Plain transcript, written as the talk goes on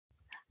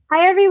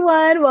Hi,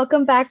 everyone.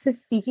 Welcome back to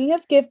Speaking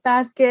of Gift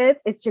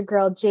Baskets. It's your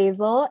girl,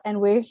 Jazel, and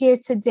we're here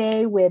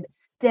today with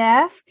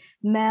Steph,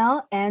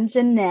 Mel, and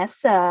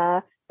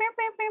Janessa.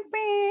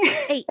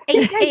 Hey,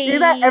 I do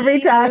that every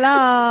time.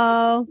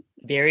 Hello.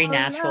 Very Oh,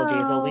 natural, no.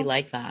 Jazel. We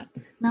like that.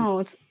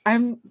 No,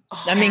 I'm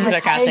being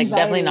like sarcastic. anxiety.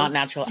 Definitely not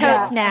natural.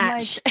 Yeah, at all. I'm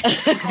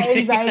like high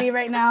anxiety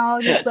right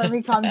now. Just let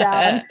me calm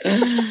down.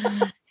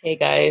 Hey,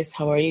 guys.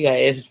 How are you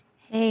guys?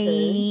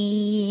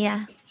 Hey.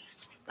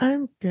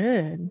 I'm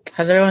good.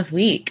 How's everyone's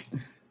week?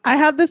 I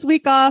have this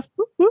week off.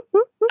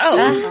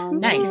 Oh,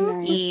 nice.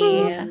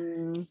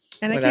 Mm.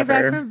 And I came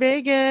back from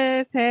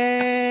Vegas.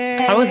 Hey.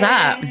 How was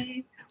that?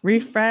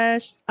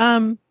 Refreshed.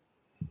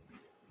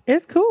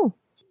 It's cool.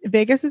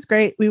 Vegas was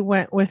great. We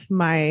went with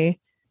my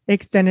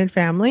extended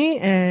family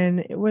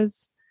and it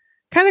was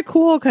kind of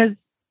cool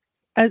because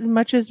as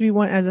much as we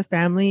went as a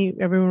family,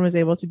 everyone was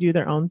able to do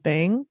their own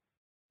thing.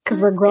 Because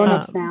we're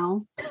grown-ups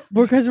now.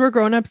 Because we're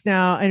grown-ups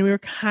now, and we were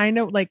kind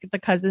of like the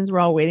cousins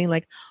were all waiting,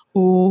 like,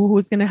 oh,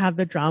 who's gonna have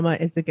the drama?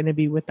 Is it gonna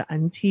be with the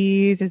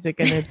aunties? Is it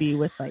gonna be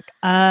with like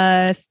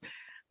us?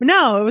 But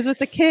no, it was with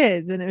the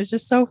kids, and it was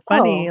just so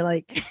funny. Oh.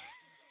 Like,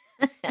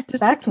 just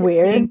That's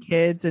weird.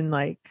 Kids and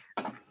like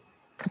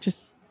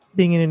just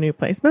being in a new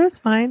place, but it was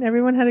fine.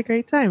 Everyone had a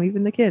great time,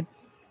 even the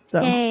kids.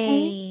 So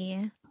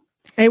Hey.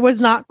 it was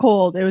not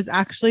cold. It was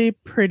actually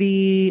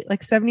pretty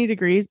like 70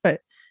 degrees,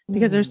 but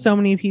because there's so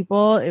many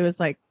people, it was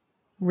like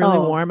really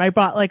warm. I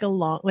bought like a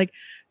long like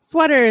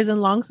sweaters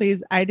and long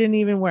sleeves. I didn't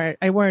even wear it.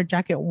 I wore a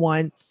jacket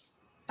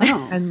once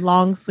and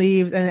long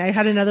sleeves, and I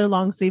had another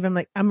long sleeve. I'm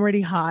like, I'm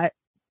already hot.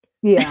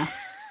 Yeah.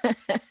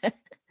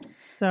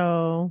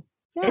 So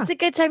yeah. It's a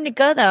good time to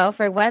go though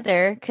for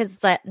weather because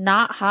it's like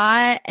not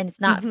hot and it's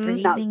not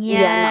freezing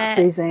yet. Yeah, not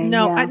freezing.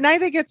 No, yeah. at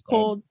night it gets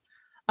cold.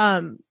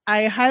 I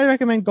highly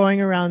recommend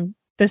going around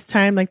this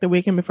time, like the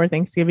weekend before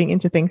Thanksgiving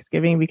into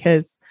Thanksgiving,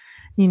 because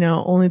you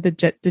know, only the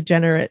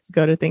degenerates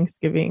go to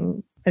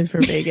Thanksgiving and for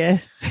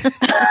Vegas.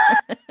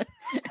 I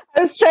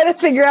was trying to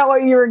figure out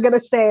what you were going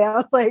to say. I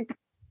was like,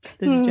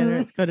 the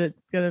degenerates go to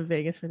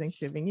Vegas for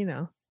Thanksgiving, you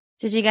know.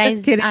 Did you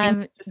guys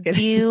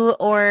do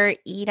or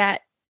eat at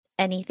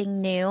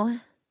anything new?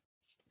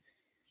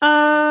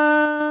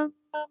 Oh,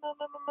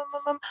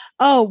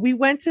 we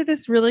went to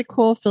this really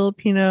cool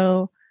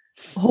Filipino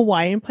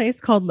Hawaiian place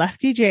called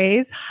Lefty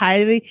J's.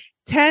 Highly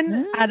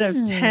 10 out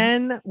of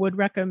 10 would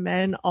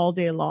recommend all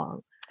day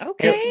long.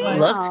 Okay. It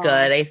looked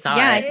good. I saw it.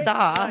 I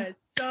saw. It was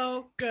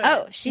so good.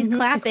 Oh, she's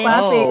clapping.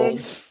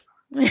 She's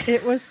clapping.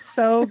 It was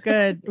so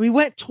good. We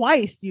went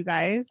twice, you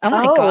guys. Oh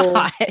my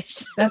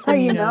gosh. That's how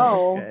you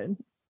know. Good.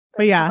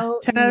 But yeah,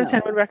 10 out of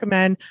 10 would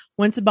recommend.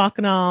 Went to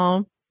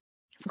Bacchanal.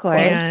 Of course.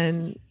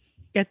 And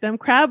get them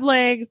crab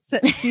legs,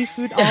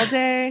 seafood all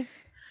day.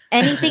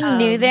 Anything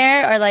new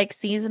there or like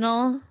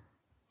seasonal?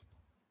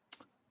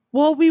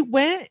 Well, we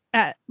went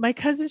at my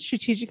cousin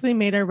strategically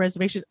made our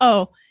reservation.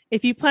 Oh,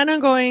 if you plan on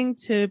going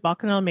to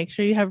Bacchanal, make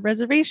sure you have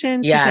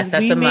reservations. Yes,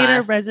 that's we a made our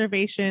must.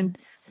 reservations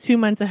 2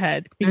 months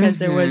ahead because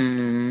there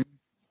was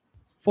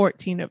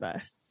 14 of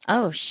us.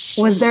 Oh,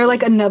 shit. Was there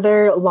like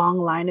another long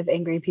line of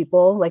angry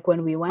people like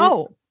when we went?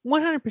 Oh,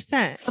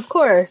 100%. Of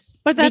course.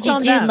 But that's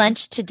Did you do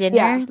lunch to dinner?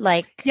 Yeah.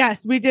 Like,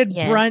 yes, we did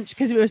brunch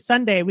because it was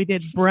Sunday. We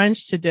did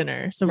brunch to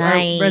dinner. So our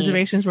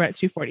reservations were at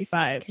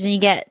 2:45. Because you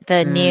get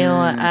the new,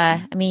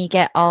 you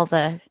get all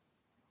the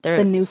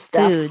new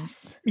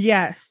foods.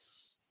 Yes.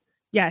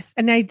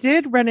 And I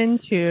did run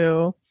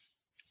into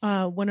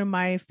one of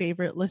my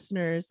favorite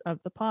listeners of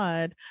the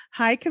pod.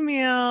 Hi,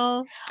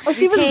 Camille. Oh,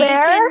 she was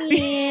there?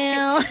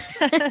 Camille.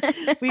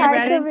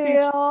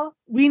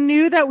 We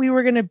knew that we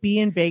were going to be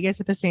in Vegas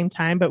at the same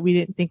time, but we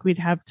didn't think we'd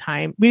have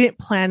time. We didn't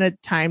plan a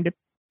time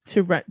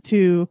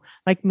to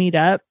like meet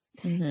up.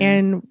 Mm-hmm.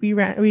 And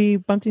we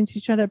bumped into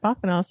each other at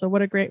Bacchanal. So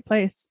what a great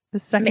place. The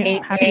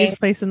second happiest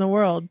place in the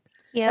world.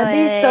 That'd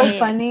be so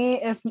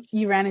funny if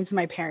you ran into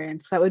my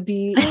parents. That would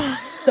be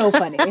so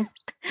funny.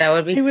 That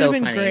would be so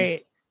been funny.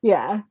 Great.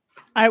 Yeah.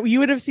 You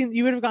would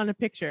have gotten a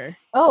picture.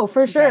 Oh,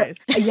 for sure.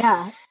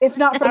 Yeah. If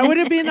not for I would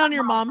have been on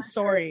your mom's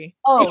story.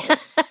 Oh.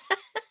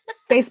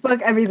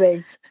 Facebook,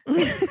 everything.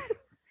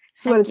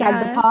 She would have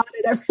tagged the pod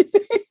and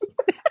everything.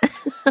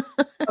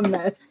 A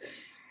mess.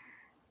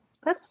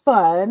 That's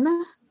fun.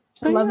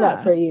 I love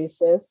that for you,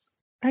 sis.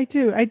 I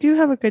do. I do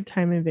have a good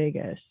time in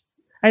Vegas.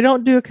 I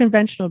don't do a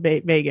conventional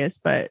Vegas,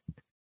 but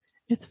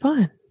it's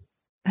fun.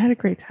 I had a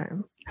great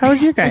time. How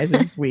was your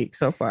guys' week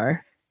so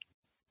far?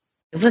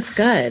 It was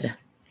good.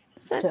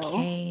 It's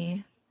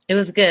okay. It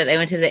was good. I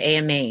went to the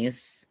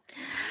AMAs.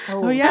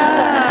 Oh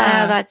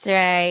yeah, that's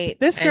right.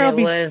 This girl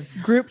was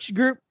group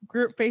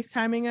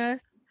FaceTiming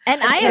us.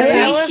 And I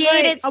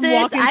appreciate it, I'm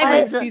sis. walking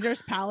by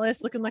Caesar's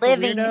Palace looking like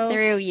living a weirdo.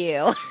 through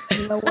you.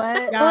 You know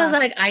what? I was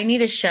like, I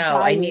need a show.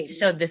 I need to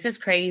show. This is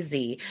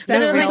crazy.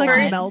 That was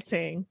like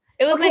melting.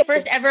 It was my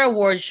first ever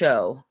award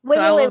show.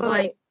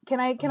 Wait. Can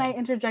I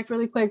interject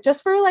really quick?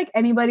 Just for like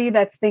anybody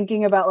that's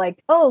thinking about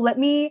like, oh, let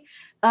me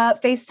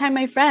FaceTime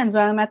my friends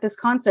while I'm at this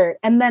concert.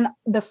 And then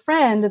the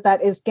friend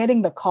that is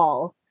getting the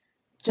call,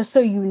 just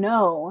so you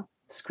know,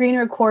 screen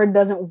record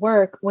doesn't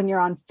work when you're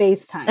on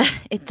FaceTime.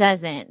 It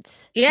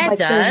doesn't. Yeah, like, it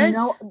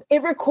does.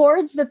 It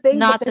records the thing,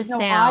 Not but there's the no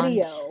sound.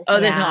 audio. Oh,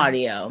 there's no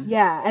audio.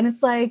 Yeah, and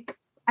it's like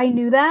I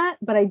knew that,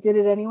 but I did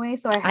it anyway.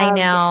 So I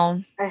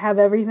know. I have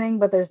everything,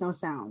 but there's no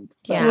sound.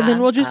 Yeah. Well,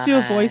 then we'll just do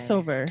a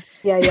voiceover.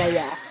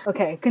 Yeah.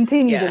 Okay,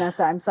 continue, Yeah.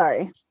 Janessa. I'm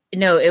sorry.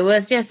 No, it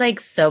was just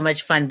like so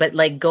much fun. But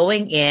like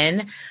going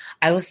in,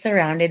 I was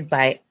surrounded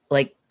by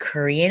like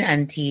Korean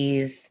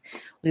aunties.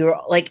 We were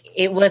like,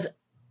 it was,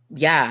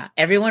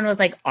 everyone was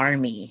like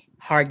army,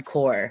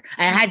 hardcore.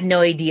 I had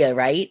no idea,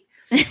 right?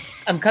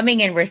 I'm coming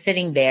in, we're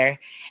sitting there,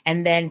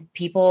 and then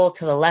people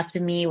to the left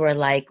of me were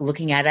like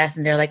looking at us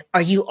and they're like,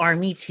 "Are you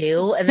army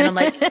too?" And then I'm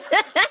like,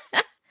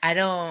 I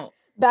don't.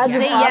 Badge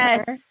of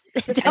Yes. honor.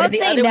 Don't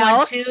say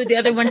no. The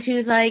other one too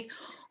is like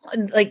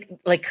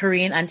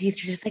Korean aunties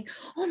are just like,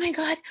 "Oh my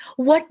God,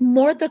 what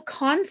more the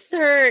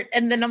concert?"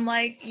 And then I'm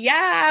like,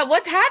 "Yeah,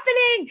 what's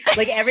happening?"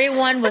 Like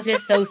everyone was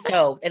just so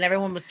stoked and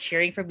everyone was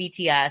cheering for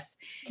BTS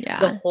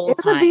the whole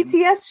time. It was a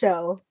BTS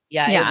show.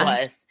 Yeah, it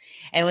was.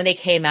 And when they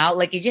came out,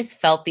 like it just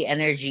felt the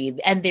energy,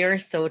 and they're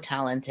so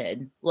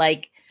talented.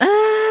 Like,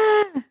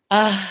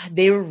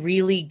 they were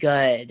really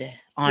good.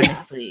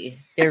 Honestly,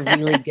 they're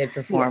really good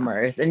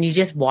performers, and you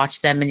just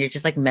watch them, and you're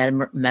just like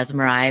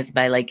mesmerized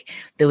by like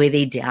the way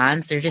they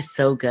dance. They're just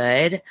so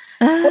good.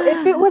 Well,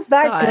 if it was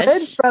that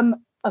good from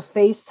a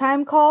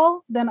FaceTime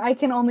call, then I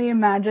can only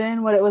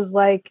imagine what it was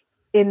like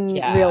in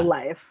real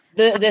life.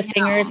 The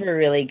singers were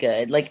really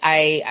good. Like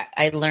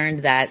I learned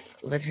that,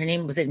 what's her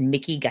name? Was it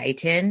Mickey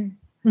Guyton?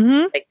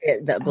 Mm-hmm. Like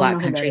the Black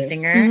country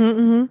singer.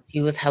 Mm-hmm.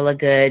 She was hella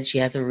good. She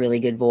has a really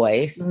good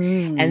voice.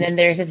 And then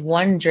there's this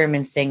one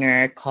German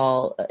singer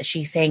called,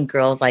 she sang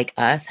Girls Like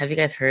Us. Have you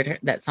guys heard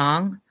that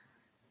song?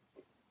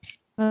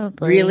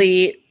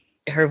 Really,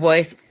 her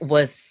voice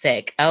was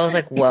sick. I was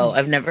like, whoa,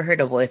 I've never heard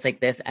a voice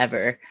like this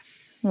ever.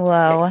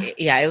 Whoa.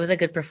 Yeah, it was a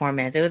good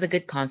performance. It was a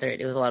good concert.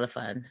 It was a lot of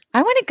fun.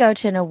 I want to go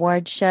to an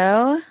award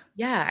show.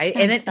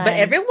 Yeah, but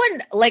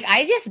everyone, like,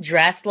 I just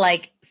dressed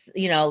like,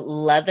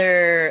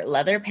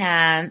 leather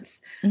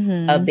pants,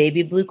 a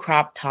baby blue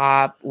crop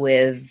top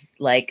with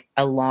like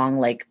a long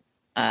like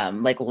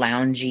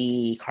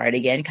loungy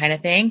cardigan kind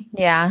of thing.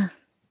 Yeah,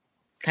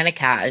 kind of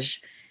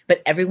cash.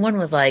 But everyone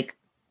was like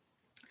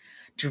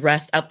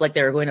dressed up like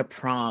they were going to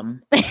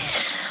prom.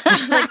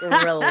 Like,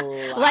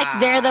 like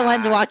they're the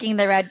ones walking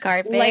the red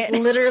carpet. Like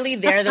literally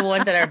they're the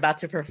ones that are about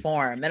to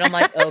perform. And I'm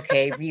like,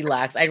 okay,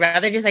 relax. I'd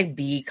rather just like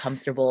be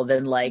comfortable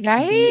than like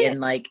be in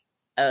like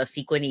a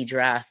sequiny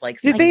dress.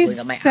 Like, did they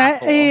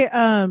set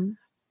a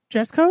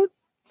dress code?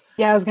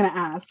 Yeah, I was gonna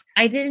ask.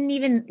 I didn't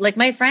even, like,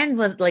 my friend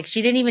was like,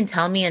 she didn't even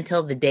tell me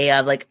until the day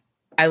of, like,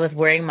 I was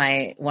wearing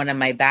one of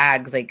my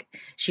bags. Like,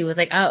 she was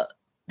like, oh,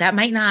 that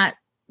might not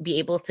be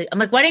able to. I'm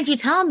like, why didn't you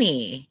tell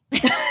me?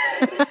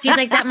 She's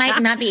like, that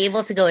might not be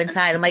able to go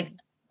inside. I'm like,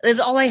 that's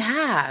all I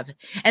have.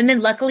 And then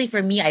luckily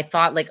for me, I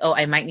thought like, oh,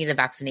 I might need a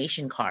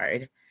vaccination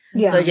card.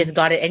 Yeah. So I just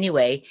got it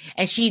anyway.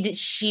 And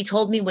she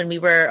told me when we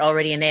were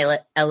already in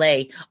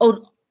LA,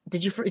 oh,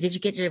 did you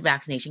get your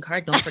vaccination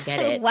card? Don't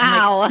forget it.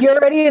 Wow. Like, you're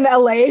already in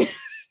LA.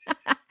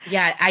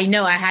 Yeah, I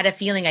know. I had a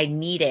feeling I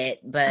need it,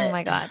 but oh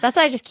my God. That's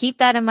why I just keep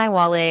that in my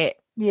wallet.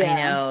 Yeah.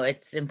 I know.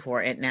 It's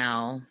important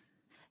now.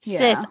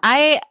 Sis,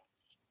 I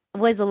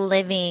was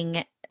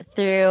living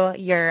through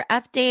your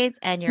updates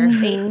and your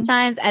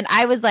FaceTimes, and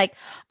I was like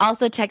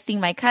also texting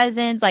my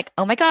cousins like,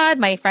 oh my God,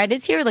 my friend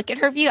is here, look at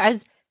her view. I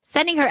was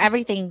sending her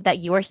everything that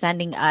you were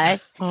sending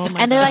us.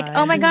 And they're like,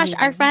 oh my gosh,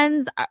 our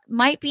friends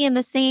might be in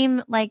the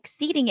same like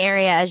seating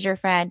area as your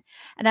friend.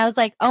 And I was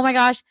like, oh my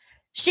gosh,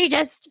 she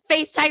just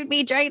FaceTimed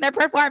me during their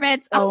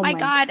performance. Oh my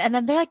God. And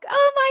then they're like,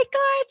 oh my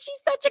God, she's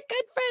such a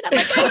good friend. I'm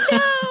like, I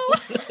know.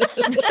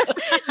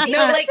 No,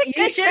 like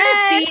you should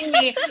have seen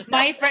me.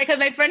 My friend, because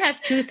my friend has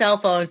 2 cell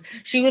phones.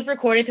 She was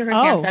recording through her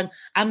Samsung.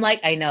 I'm like,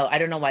 I know. I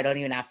don't know why. Don't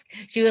even ask.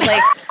 She was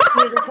like,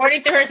 she was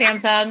recording through her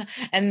Samsung.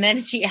 And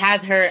then she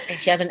has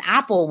an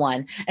Apple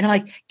one. And I'm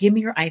like, give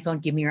me your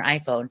iPhone. Give me your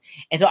iPhone.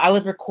 And so I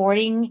was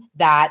recording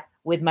that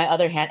with my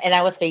other hand. And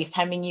I was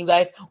FaceTiming you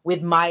guys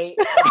with my...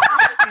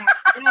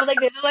 And I was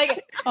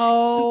like,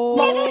 oh,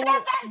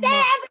 and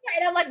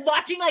I'm like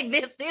watching like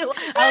this too.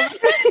 I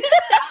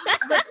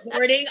was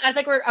recording. I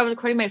was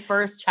recording my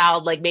first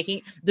child, like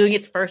doing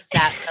its first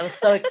steps. I was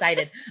so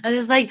excited. I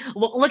was like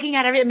looking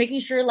at everything,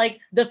 making sure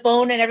like the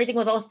phone and everything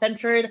was all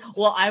centered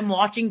while I'm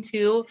watching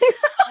too. I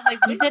was like,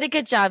 you did a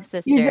good job,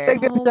 sister. You did a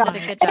good job.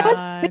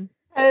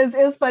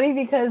 It was funny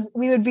because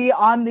we would be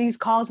on these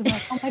calls and be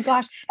like, oh my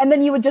gosh, and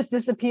then you would just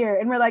disappear,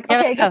 and we're like,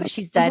 okay,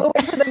 she's dead. We'll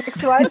wait for the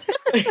next one.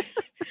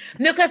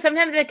 No, because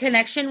sometimes the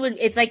connection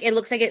it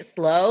looks like it's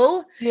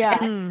slow. Yeah.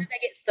 And I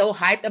get so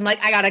hyped. I'm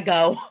like, I gotta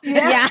go.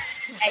 Yeah.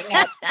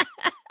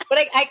 But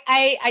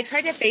I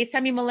tried to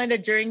FaceTime you, Melinda,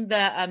 during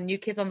the New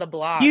Kids on the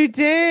Block. You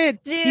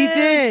did. Dude, you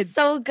did.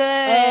 So good.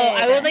 Oh,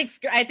 I was like,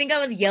 I think I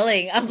was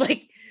yelling. I'm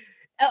like,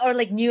 or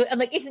like new. I'm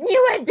like, it's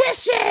New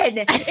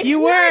Edition. It's You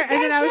New were, and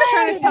then I was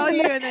trying to Edition. tell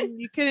you, and then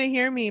you couldn't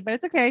hear me. But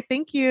it's okay.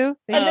 Thank you.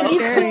 And Thank then you you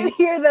for sharing. couldn't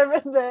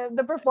hear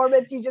the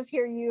performance. You just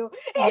hear you.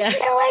 It's Yeah.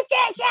 New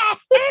Edition.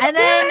 And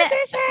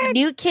then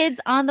New Kids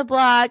on the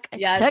Block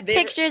Yeah, took they were-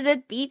 pictures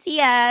with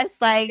BTS.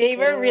 Like They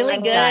were really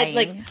I'm good. dying.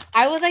 Like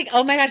I was like,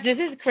 oh my gosh, this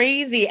is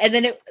crazy. And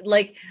then it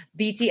like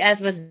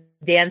BTS was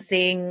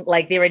dancing,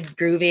 like they were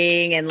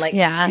grooving and like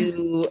Yeah.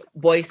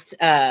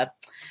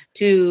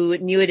 to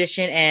New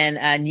Edition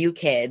and New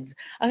Kids.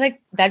 I was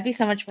like, that'd be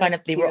so much fun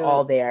That's if they were cute.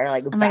 all there.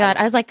 Like, oh my God.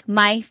 I was like,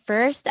 my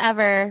first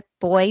ever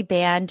boy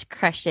band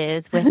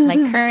crushes with my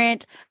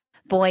current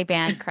boy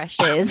band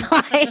crushes.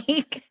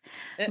 Like,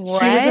 what?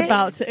 She was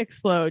about to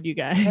explode, you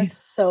guys. That's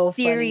so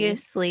funny.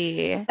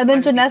 Seriously. And then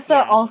Honestly, Janessa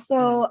yeah.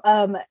 also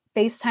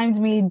FaceTimed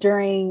me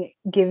during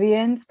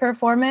Givian's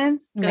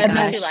performance. Oh my good. and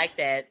Glad then, she liked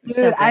it. dude,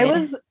 So I good.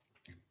 was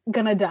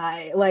gonna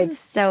die. Like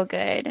So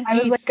good. I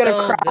was He's like gonna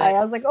so cry. good.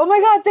 I was like, oh my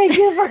God, thank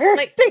you for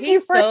Like thank you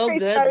he's for so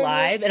good FaceTiming me.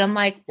 live, and I'm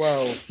like,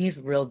 whoa, he's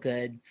real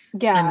good.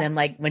 Yeah. And then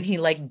like when he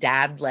like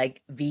dabbed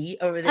like V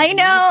over the I V,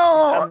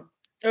 know.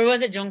 or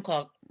was it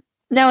Jungkook?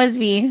 That was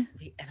me.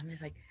 And I'm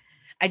just like,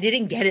 I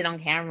didn't get it on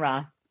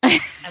camera.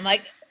 I'm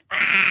like,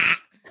 ah.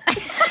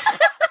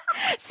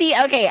 See,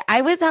 okay,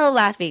 I was hella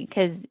laughing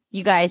because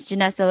you guys,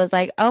 Janessa was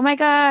like, oh my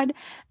God,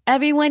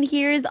 everyone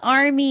here is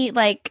ARMY,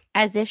 like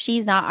as if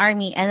she's not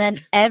ARMY. And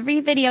then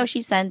every video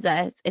she sends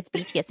us, it's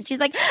BTS. And she's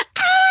like, oh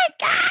my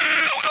God,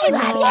 I Oh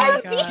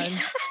love my you.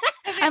 God.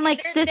 I'm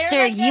like, They're sister,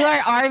 like you a-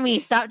 are ARMY.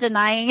 Stop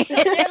denying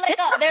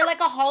it. they're like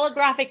a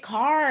holographic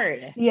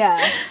card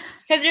Yeah.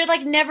 because they're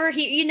like never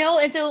here, you know.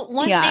 And so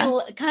once Yeah.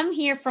 they come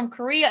here from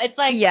Korea, it's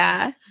like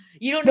Yeah,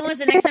 you don't know when's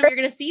the next time you're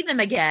gonna see them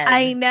again.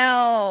 I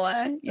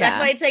know. That's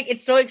why it's like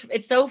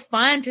it's so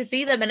fun to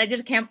see them, and I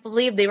just can't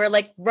believe they were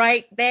like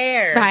right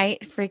there. Right,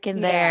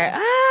 freaking there. Yeah.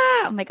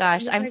 Ah, oh my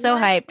gosh, Just I'm like, so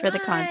what? hyped for the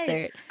Why?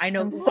 concert. I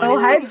know. I'm so What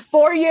is hyped it?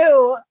 for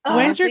you.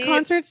 When's your see,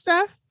 concert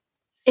stuff?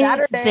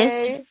 Saturday. It's this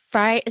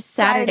Saturday.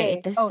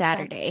 Friday. This Oh,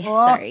 Saturday.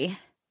 Oh. Sorry.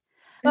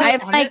 No,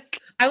 I'm on it- like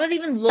I was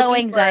even looking so for-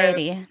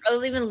 anxiety. I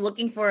was even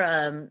looking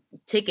for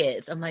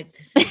tickets. I'm like,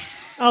 this is,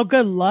 Oh,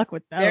 good luck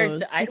with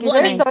there's those. I, Freaking well,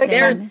 I mean, so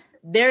insane.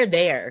 they're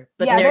there,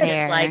 but Yeah, they're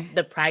they're just like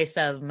the price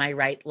of my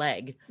right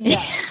leg.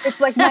 Yeah. It's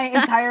like my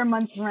entire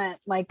month's rent.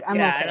 Like I'm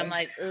yeah, okay. and I'm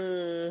like,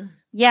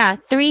 Yeah,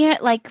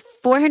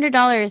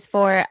 $400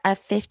 for a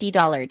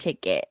 $50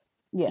 ticket.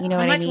 yeah. You know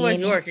how what I much was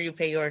mean? yours? Did you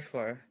pay yours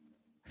for?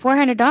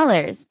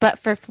 $400, but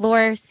for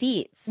floor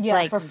seats. Yeah,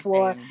 like for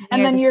floor. insane.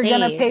 And near then the you're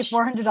gonna pay stage.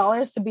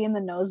 $400 to be in the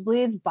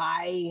nosebleeds.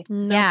 Bye.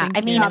 No, yeah, thank I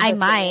you. mean, Not I the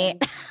might.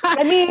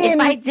 I mean, if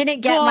I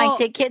didn't get my well-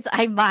 tickets,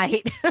 I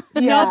might.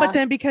 No, but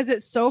then because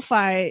it's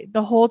SoFi,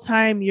 the whole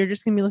time you're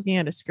just gonna be looking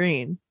at a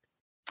screen.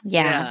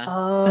 yeah.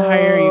 Oh, The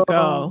higher you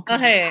go.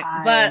 Okay,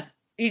 God. but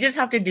you just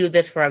have to do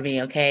this for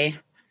me, okay?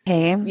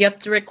 Okay. You have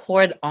to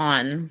record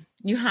on.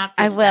 You have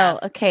to. I will.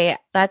 Steph. Okay.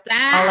 That's all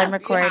Steph, I'm you have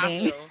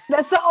recording. to.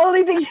 that's the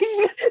only thing you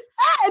should.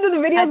 And then the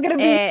video's That's gonna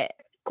be it.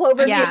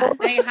 Clover. Yeah.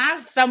 They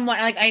have someone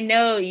like I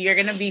know you're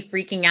gonna be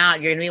freaking out.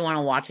 You're gonna be want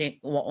to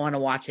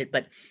watch it,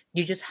 but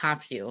you just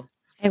have to.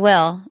 I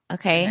will.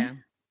 Okay. Okay.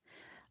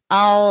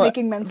 I'll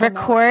Making mental notes.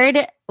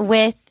 record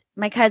with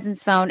my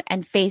cousin's phone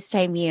and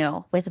FaceTime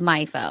you with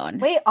my phone.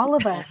 Wait, all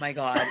of Oh us. my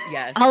god,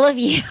 yes. All of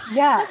you.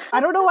 Yeah, I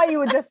don't know why you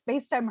would just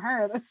FaceTime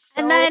her. That's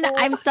so... And then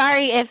I'm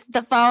sorry if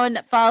the phone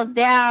falls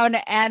down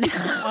and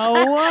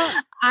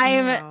Oh,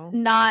 I'm no.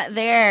 not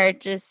there.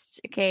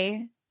 Just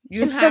okay.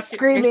 You it's have just to.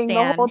 screaming the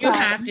understand. whole You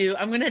time. have to.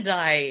 I'm gonna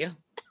die.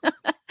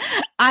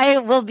 I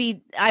will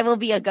be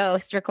a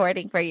ghost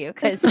recording for you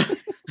because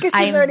Because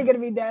she's I'm already gonna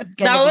be dead.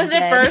 That was the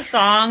first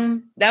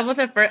song. That was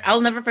the first.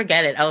 I'll never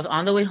forget it. I was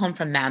on the way home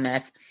from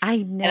Mammoth, I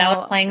know. and I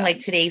was playing like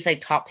today's like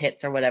top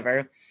hits or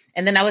whatever.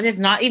 And then I was just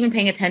not even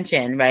paying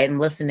attention, right? I'm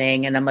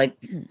listening, and I'm like,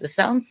 this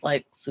sounds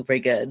like super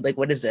good. Like,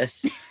 what is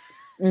this?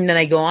 And then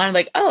I go on,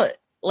 like, oh,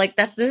 like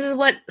this is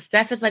what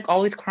Steph is like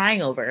always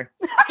crying over.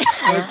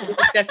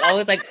 Steph's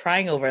always like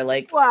crying over,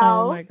 like,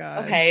 Wow. Oh my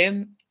god. okay.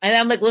 And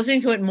I'm like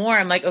listening to it more.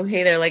 I'm like,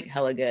 okay, they're like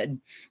hella good.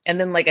 And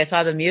then like I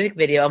saw the music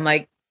video. I'm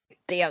like,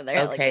 Damn,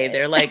 they're okay, good.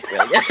 they're like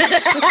really good.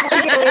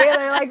 Okay,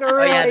 they're like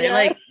really Oh yeah, they're good.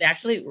 like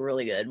actually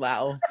really good.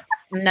 Wow.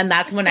 And then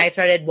that's when I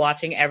started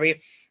watching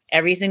every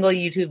single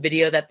YouTube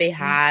video that they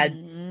had,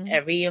 Mhm.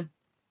 every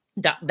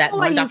that Why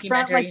one you front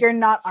documentary. like you're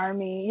not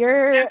army.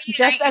 You're I mean,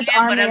 just I as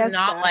am, army but I'm as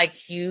not Steph. like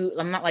huge.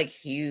 I'm not like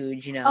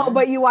huge, you know. Oh,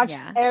 but you watched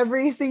Yeah.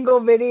 every single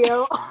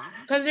video.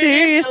 because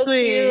they're just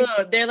Seriously. so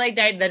cute. They're like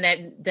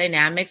the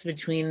dynamics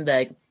between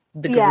the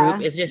group Yeah,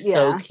 is just yeah.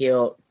 so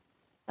cute.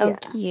 So Yeah.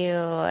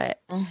 cute.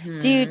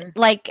 Mhm. Dude,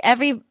 like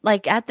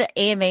at the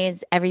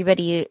AMAs,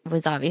 everybody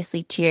was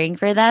obviously cheering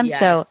for them.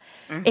 So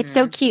Yes. it's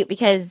so Mhm. cute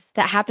because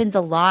that happens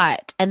a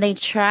lot. And they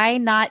try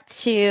not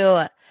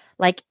to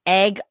like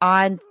egg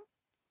on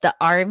the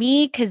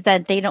army because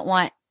then they don't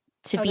want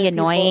to Other be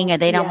annoying people,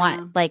 and they don't yeah.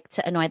 want like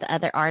to annoy the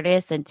other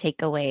artists and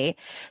take away.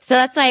 So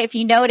that's why if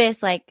you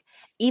notice, like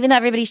even though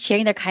everybody's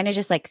cheering, they're kind of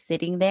just like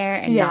sitting there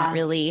and Yeah. not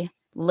really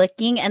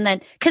looking. And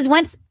then because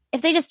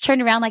if they just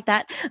turn around like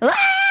that,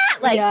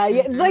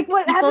 Like, like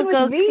what people happened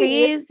go with V?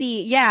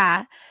 crazy.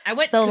 Yeah. I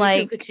went So, cuckoo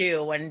like-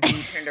 cuckoo when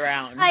V turned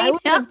around. I would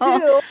have know.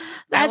 too. I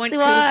That's went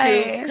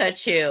why. cuckoo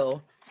cuckoo.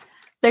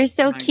 They're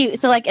so My cute.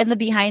 So God. like in the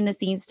behind the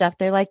scenes stuff,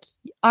 they're like,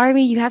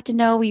 Army, you have to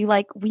know we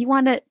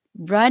want to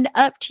run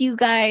up to you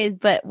guys,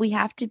 but we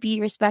have to be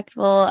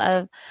respectful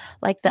of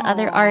like the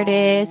other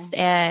artists.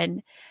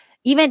 And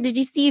even did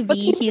you see But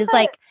V? even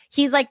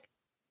He's like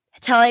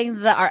telling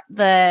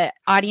the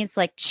audience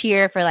like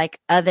cheer for like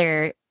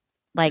other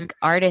like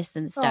artists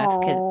and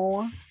stuff because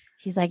Aw.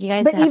 he's like, you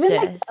guys But have even to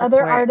like other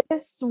support.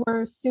 artists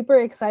were super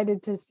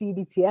excited to see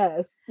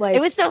BTS. Like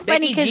It was so Becky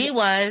funny because G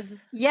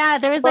was. yeah,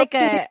 there was like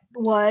a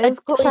was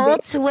Chloe whole Bailey.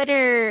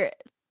 Twitter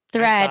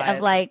thread saw of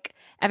it. like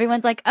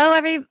everyone's like,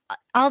 oh,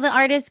 all the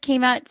artists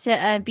came out to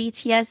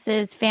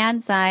BTS's fan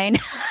sign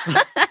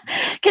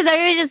because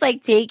everyone was just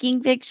like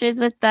taking pictures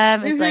with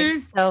them. It's like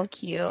so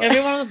cute.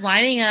 Everyone was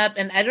lining up,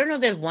 and I don't know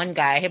if there's one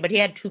guy, but he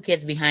had 2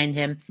 kids behind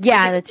him.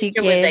 Yeah, He the took a 2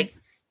 picture kids. with, like,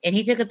 and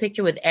he took a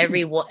picture with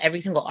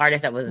every single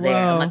artist that was there.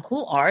 I'm Whoa. like,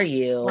 who are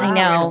you? I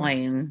know.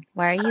 Annoying.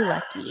 Why are you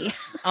lucky?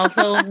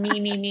 Also, me.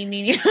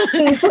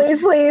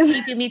 Please,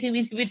 please. Me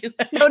too.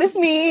 Notice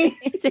me.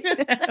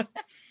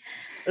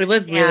 It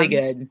was really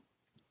good.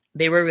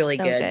 They were really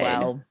So good. good.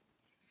 Wow.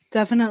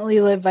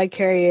 Definitely live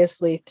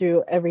vicariously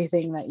through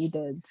everything that you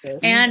did. Sis.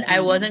 And I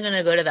wasn't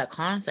gonna go to that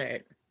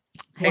concert.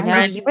 I My know,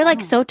 friend, you were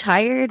like so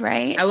tired,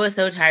 right? I was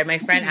so tired. My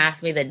friend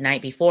asked me the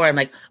night before. I'm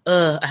like,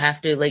 I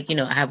have to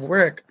I have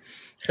work.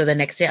 So the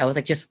next day I was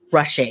like just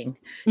rushing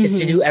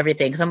just to do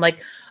everything. Because I'm like,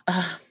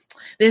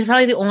 this is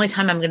probably the only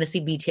time I'm going to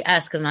see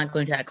BTS because I'm not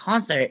going to that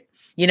concert.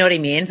 You know what I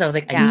mean? So I was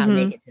like, I need to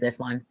make it to this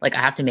one. Like I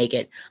have to make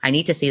it. I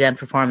need to see them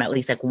perform at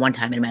least like one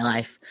time in my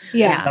life.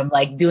 Yeah. So I'm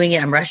like doing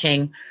it. I'm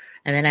rushing.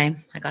 And then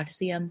I got to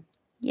see them.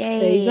 Yay.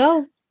 There you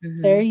go.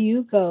 Mhm. There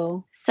you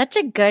go. Such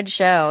a good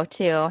show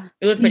too.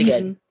 It was pretty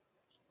good.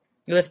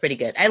 It was pretty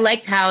good. I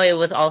liked how it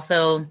was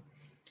also,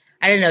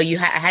 I don't know, I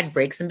had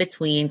breaks in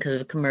between because of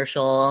the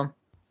commercial.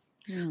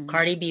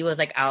 Cardi B was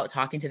like out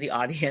talking to the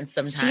audience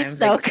sometimes. She's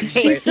so like, crazy.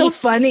 She's so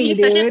funny, She's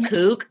dude. such a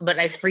kook, but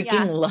I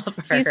freaking love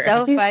her. She's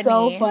so She's funny.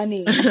 so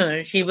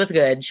funny. She was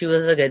good. She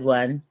was a good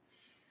one.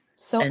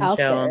 So And out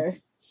so- there.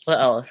 What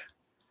else?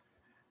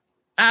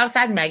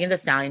 Outside Megan Thee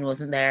Stallion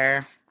wasn't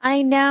there.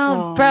 I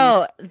know, Oh.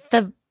 bro.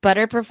 The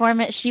Butter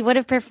performance, she would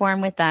have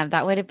performed with them.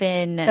 That would have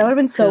been That would have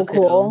been so Cuckoo.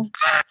 cool.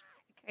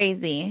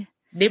 crazy.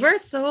 They were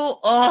so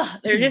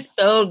they're just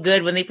so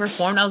good when they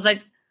performed. I was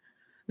like,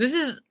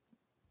 this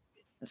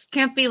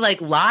can't be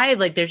like live.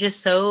 Like they're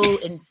just so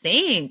in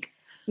sync.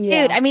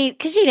 Yeah. Dude, I mean,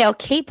 because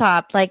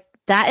K-pop, like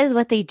that is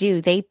what they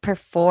do. They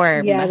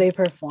perform Yeah, they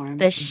perform.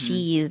 the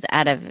she's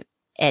out of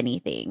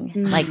anything.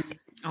 Mhm. Like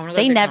I wanna go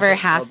They to the never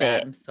concert so have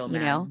bad. it, I'm so you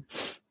mad. know?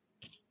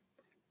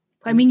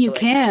 I mean, you so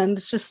can.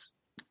 It's just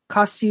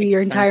cost you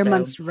your entire Expensive.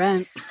 month's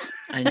rent.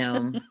 I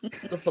know.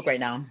 Let's look right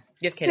now.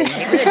 Just kidding.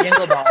 Maybe the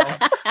Jingle Ball.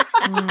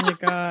 Oh my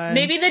god.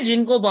 Maybe the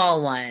Jingle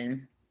Ball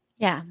one.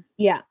 Yeah.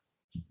 Yeah.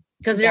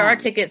 Because there Yeah. are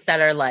tickets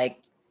that are like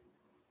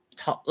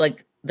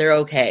they're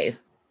okay.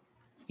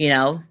 You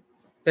know?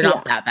 They're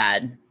not that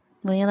bad.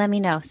 Will you let me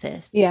know,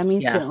 sis? Yeah, me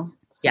Yeah. too.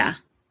 So- Yeah.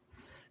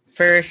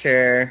 For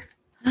sure.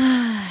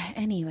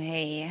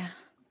 Anyway,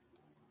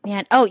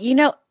 man. Oh,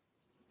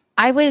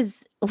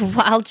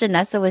 while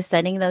Janessa was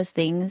sending those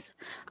things,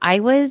 I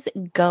was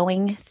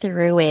going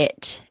through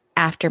it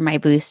after my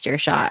booster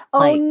shot. Oh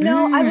like,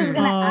 no, I was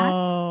gonna ask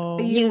Oh.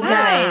 you You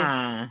guys,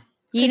 Ah. you 'Cause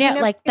know, you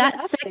never like gave an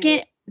that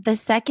update. the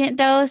second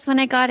dose when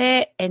I got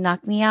it, it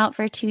knocked me out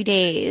for 2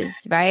 days,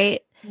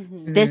 right?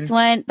 Mhm. This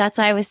one, that's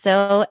why I was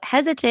so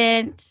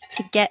hesitant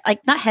to get,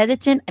 like, not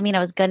hesitant. I mean, I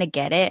was going to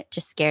get it,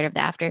 just scared of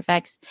the after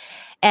effects.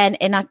 And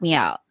it knocked me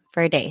out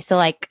for a day. So,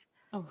 like,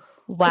 Oh.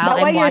 while Is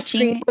that why I'm your watching,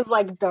 screen was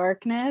like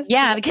darkness?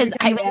 yeah, Every because time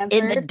I you was in the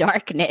answered?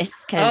 darkness.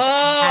 Oh,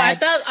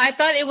 Because I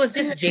thought it was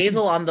just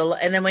Jazel on the,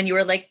 and then when you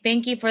were like,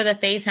 "Thank you for the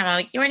FaceTime," I'm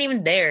like, you weren't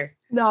even there.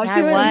 No, Yeah, she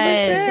I was was.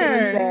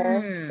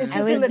 there. Mm. It's I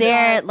just was in the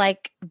there, dark.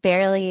 like,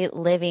 barely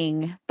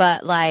living,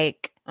 but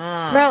like,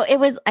 Uh, bro, it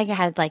was, I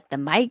had like the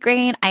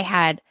migraine. I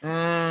had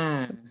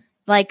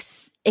like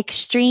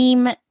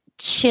extreme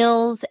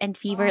chills and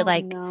fever. Oh,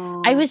 like,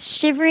 no. I was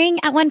shivering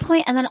at one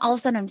point, and then all of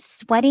a sudden I'm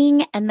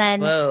sweating, and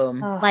then Whoa.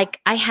 Ugh. like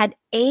I had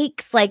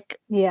aches, like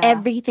yeah.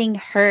 everything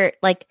hurt.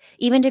 Like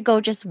even to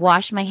go just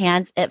wash my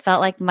hands, it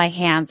felt like my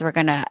hands were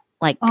gonna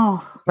like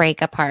Oh,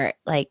 break apart,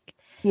 like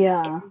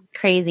yeah.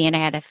 crazy. And I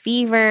had a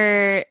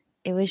fever.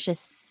 It was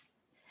just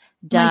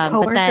My dumb.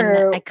 But then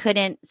coworker- I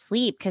couldn't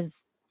sleep because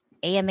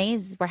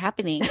AMAs were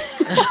happening.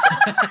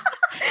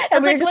 I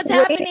was like, what's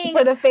happening?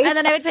 For the face. And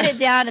then I would put it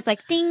down. It's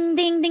like ding,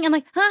 ding, ding. I'm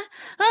like,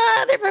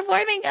 huh? They're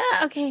performing.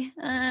 Okay.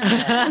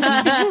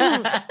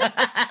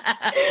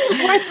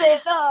 Worth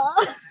it.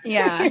 Oh.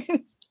 Yeah.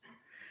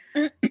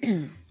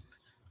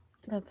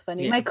 That's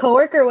funny. Yeah. My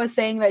coworker was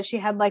saying that she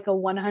had like a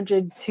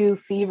 102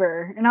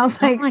 fever, and I was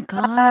Oh like, my that's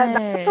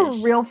like gosh.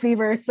 a real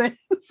fever." Sis.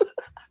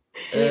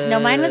 Dude, no,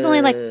 mine was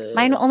only like,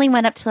 mine only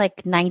went up to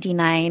like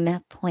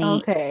 99 point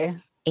Okay.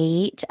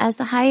 8 as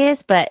the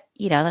highest, but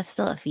that's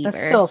still a fever.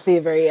 That's still a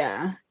fever,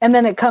 yeah. And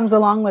then it comes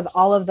along with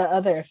all of the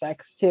other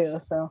effects too.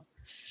 So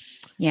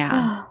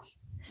yeah.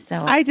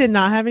 So I did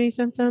not have any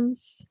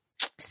symptoms.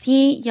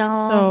 see,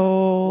 y'all,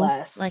 So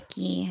blessed.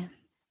 lucky.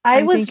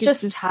 I was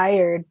just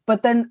tired,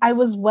 but then I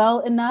was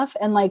well enough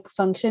and like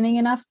functioning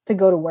enough to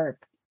go to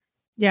work.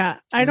 Yeah,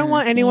 I don't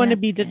want anyone to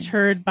be good.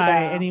 deterred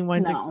by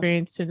anyone's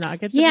experience to not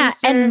get the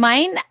booster. And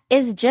mine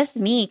is just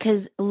me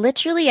because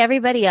literally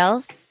everybody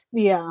else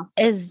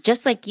is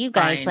just like you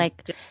guys. Fine.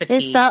 Like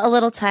this felt a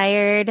little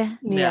tired.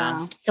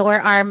 Yeah.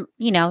 Sore arm,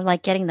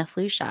 like getting the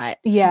flu shot.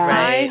 Yeah.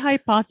 My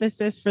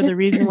hypothesis for the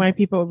reason why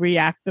people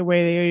react the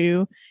way they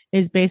do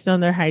is based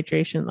on their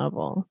hydration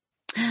level.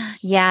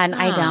 Yeah, and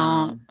I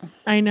don't.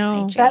 I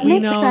know. That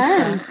makes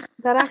sense.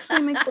 That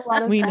actually makes a lot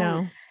of sense. We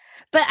know.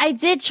 But I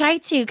did try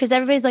to because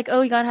everybody's like,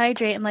 "Oh, you got to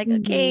hydrate." I'm like,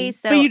 "Okay."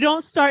 So, but you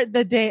don't start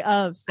the day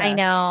of. Steph. I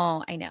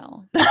know.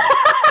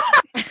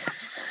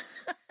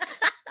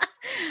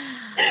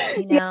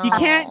 You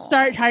can't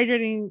start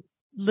hydrating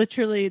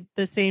literally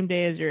the same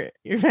day as your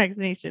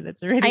vaccination.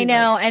 It's already. I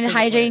know, and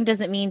hydrating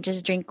doesn't mean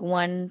just drink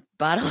one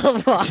bottle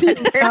of water.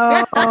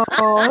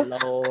 Oh,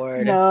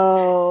 Lord,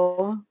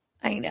 no.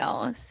 I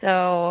know.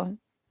 So,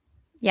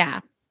 yeah,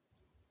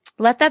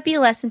 let that be a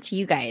lesson to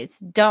you guys.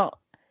 Don't.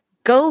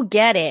 Go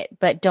get it,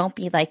 but don't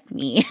be like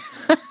me.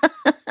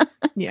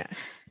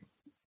 Yes.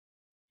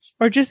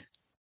 Or just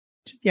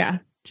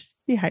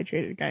be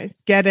hydrated,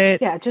 guys. Get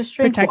it. Yeah, just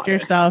drink protect water.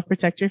 yourself,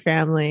 protect your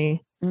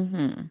family.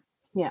 Mm-hmm.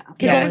 Yeah.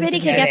 Because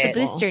everybody can get the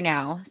booster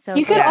now. So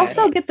you could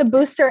also get the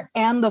booster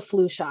and the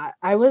flu shot.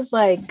 I was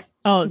like,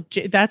 oh,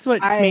 that's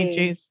what made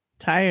Jay's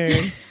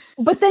tired.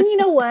 But then you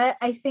know what?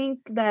 I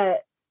think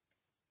that,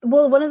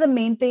 one of the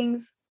main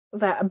things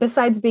that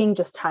besides being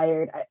just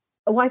tired,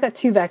 I got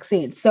 2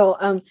 vaccines.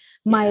 So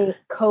my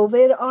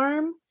COVID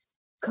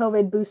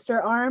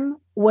booster arm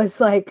was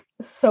like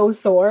so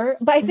sore.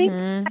 But I think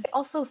I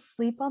also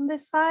sleep on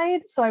this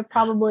side. So I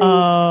probably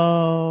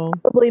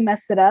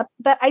messed it up.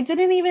 But I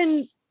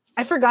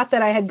forgot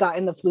that I had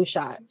gotten the flu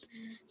shot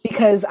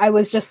because I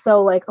was just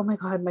so like, oh my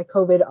God, my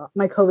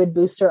COVID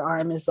booster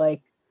arm is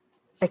like,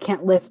 I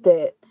can't lift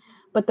it.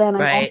 But then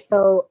I'm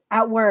also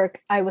at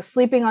work, I was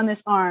sleeping on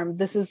this arm.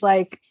 This is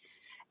like,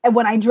 and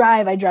when I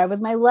drive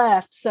with my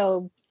left.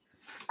 So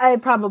I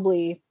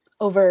probably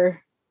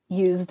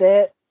overused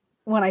it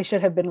when I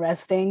should have been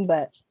resting,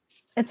 but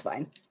it's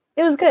fine.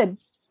 It was good.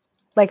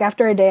 Like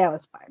after a day, I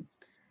was fine.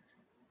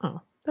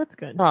 Oh, that's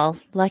good. Well,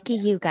 lucky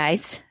you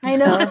guys. I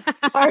know.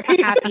 So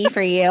happy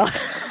for you.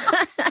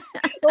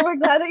 Well, we're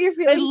glad that you're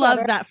feeling I love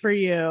better. that for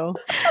you.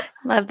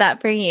 Love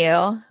that for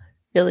you.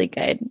 Really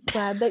good.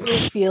 Glad that you're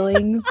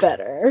feeling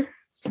better.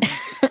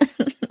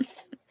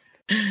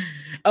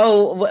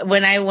 Oh,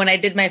 when I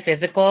did my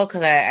physical,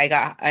 because I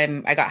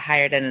got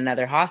hired in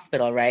another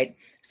hospital, right?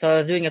 So I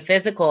was doing a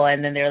physical,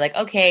 and then they were like,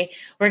 "Okay,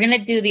 we're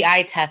gonna do the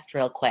eye test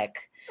real quick."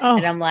 Oh.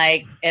 And I'm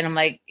like,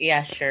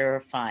 yeah,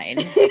 sure, fine.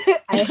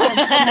 I have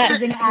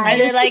amazing eyes.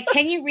 And they're like,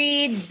 "Can you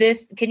read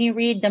this? Can you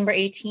read number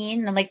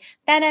 18?" And I'm like,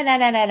 da da da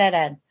da da da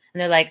da. And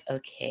they're like,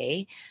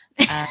 "Okay."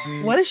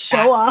 What a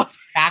show off.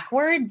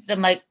 Backwards.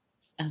 I'm like,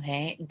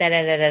 okay, da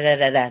da da da da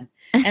da da.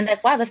 And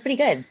like, wow, that's pretty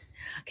good.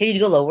 Can you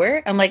go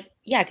lower? I'm like,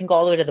 yeah, I can go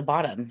all the way to the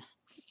bottom.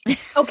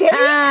 Okay.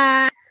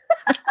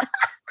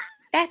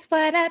 That's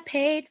what I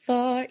paid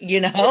for,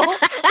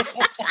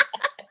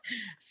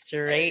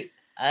 Straight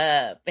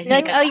up. You're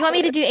like, oh, you want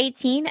me to do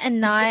 18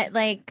 and not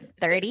like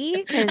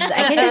 30? Because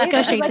I can just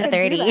go straight to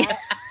 30.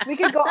 We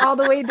could go all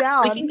the way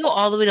down. We can go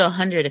all the way to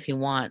 100 if you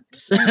want.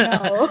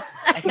 No.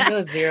 I can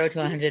go 0 to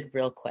 100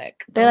 real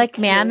quick. They're like,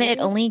 ma'am, it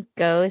only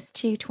goes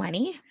to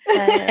 20.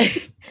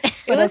 It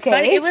was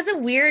funny. It was a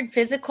weird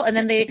physical. And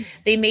then they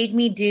made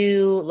me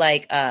do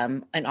like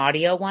an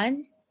audio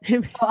one.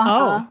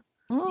 Oh.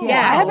 Yeah.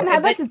 I haven't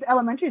had that since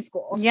elementary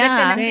school.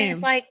 Yeah. But then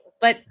it's like,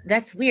 but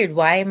that's weird.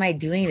 Why am I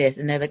doing this?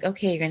 And they're like,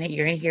 okay,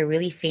 you're gonna hear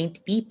really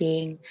faint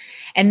beeping.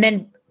 And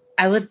then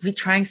I was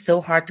trying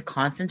so hard to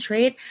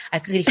concentrate. I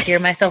could hear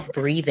myself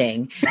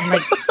breathing. I'm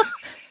like,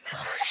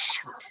 oh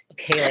shoot.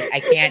 Okay, like I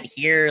can't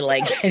hear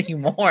like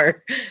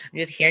anymore. I'm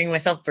just hearing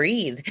myself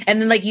breathe. And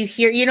then like you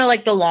hear,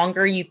 like the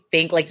longer you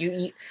think, like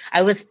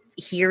I was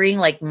hearing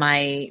like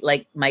my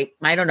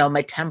I don't know,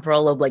 my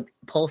temporal lobe like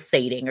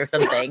pulsating or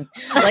something.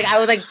 Like I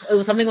was like, it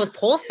was something was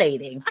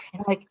pulsating. And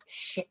I'm like,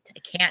 shit, I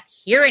can't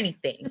hear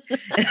anything.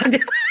 And I'm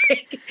just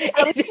like,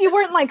 at least you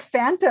weren't like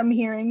phantom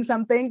hearing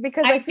something,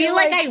 because I feel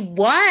like I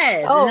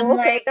was. Oh, and I'm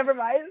okay, like, never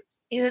mind.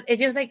 It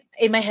just like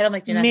in my head, I'm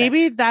like,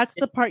 maybe that's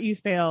the part you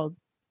failed.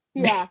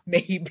 Yeah,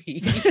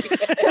 maybe.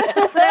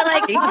 They're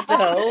like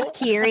so.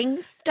 hearing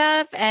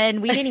stuff,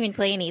 and we didn't even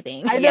play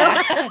anything. I know.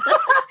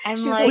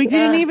 I'm like, we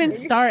didn't even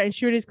start, and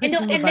she was and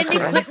then they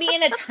put me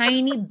in a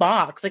tiny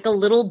box, like a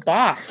little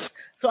box.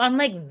 So I'm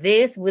like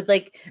this with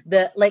like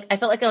I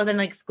felt like I was in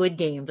like Squid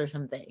Games or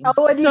something.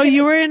 Oh, so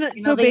you were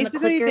in. So like,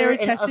 basically, they were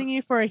testing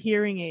you for a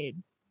hearing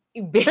aid.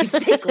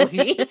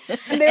 Basically.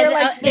 And they were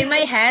like, in my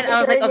head, I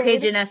was like, okay,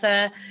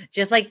 Janessa,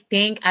 just like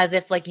think as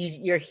if like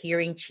you're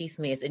hearing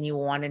chismes and you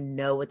want to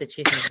know what the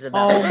chismes is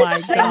about. Oh my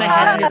So in my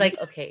head, I was God.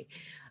 like, okay.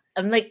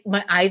 I'm like,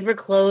 my eyes were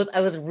closed.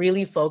 I was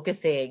really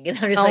focusing. And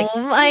I'm just like,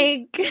 Oh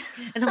my God.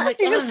 and I'm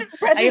like, You're just "Ugh,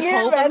 pressing I it,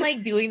 hope man." I'm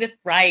like doing this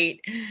right.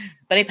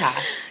 But I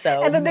passed.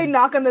 So And then they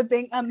knock on the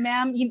thing.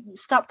 Ma'am, you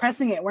stop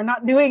pressing it. We're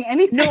not doing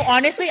anything. no,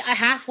 honestly, I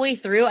halfway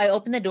through, I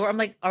opened the door. I'm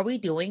like, are we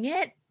doing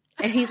it?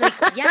 And he's like,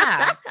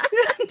 yeah.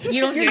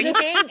 You don't hear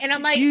anything? And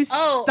I'm like, You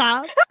oh.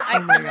 stop. I,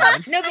 Oh my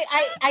God. No, but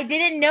I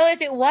didn't know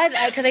if it was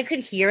because I could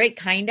hear it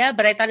kind of,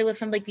 but I thought it was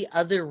from like the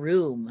other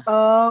room.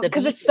 Oh, The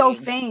because it's so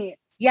beeping. faint.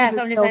 Yeah, Is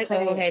so it I'm just so like,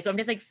 faint? oh, okay. So I'm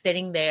just like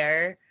sitting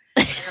there.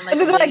 And I'm like, And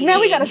then they're like, now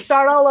we got to waiting.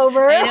 start all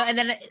over. I know, and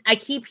then I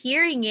keep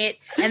hearing it,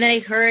 and then I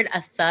heard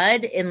a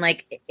thud in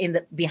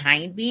the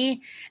behind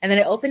me, and then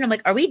I opened. I'm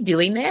like, "Are we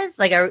doing this?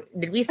 Like,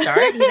 did we start?"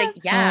 He's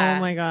like, "Yeah."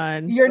 Oh my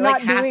God. You're We're, not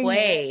like doing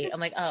halfway. it. I'm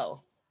like, "Oh,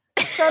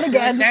 Start can I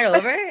again. start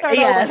over?" Start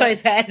Yeah, over. that's what I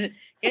said. Can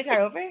I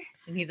start over?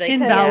 And he's like,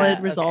 Invalid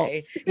 "Yeah,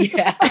 results. okay."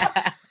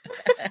 Yeah.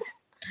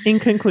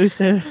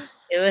 Inconclusive.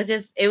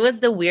 It was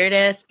the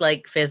weirdest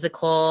like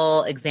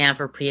physical exam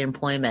for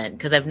pre-employment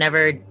because I've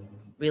never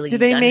really.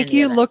 Did they done make any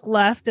you of that. look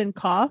left and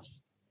cough?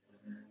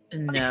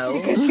 No.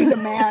 Because she's a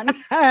man.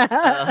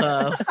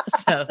 Oh,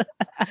 so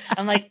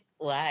I'm like,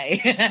 why?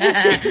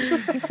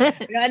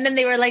 And then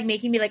they were like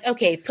making me like,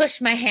 okay,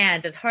 push my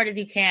hands as hard as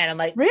you can. I'm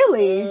like,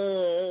 Really?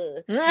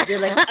 "Ugh." They're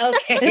like,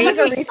 okay. It's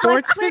like a reflex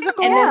sports thing?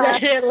 physical. And Yeah.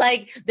 then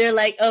they're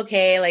like,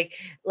 okay,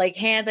 like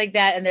hands like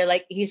that, and they're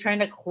like, he's trying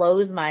to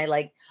close my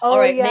like. Oh, All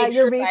right, yeah, make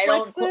your sure I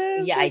don't.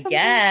 reflexes Yeah, or I something?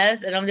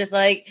 guess. And I'm just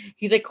like,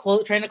 he's like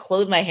trying to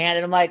close my hand,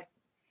 and I'm like,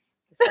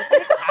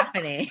 what's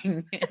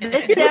happening?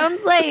 This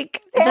sounds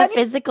like the Daddy?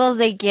 physicals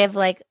they give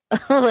like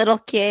little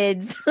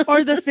kids.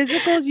 Or the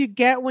physicals you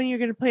get when you're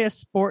going to play a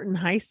sport in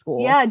high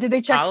school. Yeah. Did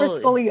they check for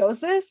Probably.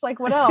 scoliosis? Like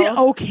what See, else?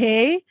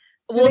 okay.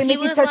 Did Well, they he make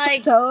you was touch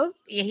like, your toes?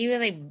 yeah, he was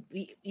like,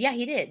 yeah,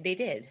 he did. They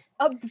did.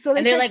 Oh, so they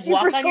And they're checked like, you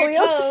walk for on your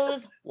scoliosis?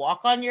 toes,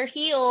 walk on your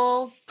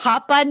heels,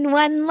 Hop on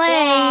one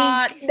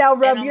leg. squat. Now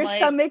rub I'm your like,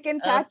 stomach and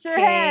pat your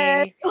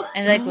head. okay.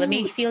 And like, let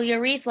me feel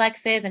your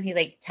reflexes. And he's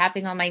like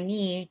tapping on my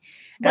knee.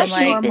 And That's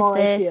I'm like, normal, I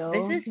this? feel.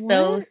 this is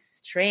so What?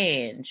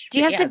 strange. Do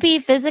you have But to yeah, be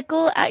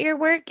physical at your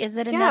work? Is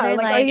it Yeah, another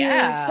like, like? are you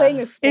Yeah. playing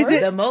a sport? Is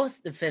it- the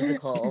most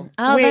physical?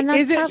 Oh, Wait, then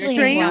that's is it probably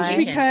strange why.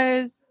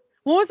 because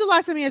when was the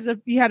last time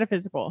you had a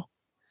physical?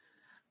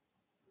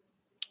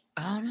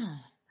 I don't know.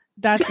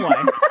 That's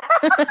why.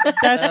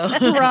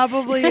 That's Oh.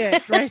 probably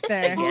it right I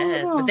there.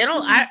 guess. But they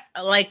don't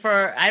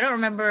I don't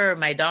remember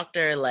my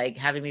doctor like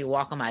having me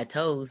walk on my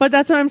toes. But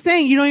that's what I'm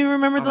saying. You don't even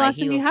remember On the my last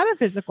time you heels. had a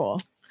physical.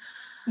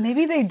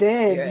 Maybe they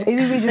did. You're right.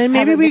 Maybe we just And maybe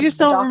haven't we been just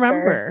to the don't doctor.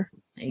 remember.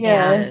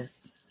 Yeah.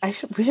 Yes.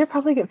 We should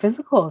probably get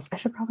physicals. I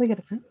should probably get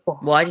a physical.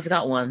 Well, I just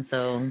got one,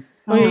 so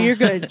Oh, yeah, you're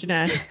good,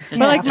 Jeanette. But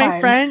Yeah, like my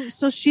fine. friend,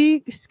 so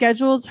she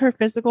schedules her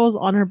physicals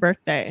on her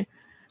birthday.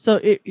 So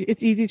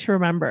it's easy to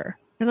remember.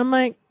 And I'm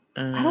like,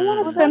 I don't want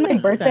to Well, spend that my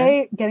makes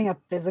birthday sense. getting a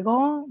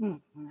physical.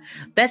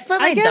 That's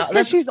what I my guess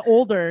because she's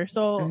older.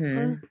 So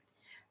Mhm.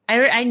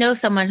 I know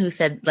someone who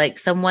said, like,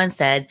 someone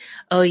said,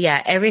 oh,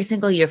 yeah, every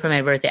single year for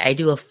my birthday, I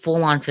do a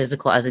full on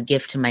physical as a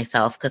gift to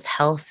myself because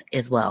health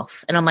is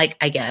wealth. And I'm like,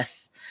 I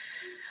guess.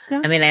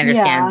 Yeah. I mean, I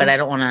understand, Yeah. but I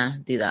don't want to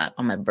do that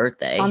on my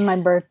birthday. On my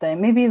birthday,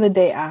 maybe the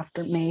day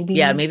after, maybe.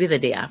 Yeah, maybe the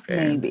day after.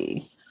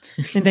 Maybe.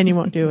 and then you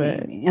won't do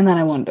it. Maybe. And then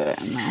I won't do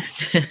it. No.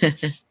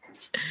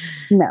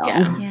 No.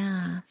 Yeah.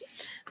 Yeah.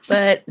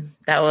 But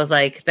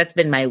that's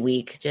been my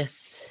week,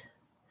 just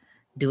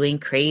doing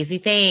crazy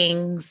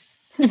things.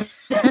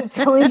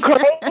 Doing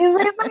crazy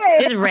things.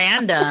 Just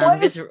random.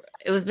 What is-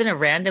 It's been a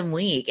random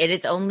week, and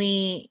it's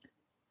only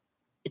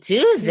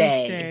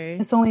Tuesday.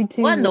 It's only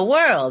two. What in the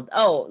world?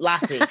 Oh,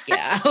 last week.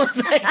 Yeah. I was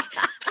like,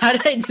 how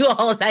did I do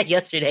all of that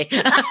yesterday?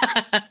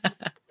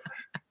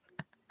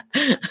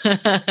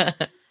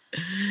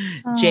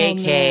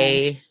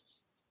 JK.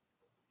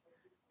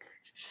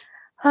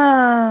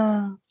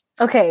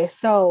 Okay,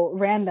 so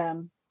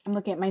random. I'm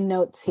looking at my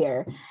notes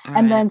here. All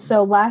And right. then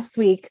so last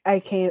week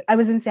I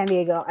was in San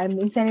Diego. I'm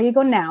in San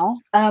Diego now.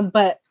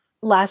 But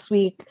last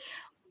week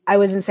I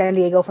was in San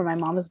Diego for my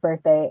mom's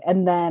birthday.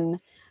 And then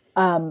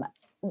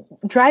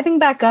driving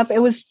back up, it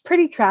was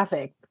pretty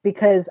traffic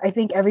because I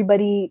think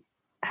everybody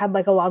had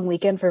like a long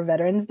weekend for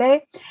Veterans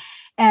Day.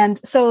 And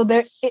so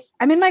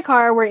I'm in my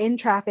car, we're in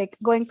traffic,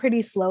 going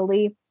pretty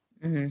slowly.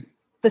 Mhm.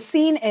 The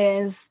scene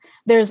is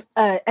there's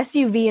a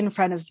SUV in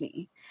front of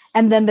me,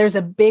 and then there's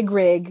a big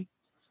rig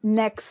in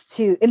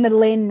the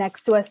lane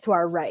next to us to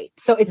our right.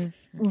 So it's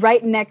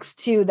right next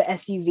to the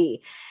SUV.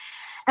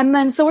 And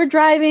then so we're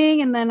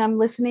driving, and then I'm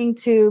listening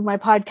to my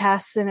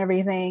podcasts and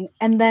everything.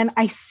 And then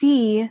I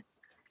see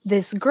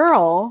this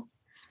girl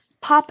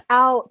pop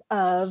out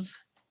of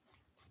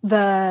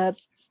the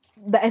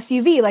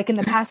SUV, like in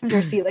the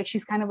passenger seat, like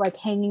she's kind of like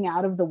hanging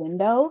out of the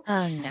window.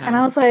 Oh no. And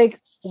I was like,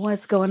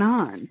 what's going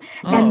on?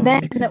 Oh. And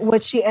then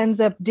what she ends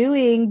up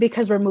doing,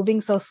 because we're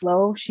moving so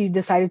slow, she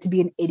decided to be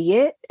an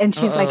idiot. And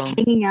she's like Uh-oh.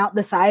 hanging out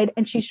the side,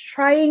 and she's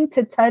trying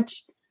to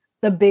touch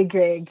the big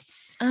rig.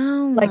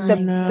 Oh Like the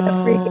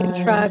no.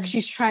 freaking truck.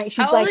 She's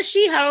How old is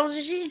she? How old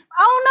is she?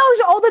 I don't know.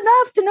 She's old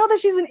enough to know that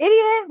she's an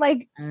idiot.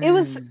 Like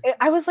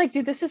I was like,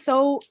 dude, this is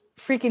so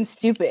freaking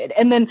stupid.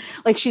 And then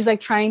like she's like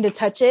trying to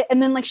touch it,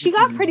 and then like she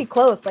got pretty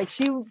close. Like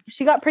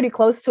she got pretty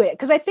close to it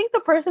because I think the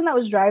person that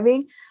was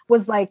driving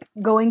was like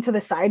going to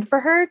the side for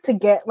her to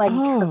get like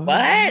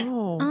what?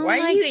 Oh why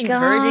are you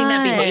encouraging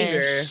that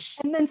behavior?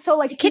 And then so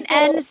like it can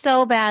end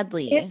so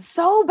badly. It's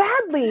so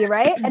badly,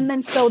 right? And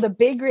then so the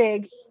big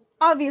rig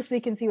obviously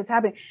can see what's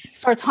happening,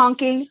 starts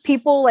honking.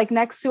 People like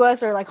next to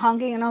us are like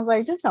honking, and I was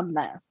like, this is a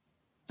mess.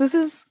 This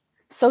is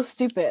so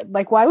stupid.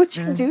 Like, why would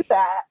you do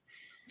that?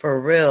 For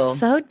real.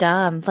 So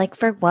dumb. Like,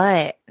 for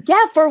what?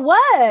 Yeah, for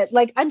what?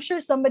 Like, I'm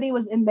sure somebody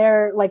was in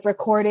there like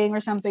recording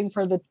or something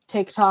for the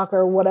TikTok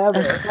or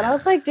whatever. But I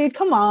was like, dude,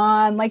 come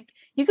on. Like,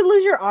 you could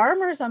lose your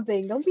arm or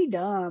something. Don't be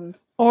dumb.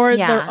 Or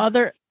the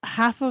other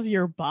half of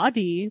your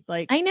body.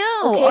 Like, I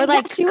know. Okay, or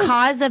like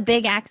cause a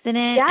big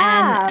accident.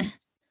 Yeah. And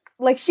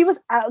like she was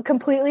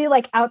completely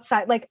like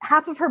outside, like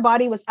half of her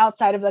body was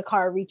outside of the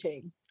car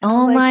reaching.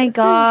 Oh my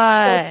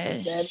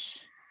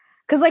gosh.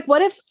 Because like,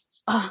 what if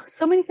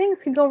so many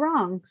things could go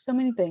wrong? So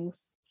many things.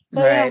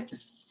 But, right.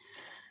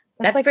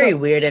 That's like very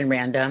weird and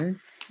random.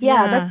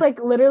 Yeah, that's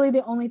like literally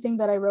the only thing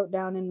that I wrote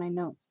down in my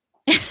notes.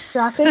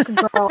 Traffic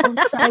girl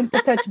trying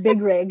to touch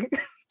big rig.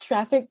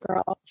 Traffic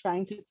girl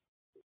trying to.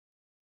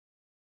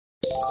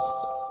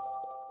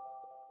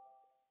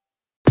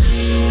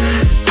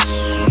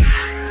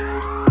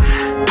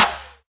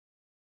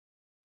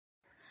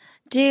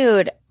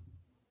 Dude.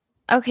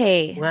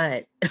 Okay.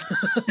 What?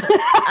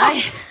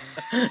 I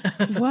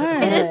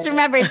just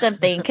remembered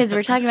something because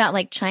we're talking about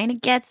like trying to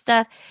get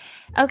stuff.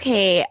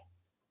 Okay.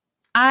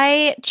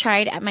 I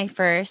tried at my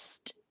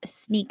first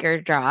sneaker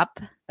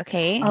drop.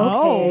 Okay.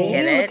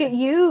 Okay. Look at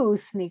you,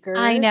 sneakers.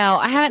 I know.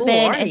 I haven't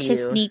been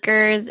into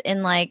sneakers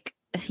in like,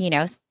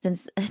 since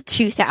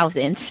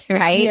 2000s,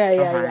 right?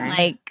 Yeah.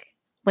 Like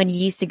when you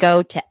used to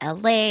go to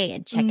LA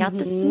and check out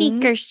the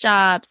sneaker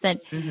shops and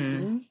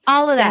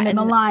all of that. And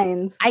the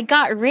lines. I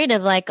got rid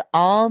of like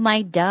all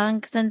my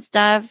Dunks and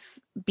stuff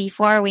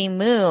before we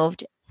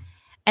moved.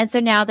 And so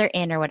now they're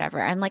in or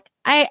whatever. I'm like,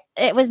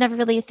 it was never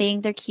really a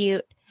thing. They're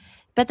cute.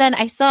 But then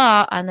I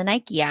saw on the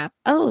Nike app,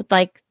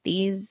 like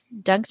these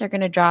Dunks are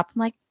going to drop. I'm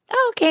like,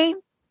 okay.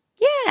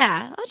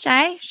 Yeah, I'll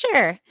try.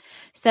 Sure.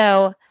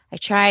 So I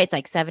try. It's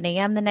like 7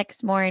 a.m. the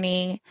next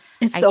morning.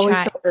 It's always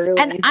so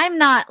early. And I'm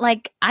not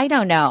like, I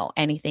don't know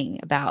anything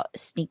about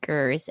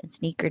sneakers and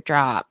sneaker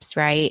drops,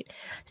 right?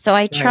 So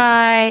I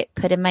try,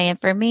 put in my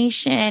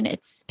information.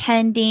 It's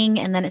pending.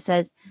 And then it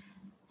says,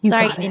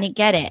 sorry, you didn't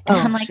get it. And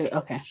I'm like,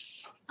 okay.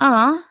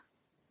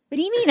 What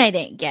do you mean I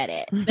didn't get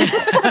it?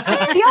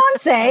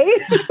 Beyonce.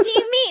 What do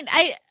you mean?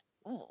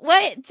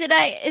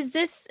 Is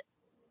this?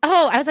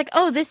 I was like,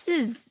 this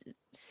is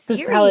serious. This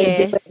is how I do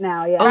it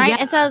now. Yeah. Right.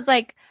 And so I was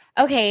like,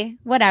 okay,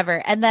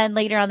 whatever. And then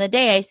later on the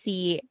day, I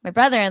see my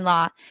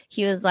brother-in-law.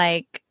 He was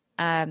like,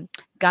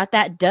 got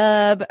that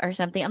dub or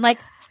something. I'm like,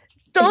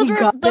 those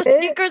were those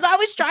sneakers I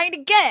was trying to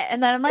get.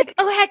 And then I'm like,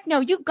 oh, heck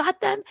no, you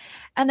got them.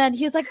 And then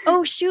he was like,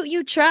 oh, shoot,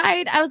 you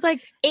tried. I was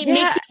like, it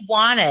makes you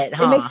want it,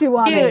 huh? It makes you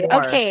want it. Dude,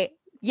 okay.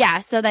 Yeah.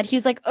 So then he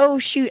was like, oh,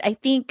 shoot, I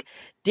think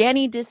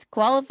Danny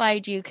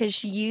disqualified you because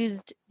she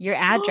used your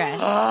address.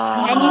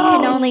 And you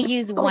can only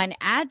use one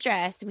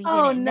address. We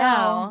didn't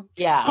know.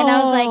 Yeah. And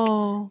I was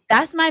like,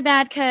 that's my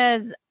bad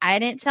because I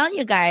didn't tell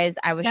you guys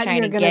I was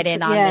trying to get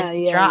in on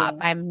this drop.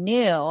 I'm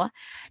new.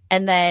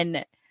 And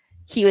then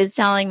he was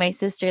telling my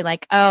sister,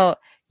 like, oh,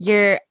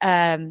 you're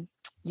a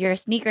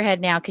sneakerhead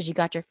now because you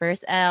got your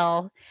first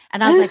L.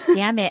 And I was like,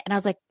 damn it. And I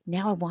was like,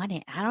 now I want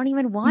it. I don't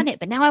even want it,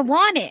 but now I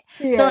want it.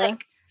 Yeah. So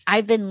like,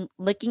 I've been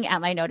looking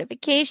at my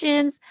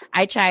notifications.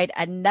 I tried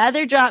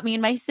another drop, me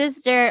and my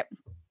sister.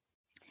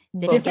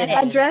 Didn't get it.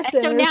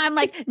 Addresses. So now I'm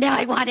like, now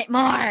I want it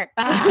more.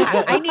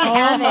 I need to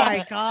have it. Oh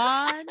my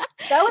God.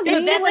 That was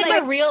dude, that's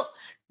like a real...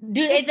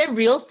 Dude, it's a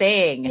real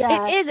thing.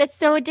 Yeah. It is. It's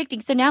so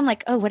addicting. So now I'm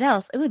like, what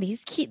else? Oh,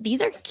 these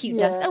are cute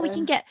Dunks. Oh, we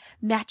can get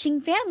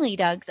matching family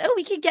Dunks. Oh,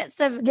 we can get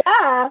some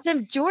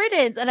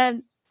Jordans. And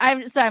I'm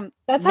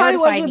that's how I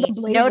was with the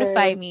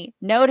Blazers.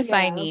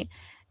 Notify me.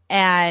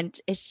 And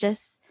it's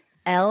just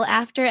L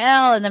after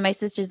L. And then my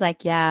sister's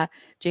like, yeah,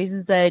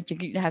 Jason said you're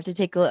gonna have to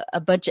take a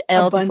bunch of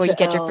L's before you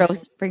get your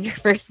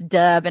first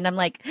dub. And I'm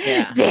like,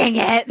 dang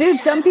it. Dude,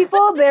 some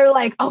people, they're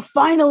like, oh,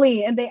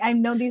 finally. And I've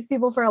known these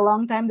people for a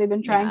long time. They've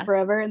been trying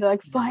forever. And they're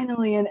like,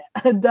 finally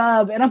a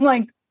dub. And I'm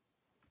like,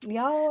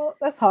 y'all,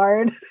 that's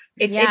hard.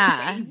 It's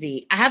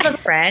crazy. I have a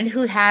friend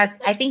who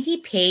I think he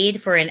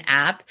paid for an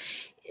app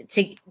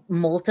to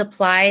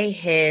multiply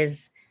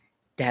his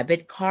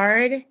debit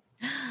card.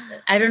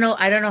 I don't know.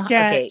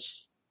 Okay.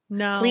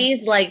 No.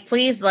 Please,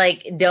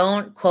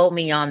 don't quote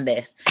me on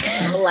this.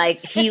 Like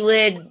he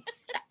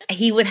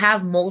would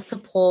have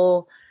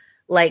multiple,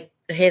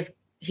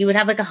 he would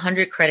have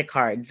 100 credit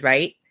cards,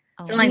 right?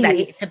 Something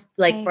like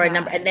that. For a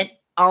number, and then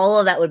all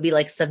of that would be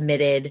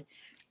submitted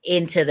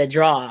into the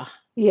draw.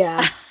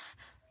 Yeah.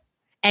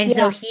 And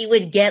so he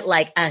would get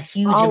a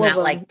huge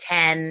amount,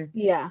 10.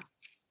 Yeah.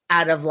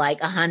 out of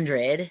like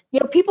 100.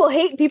 People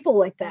hate people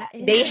like that.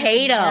 They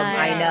hate him.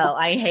 I know.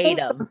 I hate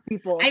him. Those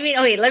people. I mean,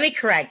 okay, let me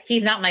correct.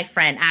 He's not my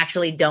friend. I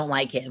actually don't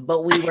like him,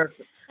 but we were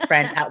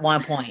friends at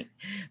one point.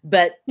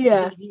 But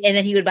and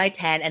then he would buy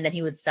 10 and then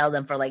he would sell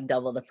them for like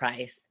double the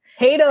price.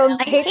 Hate him.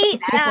 I hate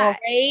that.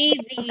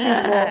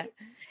 Crazy.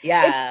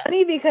 Yeah. It's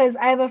funny because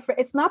I have a friend.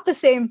 It's not the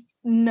same.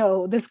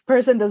 No, this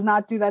person does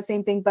not do that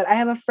same thing. But I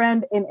have a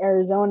friend in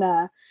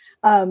Arizona.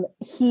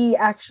 He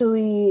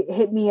actually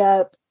hit me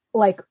up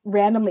like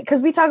randomly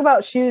because we talk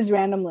about shoes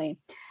randomly.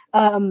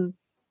 And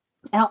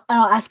I'll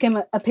ask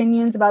him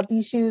opinions about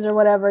these shoes or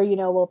whatever,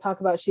 we'll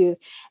talk about shoes.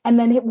 And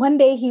then one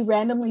day he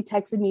randomly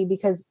texted me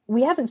because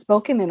we haven't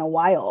spoken in a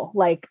while,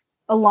 like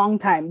a long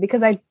time,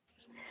 because I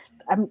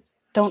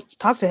don't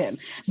talk to him,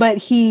 but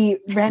he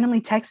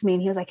randomly texted me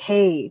and he was like,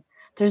 hey,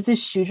 there's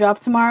this shoe drop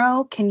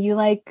tomorrow. Can you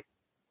like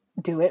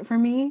do it for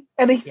me?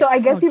 And so I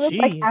guess he was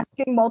like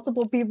asking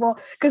multiple people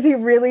because he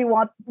really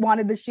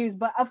wanted the shoes.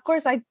 But of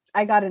course I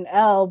got an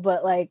L,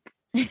 but like,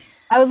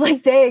 I was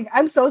like, dang,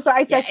 I'm so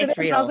sorry. I texted him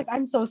and I was like,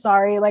 I'm so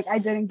sorry. Like, I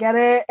didn't get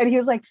it. And he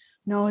was like,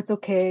 no, it's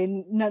okay.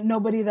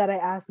 Nobody that I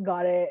asked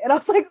got it. And I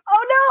was like,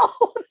 oh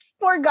no, this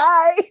poor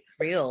guy.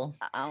 Real.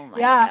 Oh my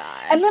gosh.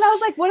 And then I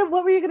was like, what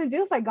were you going to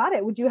do if I got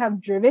it? Would you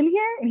have driven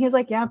here? And he was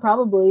like, yeah,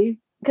 probably.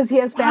 Because he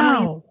has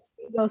family.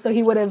 So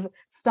he would have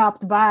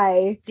stopped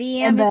by.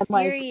 Damn, and then,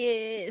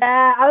 serious.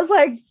 I was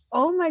like,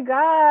 oh my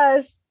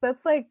gosh.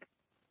 That's like,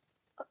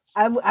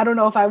 I don't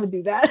know if I would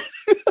do that.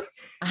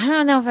 I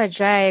don't know if I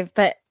drive,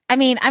 but I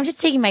mean, I'm just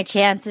taking my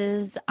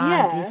chances on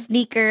the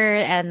sneaker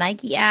and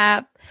Nike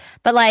app.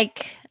 But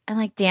like, I'm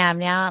like, damn,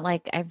 now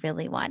like I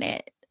really want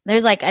it.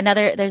 There's like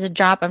there's a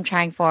drop I'm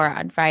trying for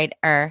on Friday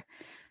or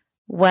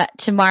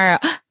tomorrow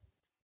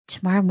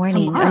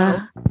morning.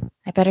 I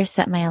better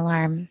set my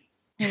alarm.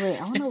 Wait,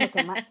 I want to look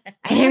at my.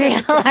 I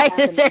didn't realize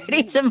it's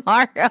already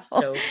tomorrow.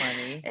 So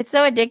funny. It's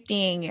so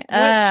addicting.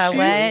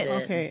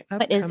 What? Okay.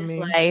 What is this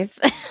life?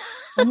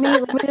 Let me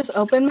just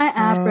open my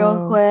app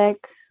real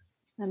quick.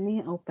 Let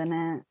me open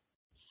it.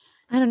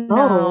 I don't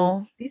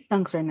know. These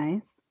dunks are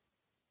nice.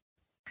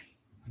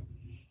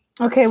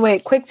 Okay,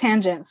 wait, quick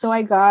tangent. So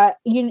I got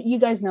you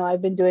guys know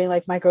I've been doing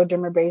like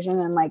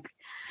microdermabrasion and like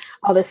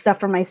all this stuff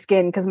for my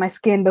skin because my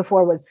skin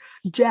before was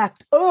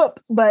jacked up.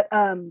 But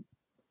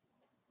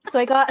so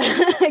I got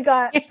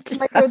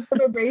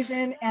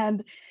microdermabrasion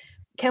and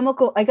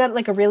chemical. I got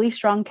like a really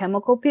strong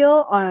chemical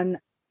peel on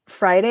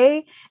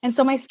Friday, and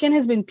so my skin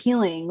has been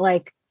peeling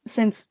like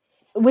since,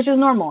 which is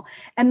normal.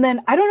 And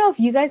then I don't know if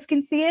you guys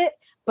can see it,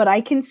 but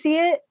I can see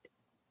it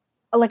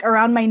like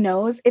around my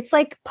nose. It's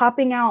like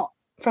popping out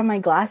from my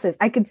glasses.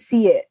 I could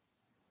see it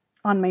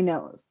on my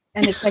nose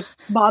and it's like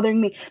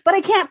bothering me, but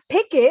I can't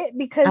pick it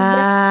because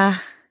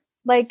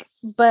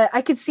but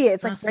I could see it.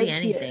 It's like right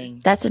anything.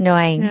 Here. That's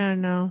annoying. Yeah,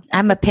 no.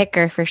 I'm a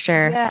picker for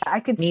sure. Yeah, I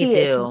could me see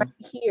too.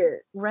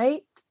 It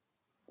right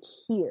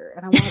here.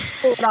 And I want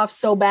to pull it off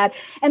so bad.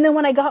 And then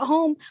when I got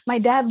home, my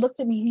dad looked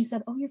at me and he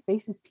said, oh, your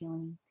face is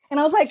peeling. And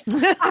I was like,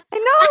 I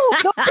know.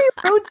 Don't be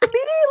rude to me.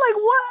 Like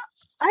what?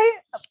 I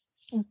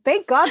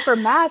thank God for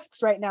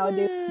masks right now,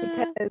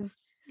 dude, because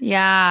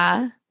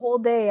whole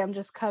day I'm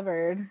just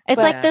covered.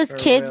 It's like those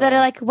kids that are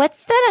like,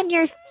 what's that on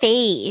your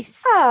face?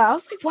 I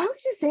was like, why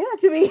would you say that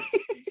to me?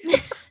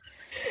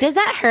 Does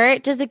that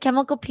hurt? Does the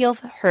chemical peel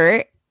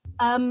hurt?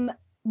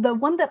 The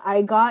one that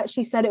I got,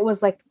 she said it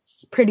was like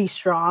pretty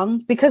strong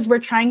because we're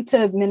trying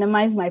to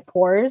minimize my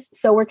pores.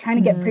 So we're trying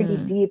to get pretty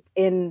deep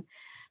in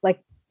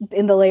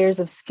the layers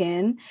of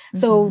skin.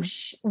 So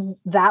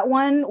that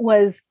one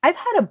was, I've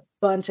had a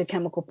bunch of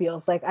chemical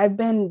peels. Like I've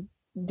been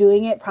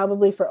doing it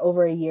probably for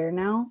over a year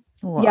now.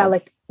 Whoa. Yeah,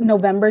 like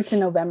November to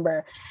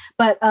November.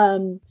 But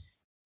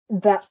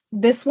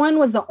this one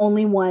was the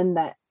only one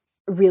that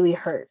really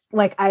hurt.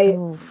 Like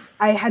I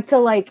had to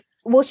like,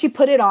 well, she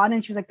put it on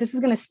and she was like, this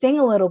is going to sting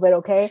a little bit.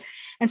 Okay.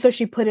 And so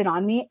she put it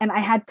on me and I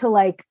had to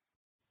like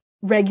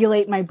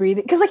regulate my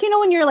breathing. Cause like,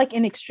 when you're like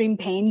in extreme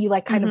pain, you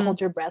like kind of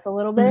hold your breath a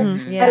little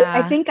bit. Yeah.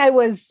 I think I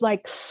was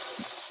like,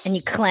 and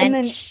you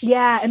clench.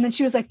 And then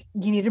she was like,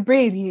 you need to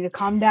breathe. You need to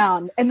calm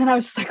down. And then I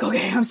was just like,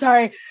 okay, I'm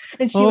sorry.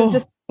 And she was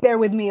just there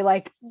with me,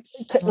 like,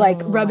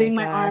 rubbing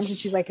my arms. And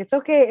she's like, it's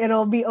okay.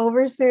 It'll be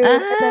over soon.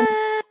 And then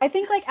I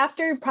think like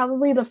after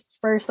probably the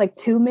first like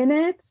 2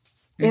 minutes,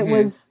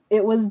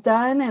 it was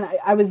done and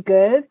I was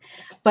good.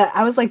 But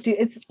I was like, dude,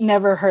 it's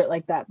never hurt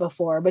like that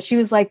before. But she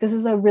was like, this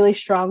is a really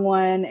strong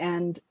one.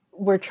 And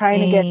we're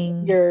trying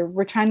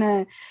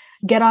to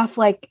get off,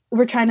 like,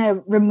 we're trying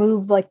to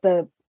remove like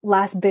the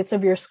last bits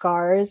of your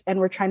scars and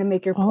we're trying to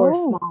make your pores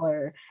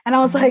smaller. And I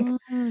was like,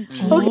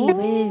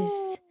 okay.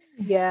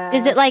 Yeah.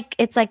 Is it like,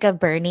 it's like a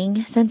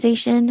burning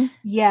sensation?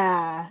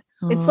 Yeah.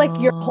 It's like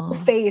your whole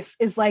face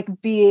is like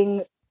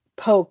being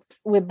poked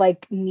with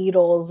like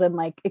needles and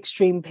like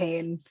extreme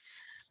pain.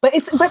 But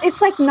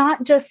it's like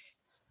not just,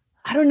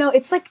 I don't know.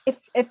 It's like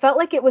it felt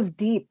like it was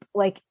deep.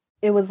 Like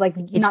it was like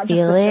you not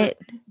feel just it.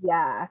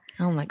 Yeah.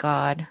 Oh my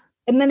God.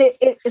 And then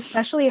it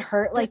especially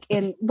hurt like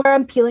in where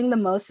I'm peeling the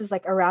most is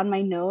like around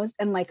my nose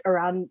and like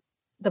around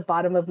the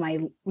bottom of my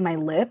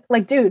lip.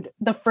 Like, dude,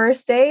 the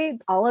first day,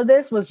 all of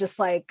this was just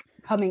like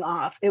coming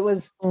off. It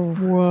was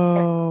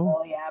whoa.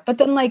 Oh yeah. But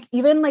then like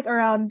even like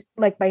around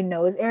like my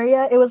nose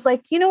area, it was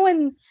like, you know,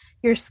 when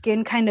your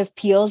skin kind of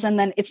peels and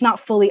then it's not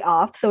fully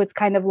off, so it's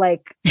kind of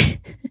like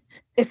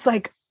it's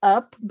like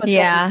up, but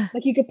then,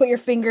 like you could put your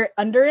finger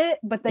under it,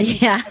 but then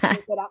it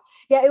out.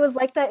 Yeah, it was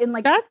like that in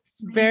like that's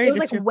very it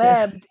was like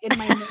webbed in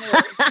my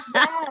nose.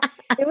 Yeah,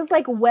 it was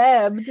like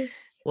webbed.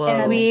 Whoa.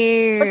 And,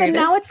 Weird. But then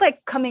now it's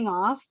like coming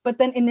off, but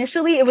then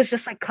initially it was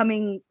just like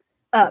coming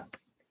up,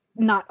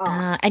 not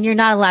off. And you're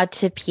not allowed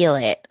to peel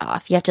it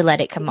off. You have to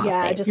let it come off.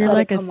 Yeah, just you're let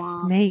like it a come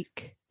off.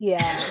 snake.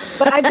 Yeah,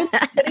 but I've been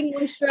putting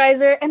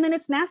moisturizer, and then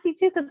it's nasty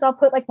too because I'll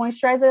put like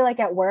moisturizer like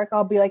at work.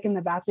 I'll be like in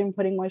the bathroom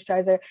putting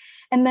moisturizer,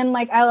 and then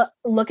like I'll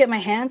look at my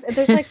hands and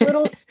there's like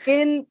little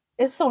skin.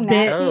 It's so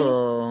nasty.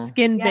 Oh.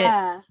 Skin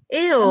Yeah. bits.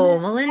 Ew,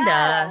 then-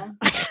 Melinda.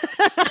 Yeah.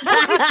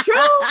 It's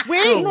true.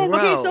 Wait. Oh,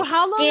 Okay. So gross.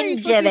 how long are Skin you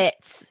supposed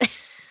gibbets.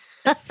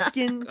 to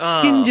skin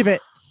Oh.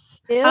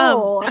 gibbets? Ew.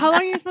 How long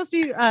are you supposed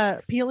to be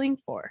peeling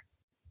for?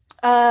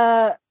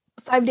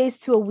 5 days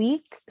to a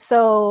week.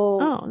 So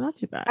Oh, not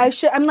too bad.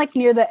 I'm like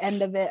near the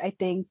end of it, I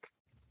think,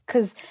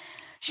 because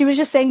she was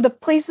just saying the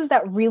places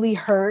that really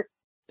hurt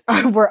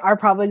are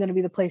probably going to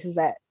be the places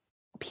that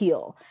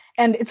peel,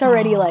 and it's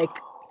already like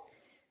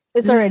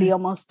it's already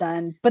almost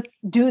done. But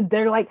dude,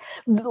 they're like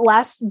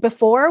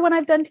before when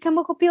I've done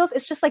chemical peels,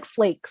 it's just like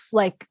flakes,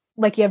 like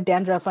you have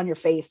dandruff on your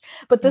face.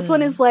 But this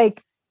one is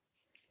like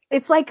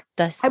it's like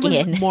The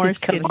skin. more is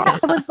skin. coming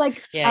out. I was like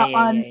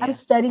I was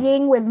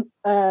studying with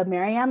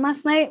Marianne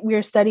last night. We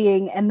were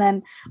studying, and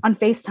then on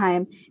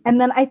FaceTime, and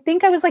then I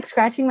think I was like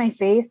scratching my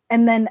face,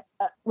 and then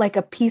like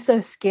a piece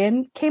of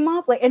skin came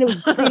off, like, and it was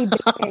pretty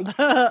big.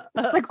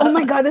 Like, oh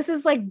my god, this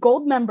is like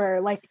Gold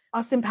Member, like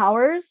Austin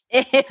Powers.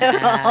 Ew.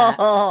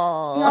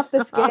 Off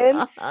the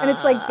skin, and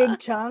it's like big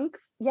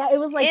chunks. Yeah, it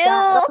was like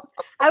that.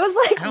 I was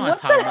like, I don't what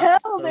want to the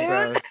talk hell,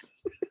 about it.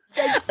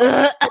 dude? So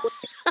gross.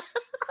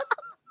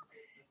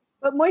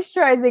 But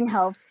moisturizing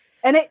helps,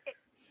 and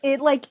it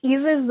like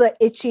eases the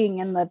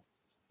itching and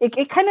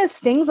it kind of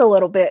stings a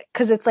little bit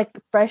because it's like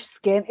fresh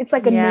skin. It's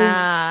like a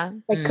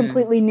new, like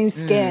completely new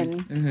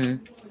skin.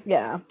 Mm-hmm.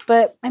 Yeah,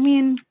 but I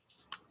mean,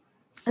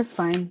 it's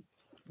fine.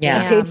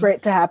 Yeah. I paid for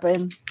it to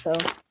happen, so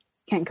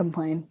can't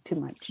complain too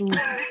much.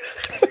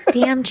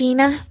 Damn,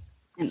 Gina.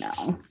 I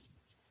know.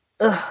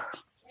 Ugh.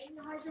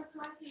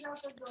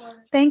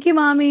 Thank you,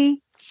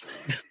 mommy.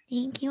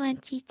 Thank you,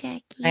 Auntie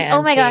Jackie. Hi,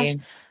 Oh my gosh.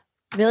 Auntie.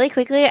 Really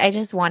quickly, I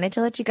just wanted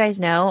to let you guys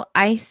know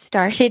I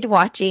started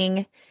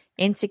watching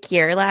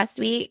Insecure last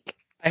week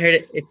I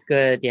heard it's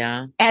good.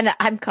 Yeah. and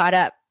I'm caught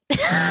up. Oh,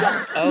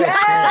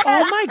 Yes!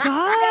 Oh my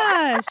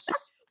gosh.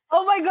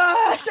 Oh my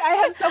gosh, I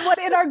have someone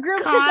in our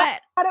group Caught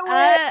that it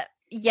went.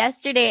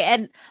 yesterday,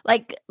 and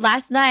like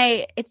last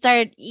night it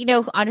started,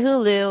 on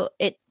Hulu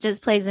it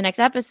just plays the next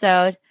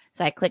episode,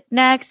 so I clicked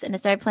next and it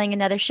started playing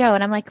another show,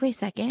 and I'm like, wait a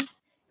second,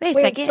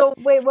 So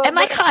wait, what? am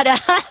I caught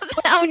up?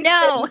 Oh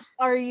no.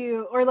 Are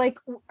you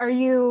are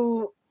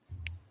you?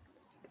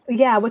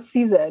 Yeah, what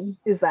season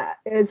is that?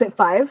 Is it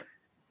 5?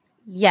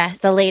 Yes,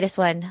 the latest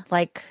one,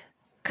 like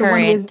The one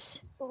current.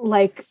 with-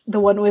 Like the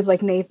one with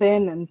like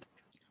Nathan and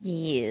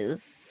Yes.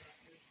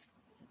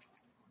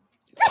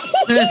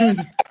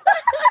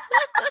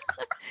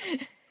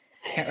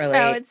 Can't Oh,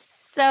 relate. it's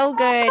so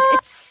good.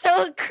 It's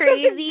so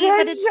crazy, Such a but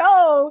good it's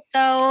show.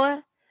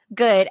 so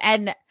good.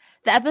 And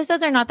the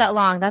episodes are not that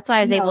long. That's why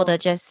I was able No. to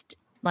just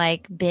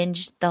like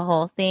binge the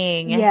whole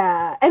thing.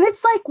 Yeah, and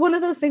it's like one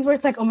of those things where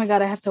it's like, oh my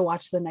god, I have to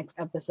watch the next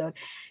episode.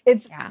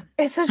 It's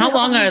such How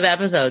long are the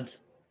episodes?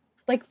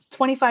 like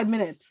 25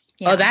 minutes.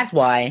 Yeah. Oh, that's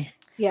why.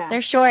 Yeah,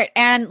 They're short,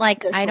 and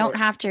like They're I don't short.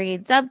 have to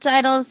read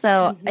subtitles,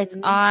 so it's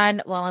Mhm.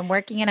 on while I'm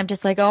working, and I'm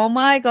just like, oh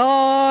my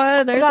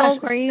god, they're oh so gosh,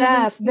 crazy.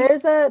 Steph,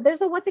 there's a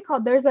what's it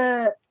called? There's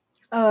a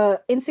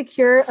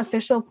Insecure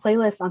official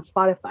playlist on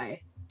Spotify.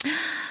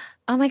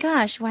 Oh my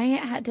gosh, why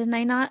didn't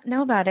I not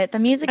know about it? The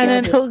music And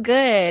is then- so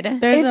good.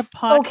 There's It's a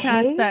podcast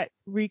okay. that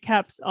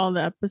recaps all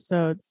the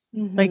episodes.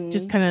 Like Mhm.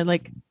 just kind of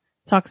like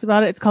talks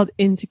about it. It's called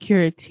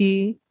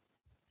Insecurity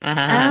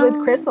Uh-huh.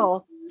 with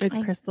Crystal. with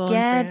I Crystal. Get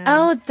and Fran.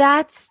 oh,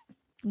 that's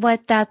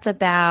what that's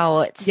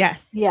about.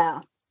 yes.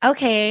 Yeah,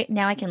 Okay,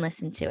 now I can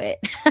listen to it.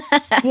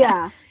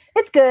 yeah,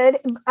 it's good.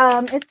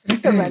 It's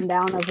just a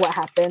rundown of what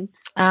happened,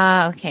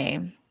 Okay.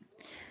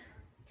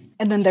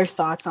 and then their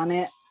thoughts on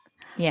it.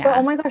 Yeah. But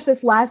oh my gosh,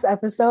 this last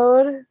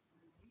episode.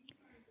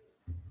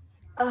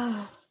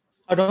 Ugh.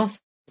 Oh, don't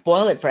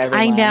spoil it for everyone.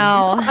 I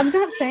know. I'm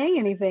not saying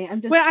anything.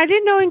 I'm just Wait, I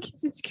didn't know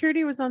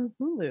Insecurity was on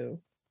Hulu.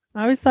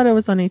 I always thought it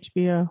was on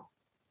HBO.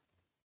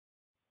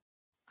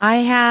 I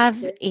have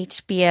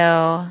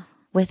HBO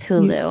with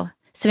Hulu.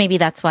 So maybe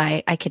that's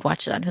why I could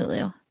watch it on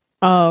Hulu.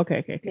 Oh,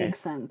 okay. makes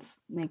sense.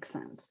 Makes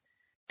sense.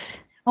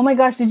 Oh my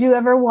gosh, did you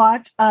ever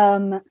watch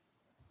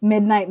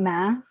Midnight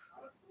Mass?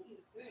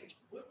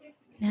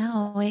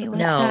 No, wait, what's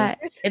No. that?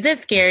 Is it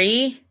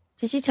scary?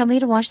 Did you tell me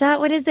to watch that?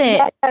 What is it?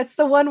 Yeah, it's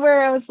the one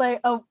where I was like,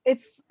 oh,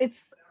 it's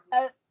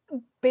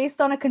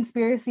based on a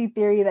conspiracy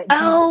theory that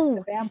Jesus is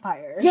a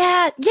vampire.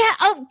 Yeah.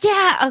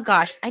 Oh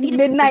gosh, I need to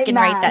Midnight freaking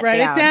write that Write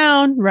down.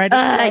 it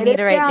down. I need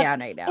to write it down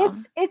right now.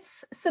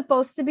 It's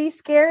supposed to be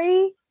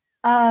scary.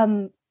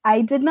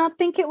 I did not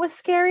think it was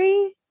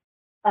scary.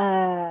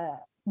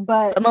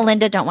 But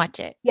Melinda, don't watch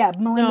it. Yeah,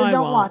 Melinda, No,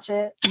 don't watch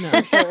it. No.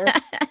 For sure.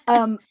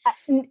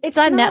 It's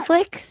on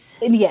Netflix.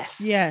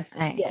 Yes. Yes.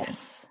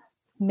 Yes.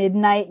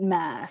 Midnight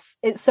Mass.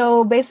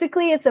 So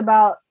basically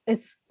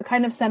it's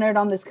kind of centered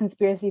on this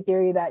conspiracy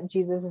theory that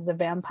Jesus is a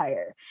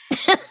vampire.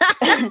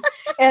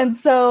 And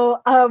so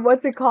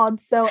what's it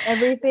called? So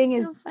everything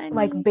is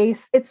like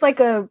it's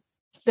like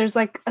there's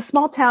like a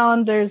small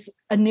town, there's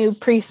a new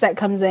priest that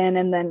comes in,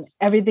 and then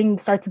everything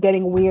starts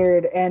getting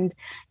weird, and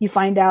you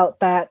find out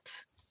that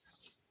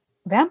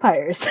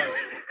vampires.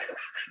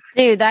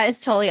 Dude, that is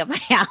totally up my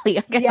alley.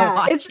 I'm gonna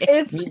watch it.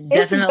 It's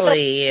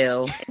definitely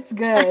you. It's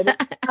good.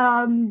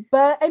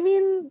 But I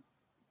mean,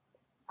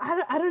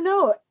 I don't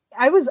know.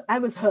 I was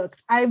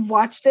hooked. I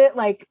watched it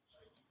like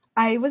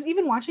I was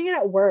even watching it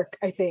at work,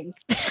 I think.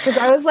 Because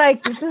I was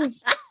like,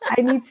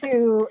 I need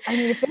to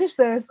finish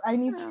this. Oh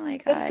my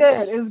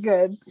gosh. It's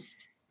good.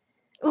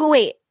 Oh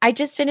wait, I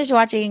just finished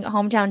watching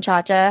Hometown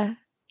Cha-Cha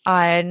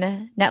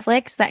on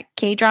Netflix, that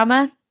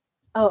K-drama.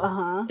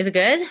 Oh, Is it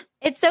good?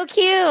 It's so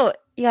cute.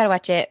 You gotta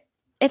watch it.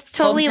 It's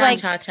totally Hometown like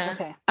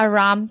Cha-Cha. a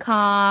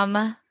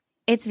rom-com.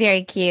 It's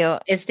very cute.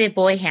 Is the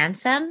boy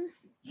handsome?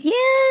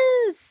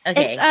 Yes.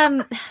 Okay.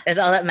 That's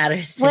all that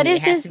matters to what me. is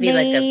It has his to be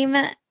name?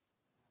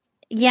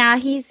 Yeah,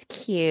 he's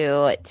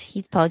cute.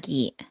 He's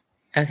puggy.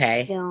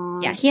 Okay.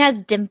 Yeah, he has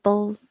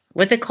dimples.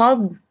 What's it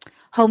called?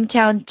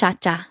 Hometown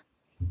Cha-Cha.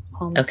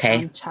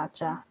 Hometown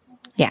Cha-Cha.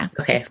 Yeah.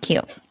 Okay. It's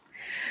cute.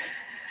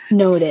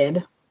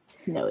 Noted.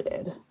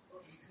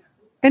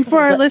 And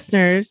for our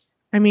listeners,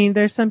 I mean,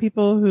 there's some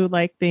people who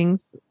like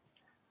things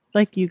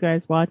like you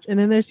guys watch, and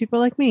then there's people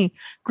like me.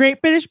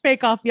 Great British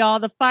Bake Off, y'all.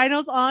 The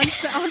finals on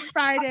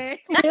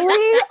Friday.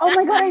 Really? Oh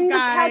my god, I need to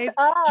catch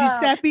up.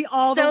 Giuseppe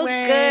all the So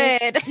way.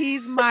 good.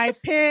 He's my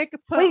pick.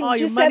 Put Wait, all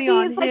your Giuseppe money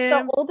on is him.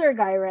 like the older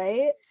guy,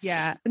 right?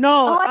 Yeah.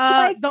 No,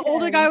 I like the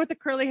older him. guy with the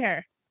curly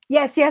hair.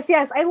 Yes.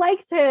 I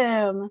liked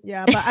him.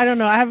 Yeah, but I don't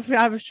know. I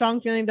have a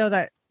strong feeling though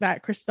that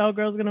Christelle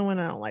girl's gonna win.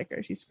 I don't like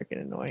her. She's freaking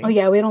annoying. Oh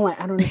yeah, we don't like.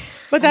 I don't know.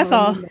 But that's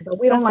all.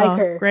 We don't like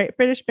her. Great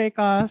British Bake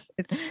Off.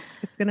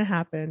 It's gonna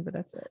happen, but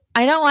that's it.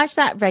 I don't watch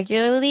that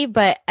regularly,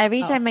 but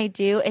every time I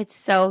do, it's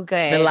so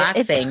good.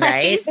 Relaxing,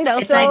 right? It's so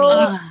It's funny.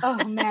 like,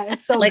 oh man,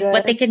 it's so like good.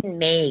 what they can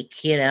make,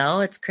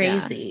 it's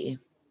crazy.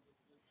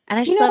 And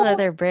I just love that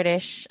they're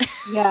British.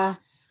 Yeah.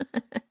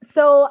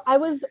 So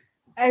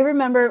I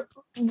remember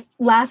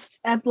last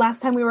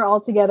time we were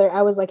all together,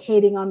 I was like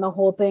hating on the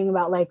whole thing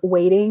about like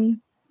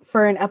waiting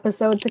for an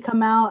episode to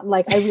come out.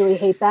 Like I really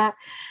hate that.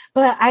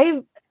 But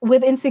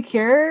with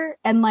Insecure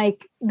and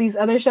like these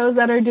other shows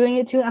that are doing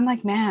it too, I'm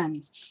like,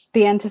 man,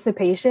 the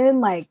anticipation,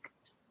 like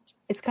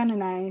it's kind of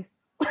nice.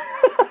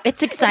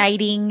 It's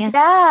exciting.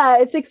 Yeah,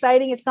 it's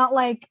exciting. It's not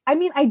like, I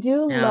mean, I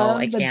do love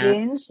the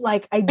binge.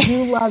 Like I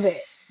do love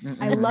it.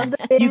 I love the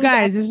binge. You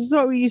guys, this is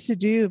what we used to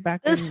do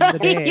back in the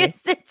day.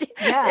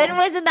 Yeah. It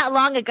wasn't that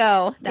long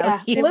ago.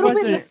 A little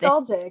bit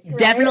nostalgic. Right?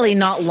 Definitely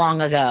not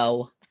long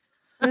ago.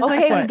 It's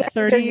Okay, like what,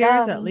 30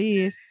 years at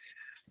least.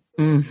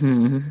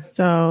 Mm-hmm.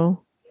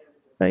 So,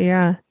 but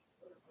yeah.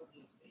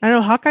 I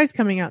know Hawkeye's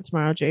coming out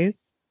tomorrow,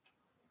 Jace.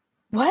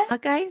 What?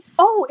 Hawkeyes?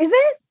 Oh, is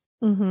it?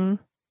 Mm-hmm.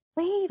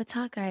 Wait. What's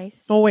Hawkeyes?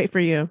 We'll wait for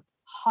you.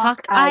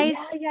 Hawkeyes?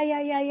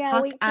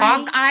 Yeah. Wait,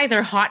 Hawk eyes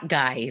or hot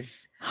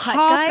guys?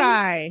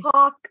 Hawkeye.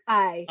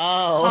 Hawkeye.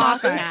 Oh.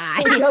 Hawkeye.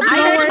 I Don't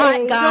heard worry, hot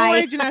don't guy.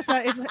 worry,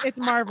 Janessa. It's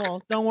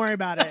Marvel. Don't worry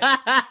about it.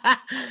 I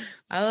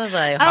was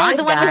like, Oh, hot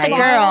the one with the guy.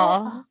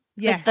 girl.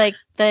 Yeah. With, like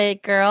the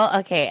girl.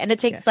 Okay. And it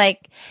takes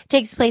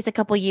place a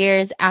couple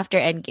years after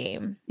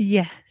Endgame.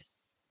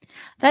 Yes.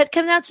 That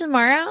comes out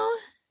tomorrow?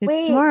 It's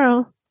Wait.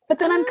 tomorrow. But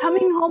then I'm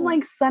coming home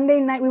like Sunday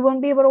night. We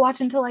won't be able to watch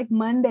until like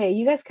Monday.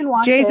 You guys can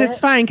watch Jace, it. it's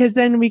fine because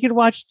then we could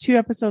watch 2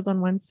 episodes on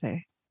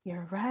Wednesday.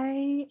 You're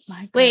right.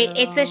 My Wait, girl.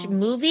 it's a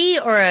movie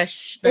or a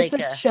It's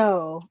a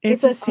show.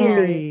 It's a a series.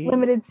 series.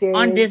 Limited series.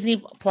 on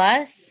Disney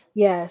Plus?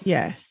 Yes.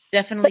 Yes.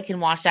 Definitely can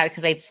watch that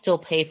because I still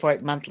pay for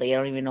it monthly. I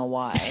don't even know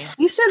why.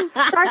 You should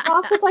start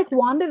off with like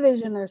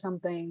WandaVision or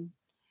something.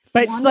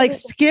 But WandaVision like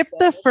is skip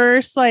the good.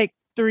 first like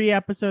 3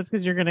 episodes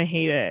because you're gonna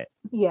hate it.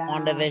 Yeah.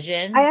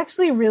 WandaVision? I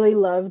actually really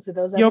loved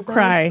those episodes. You'll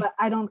cry. But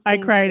I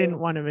cried in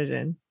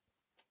WandaVision.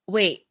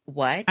 Wait,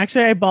 what?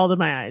 Actually, I bawled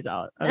my eyes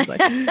out. I was like,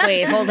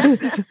 Wait, hold on.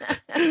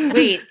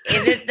 Wait,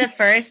 is it the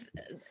first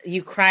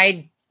you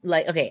cried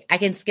like okay, I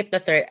can skip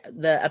up to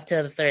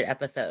the third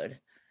episode.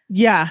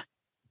 yeah.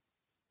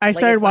 I Like,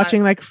 started it's not-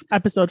 watching like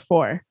episode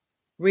 4.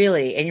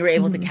 Really? And you were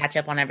able to Mhm. catch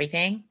up on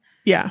everything?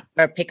 Yeah.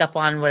 Or pick up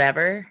on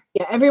whatever?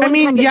 Yeah, everyone. I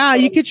mean, kind of yeah,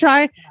 you said- could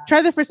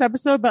try the first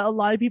episode, but a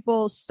lot of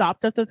people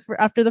stopped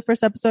after the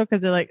first episode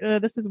because they're like,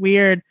 this is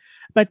weird.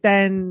 But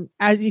then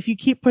if you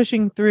keep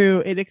pushing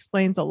through, it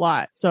explains a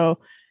lot. So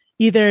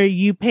either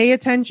you pay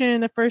attention in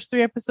the first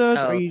 3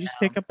 episodes or you just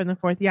pick up in the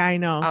 4th. Yeah, I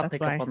know. I'll that's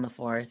pick why. up on the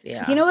 4th.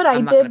 Yeah. You know what I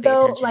I'm not gonna did pay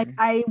though? attention. Like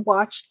I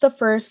watched the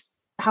first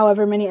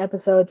however many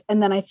episodes,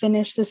 and then I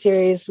finished the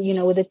series, you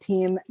know, with a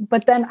team.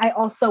 But then I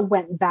also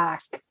went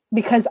back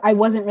because I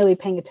wasn't really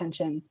paying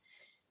attention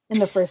in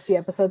the first few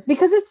episodes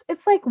because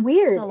it's like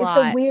weird. It's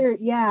a weird,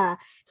 yeah.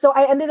 So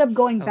I ended up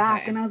going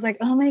back and I was like,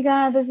 oh my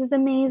God, this is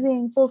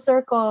amazing, full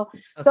circle.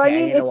 Okay, so I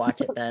mean, need to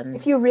watch it then.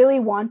 If you really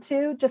want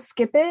to, just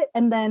skip it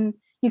and then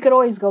you could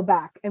always go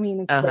back. I mean,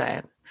 it's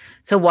there.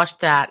 So watch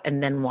that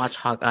and then watch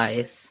Hot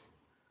Guys.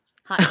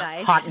 Hot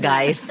Guys. Hot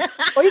Guys.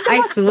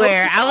 I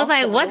swear. I was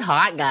like, what's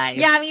Hot Guys?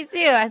 Yeah, me too.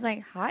 I was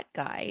like, Hot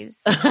Guys.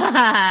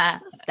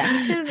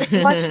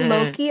 Watch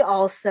Loki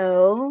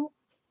also.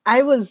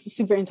 I was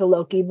super into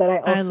Loki, but I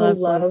also love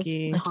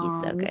Loki.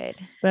 Loki's so good.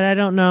 But I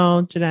don't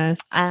know, Janess.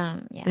 Yeah.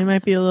 It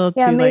might be a little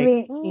too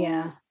maybe.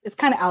 Yeah, it's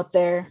kind of out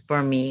there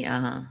for me.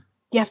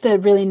 You have to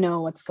really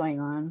know what's going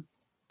on.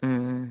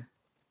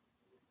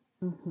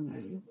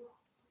 Okay.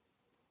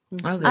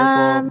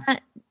 Cool.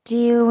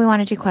 Do we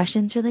want to do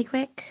questions really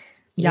quick?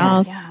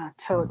 Yes. Yeah,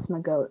 totes my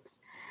goats.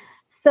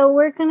 So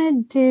we're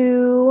gonna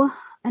do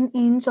an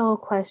Angel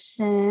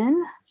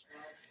question.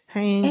 Hi,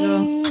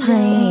 Angel. Thank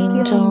you,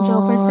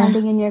 Angel, for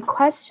sending in your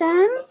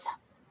questions.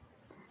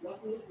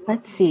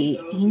 Let's see.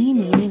 Eeny,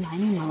 meeny,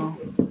 miny, mo.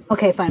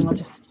 Okay, fine. We'll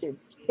just do.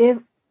 If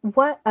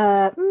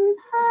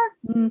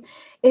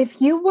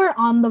you were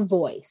on The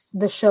Voice,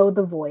 the show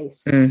The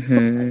Voice, who would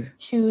you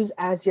choose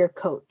as your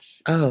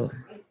coach? Oh,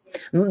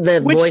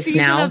 The Which Voice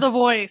season now. of The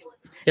Voice?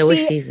 Yeah,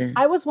 which season?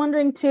 I was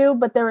wondering too,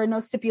 but there are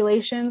no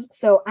stipulations,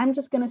 so I'm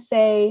just gonna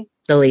say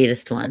the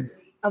latest one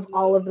of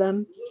all of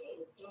them.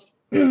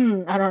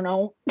 I don't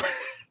know.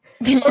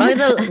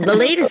 the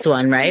latest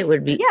one, right?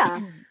 Would be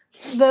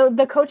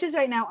The coaches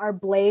right now are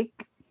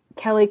Blake,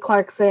 Kelly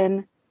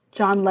Clarkson,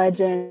 John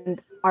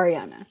Legend,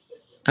 Ariana.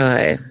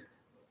 Okay.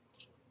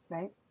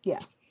 Right? Yeah.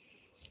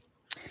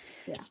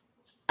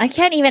 I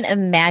can't even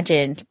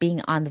imagine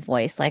being on The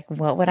Voice. Like,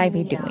 what would I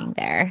be doing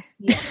there?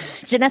 Yeah.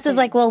 Janessa is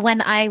like, well,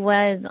 when I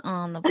was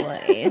on The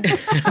Voice.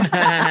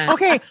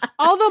 Okay,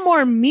 all the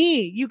more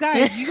me. You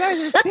guys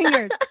are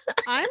singers.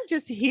 I'm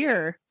just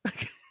here.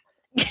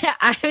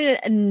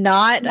 I'm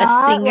not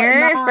a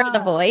singer for The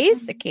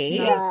Voice. Okay.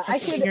 Yeah, I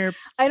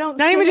don't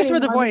not even just for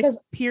The Voice,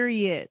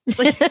 period.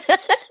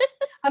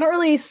 I don't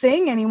really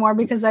sing anymore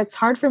because it's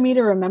hard for me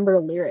to remember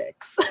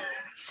lyrics.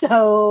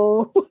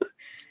 So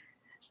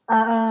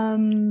I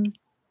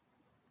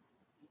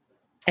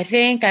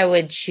think I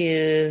would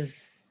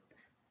choose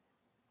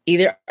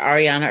either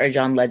Ariana or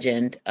John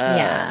Legend.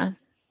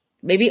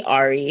 Maybe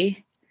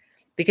Ari,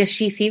 because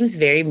she seems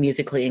very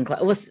musically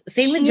inclined. Well,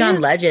 same with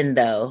John Legend,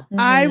 though.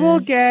 I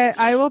will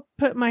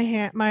put my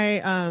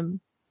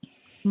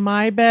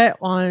bet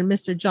on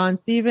Mr. John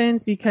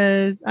Stevens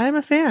because I'm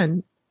a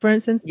fan. For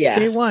instance,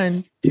 day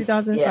one,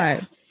 2005.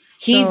 Yeah.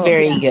 He's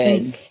very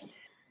good.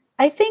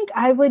 I think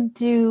I would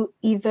do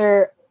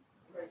either.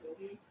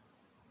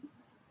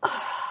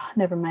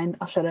 Never mind.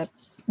 I'll shut up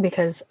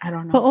because I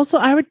don't know. But also,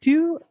 I would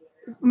do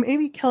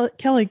maybe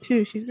Kelly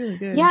too. She's really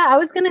good. Yeah, I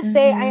was gonna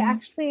say I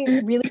actually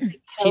really think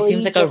Kelly.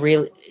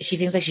 She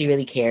seems like she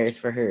really cares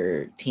for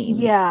her team.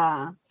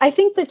 Yeah, I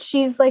think that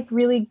she's I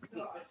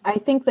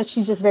think that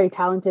she's just very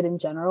talented in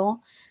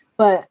general.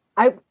 But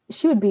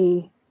she would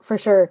be for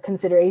sure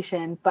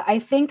consideration. But I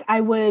think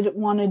I would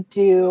want to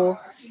do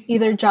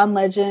either John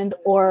Legend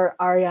or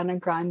Ariana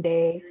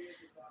Grande.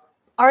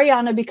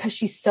 Ariana because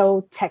she's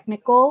so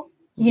technical.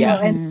 You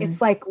know, and it's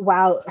like,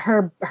 wow,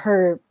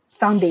 her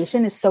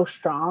foundation is so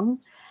strong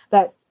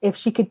that if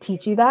she could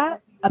teach you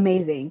that,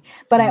 amazing.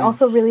 But I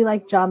also really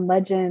like John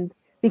Legend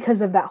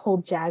because of that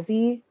whole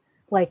jazzy,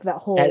 like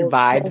that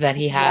vibe that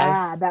he has.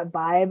 Yeah, that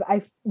vibe.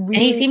 And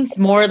he seems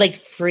more like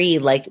free,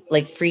 like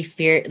free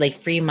spirit, like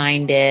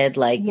free-minded,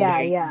 like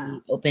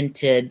open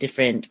to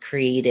different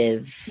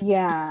creative.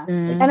 Yeah.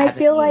 And I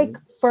feel like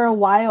for a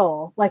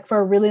while, like for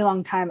a really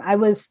long time, I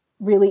was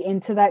really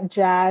into that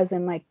jazz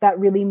and like that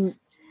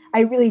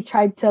I really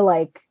tried to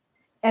like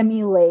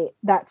emulate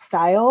that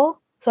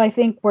style. So I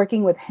think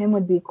working with him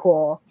would be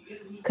cool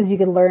because you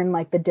could learn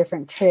like the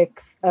different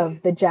tricks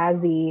of the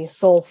jazzy,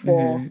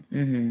 soulful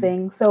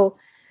thing. So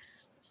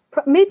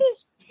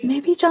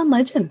maybe John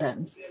Legend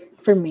then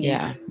for me.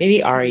 Yeah,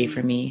 maybe Ari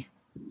for me.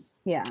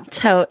 Yeah.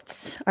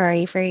 Totes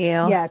Ari for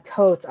you. Yeah,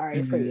 totes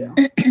Ari for you.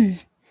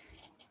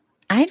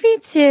 I'd be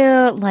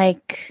too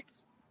like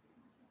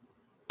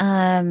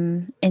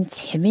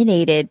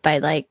intimidated by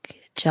like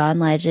John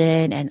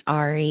Legend and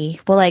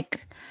Ari. Well,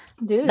 like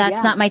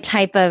that's not my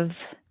type of,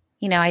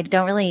 I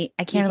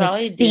can't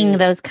really sing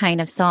those kind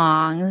of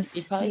songs.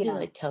 You'd probably do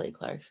like Kelly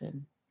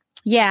Clarkson.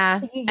 Yeah.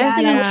 I was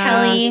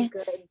thinking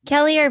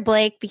Kelly or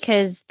Blake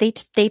because they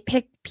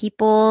pick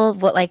people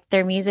what like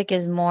their music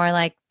is more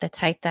like the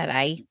type that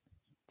I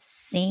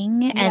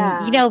sing.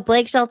 And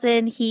Blake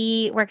Shelton,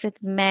 he worked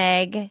with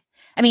Meg.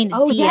 I mean,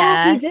 Dia.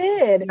 Yeah, he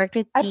did. He worked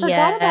with I Dia.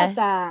 forgot about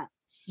that.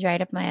 She's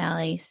right up my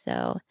alley.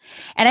 So,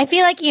 and I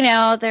feel like,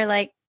 they're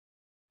like,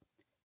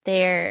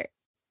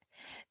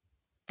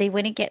 they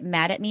wouldn't get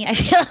mad at me. I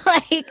feel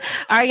like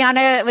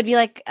Ariana would be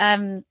like,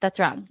 that's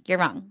wrong. You're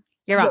wrong.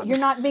 You're wrong. You're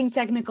not being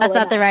technical. That's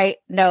not the right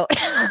note.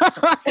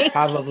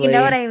 Probably. You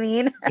know what I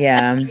mean?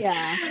 Yeah.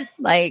 Yeah.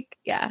 Like,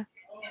 yeah.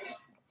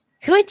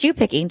 Who would you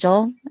pick,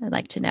 Angel? I'd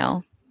like to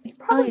know. He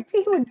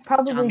would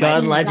probably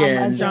John choose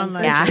Legend. John for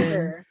Legend.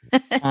 sure.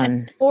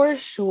 On For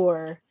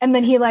sure. And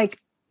then he like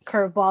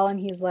curveball and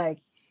he's like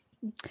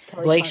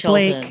Kelly Blake Clarkson or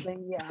Shelton.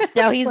 something. Yeah.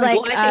 No, he's like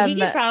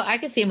I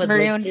could see him with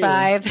Maroon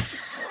Blake too.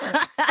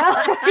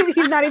 5.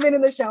 He's not even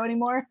in the show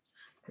anymore.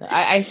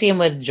 I see him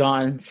with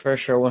John for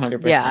sure,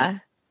 100%. Yeah.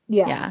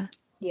 Yeah. Yeah.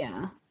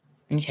 Yeah.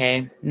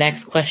 Okay.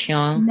 Next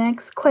question.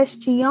 Next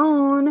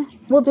question.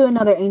 We'll do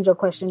another Angel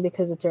question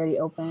because it's already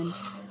open.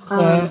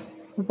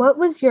 What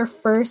was your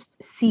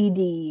first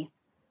CD?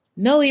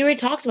 No, we already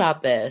talked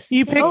about this.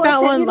 You picked I that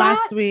sent one you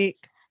last that?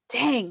 week.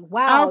 Dang!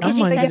 Wow. Oh, 'cause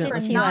you Someone sent didn't it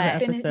listen to to us.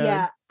 the episode.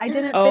 Yeah, I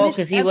didn't. Oh, finish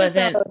because the he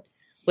wasn't. episode.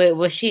 Wait,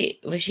 was she?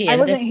 I in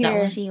wasn't this?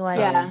 here. She was.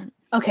 Yeah.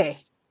 Okay.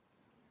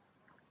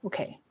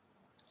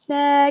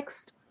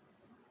 Next.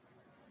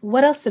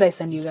 What else did I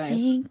send you guys?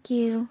 Thank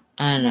you.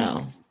 I don't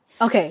know.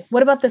 Okay.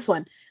 What about this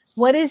one?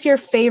 What is your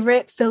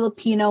favorite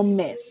Filipino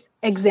myth?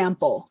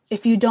 Example: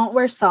 if you don't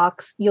wear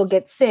socks, you'll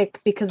get sick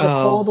because the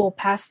cold will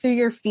pass through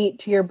your feet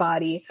to your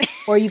body,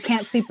 or you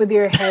can't sleep with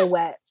your hair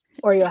wet,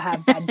 or you'll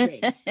have bad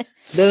dreams.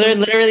 Those are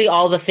literally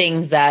all the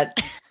things that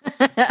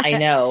I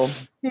know.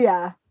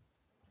 Yeah.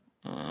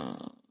 Uh,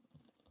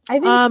 I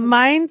think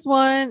Mine's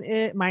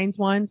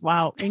ones.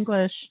 Wow,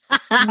 English.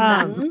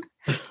 Mhm.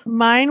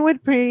 Mine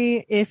would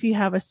be if you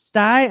have a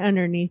sty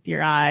underneath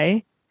your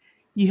eye,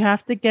 you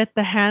have to get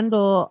the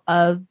handle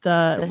of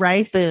the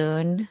rice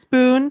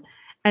spoon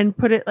and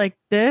put it like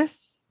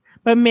this,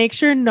 but make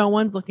sure no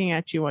one's looking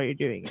at you while you're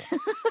doing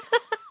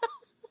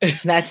it.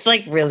 that's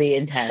like really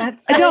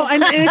intense. I know,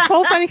 and it's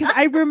so funny because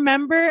I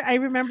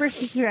remember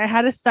specifically I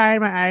had a sty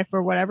in my eye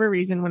for whatever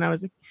reason when I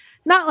was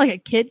not like a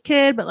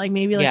kid, but like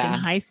maybe like in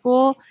high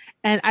school.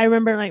 And I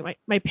remember like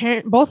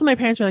both of my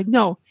parents were like,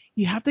 no,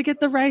 you have to get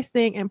the rice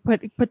thing and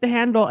put the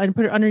handle and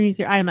put it underneath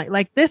your eye. I'm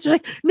like this. They're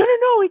like, no,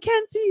 we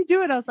can't see you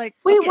do it. I was like,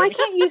 wait, okay. why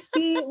can't you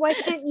see? Why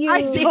can't you?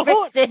 I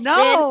don't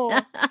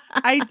know.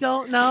 I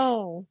don't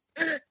know.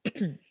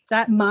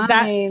 That's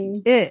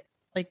it.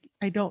 Like,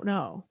 I don't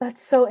know.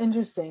 That's so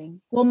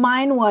interesting. Well,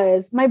 mine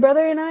was my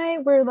brother and I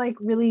were like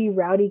really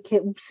rowdy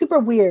kid, super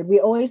weird. We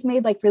always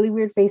made like really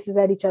weird faces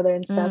at each other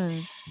and stuff.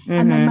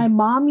 And then my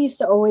mom used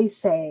to always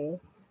say,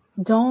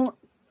 don't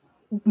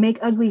make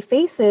ugly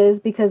faces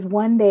because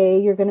one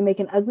day you're going to make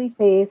an ugly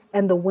face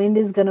and the wind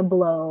is going to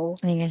blow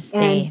and it's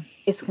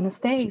going to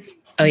stay.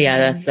 Oh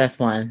yeah, that's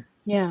one.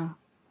 Yeah.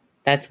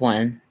 That's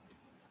one.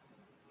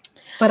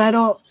 But I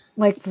don't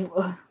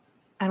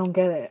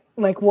get it.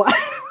 Like what?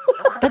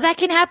 But that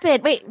can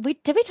happen.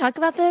 Wait, did we talk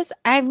about this?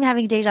 I'm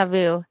having deja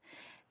vu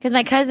because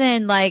my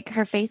cousin, like,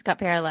 her face got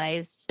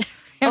paralyzed.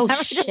 Oh Did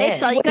I shit!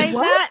 tell you guys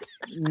What? that?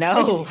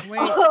 No.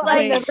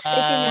 Like,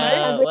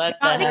 What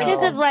the Not because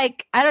hell? of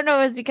like, I don't know,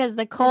 it was because of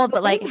the cold,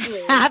 but like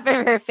half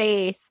of her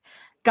face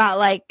got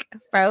like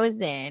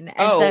frozen, and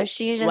so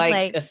she just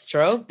like a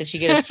stroke. Did she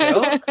get a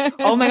stroke?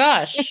 Oh my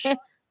gosh!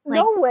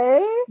 No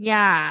way.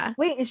 Yeah.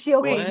 Wait, is she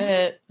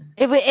okay?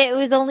 What? It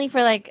was only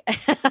for like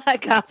a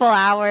couple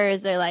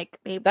hours or like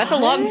maybe That's a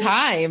long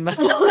time. What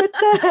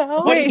the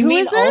hell? What do you who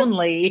mean is this?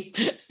 only?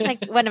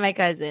 like one of my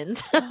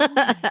cousins.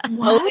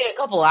 Only a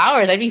couple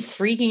hours. I'd be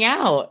freaking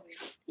out.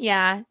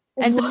 Yeah.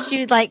 And so she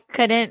was like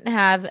couldn't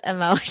have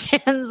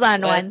emotions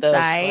on What one the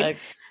side. fuck?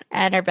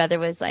 And her brother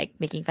was like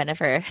making fun of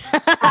her.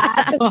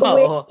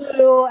 Oh.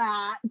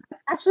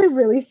 That's actually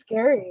really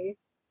scary.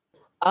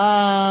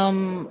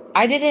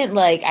 I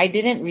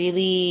didn't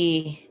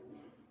really,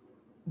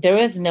 there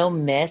was no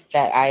myth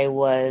that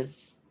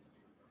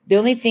the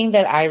only thing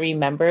that I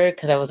remember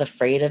because I was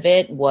afraid of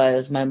it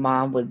was my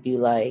mom would be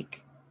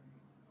like,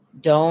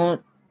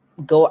 don't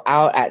go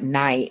out at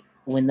night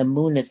when the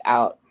moon is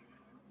out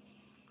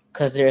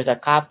because there's a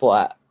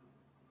kapwa.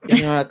 Do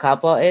you know what a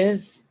kapwa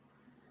is?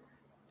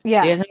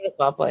 Yeah. You guys know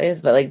what a kapwa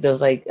is? But like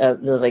those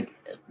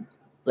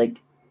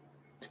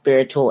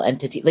spiritual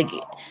entity, like.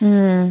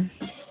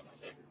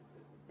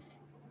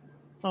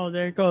 Oh,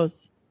 there it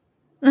goes.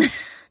 Did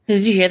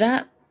you hear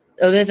that?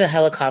 Oh, there's a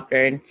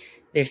helicopter and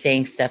they're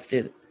saying stuff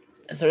through.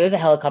 So there's a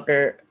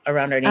helicopter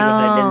around our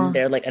neighborhood and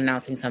they're like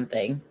announcing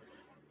something.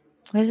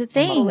 What is it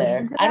saying?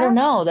 There. I don't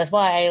know. That's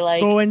why I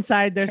like Go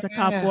inside. There's a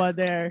kapwa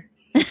there.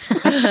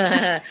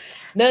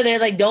 No, they're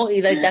like, don't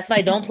like. That's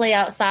why don't play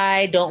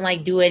outside. Don't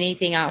like do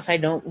anything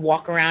outside. Don't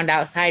walk around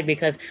outside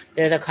because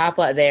there's a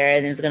kapwa there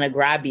and it's gonna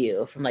grab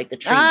you from like the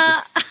trees.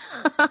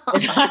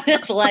 It's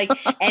just like,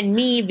 and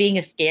me being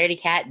a scaredy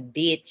cat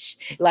bitch,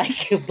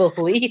 like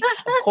believe,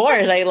 of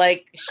course, I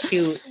like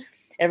shoot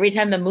every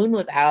time the moon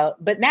was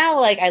out. But now,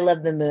 like, I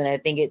love the moon. I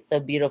think it's so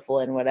beautiful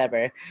and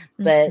whatever.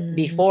 But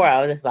before,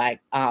 I was just like,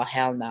 oh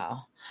hell no.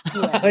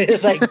 I would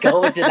just like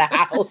go into the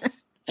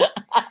house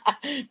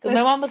because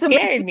my mom was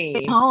scaring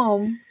me.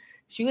 Home.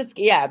 She was,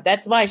 yeah.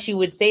 That's why she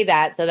would say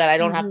that so that I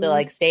don't have to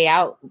like stay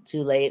out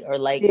too late or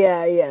like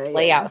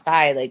play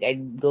outside. Like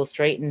I'd go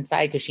straight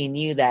inside because she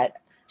knew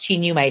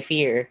my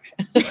fear.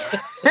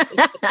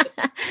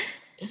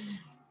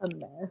 A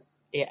mess.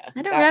 Yeah.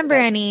 I don't remember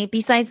any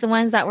besides the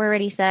ones that were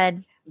already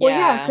said. Well,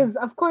 yeah, because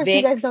of course Vicks,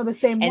 you guys know the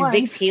same and ones.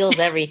 Vicks heals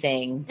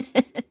everything.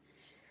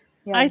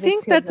 Yeah, I Vicks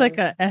think heals that's like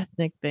everything. an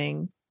ethnic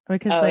thing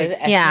because Oh, is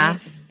like it Yeah.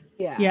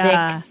 ethnic?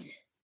 yeah. Vicks.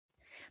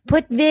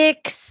 Put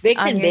Vicks, Vicks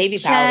on and your baby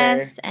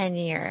powder. chest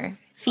and your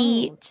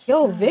feet.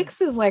 Yo,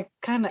 Vicks is like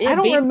kind of. Yeah, I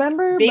don't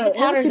remember. Baby but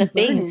powder is a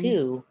thing burning.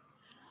 too.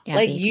 Yeah,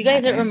 like baby you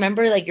guys powder.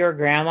 remember like your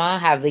grandma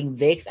having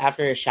Vicks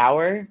after a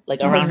shower,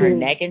 like I around her do.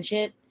 neck and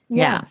shit.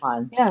 Yeah. Come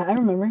on. Yeah, I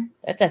remember.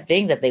 That's a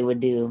thing that they would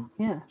do.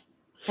 Yeah.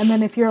 And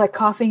then if you're like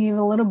coughing even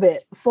a little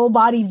bit, full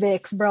body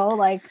Vicks, bro.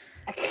 Like,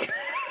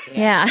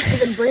 Yeah. I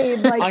can't even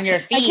breathe. Like on your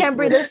feet. I can't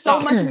breathe. with There's so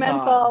much socks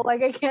menthol. on.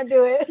 Like I can't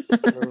do it.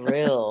 For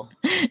real.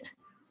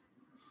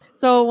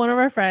 So one of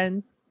our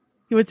friends,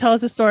 he would tell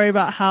us a story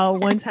about how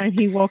one time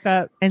he woke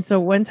up, and so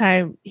one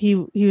time he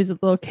was a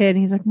little kid,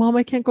 and he's like, "Mom,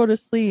 I can't go to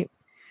sleep,"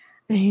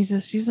 and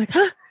she's like,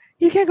 "Huh?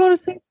 You can't go to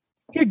sleep?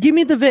 Here, give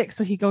me the Vicks."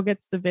 So he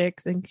gets the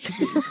Vicks, and she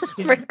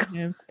gives it to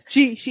him.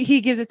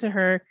 He gives it to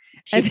her.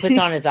 She puts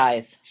on his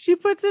eyes. She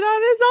puts it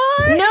on his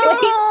eyes. No,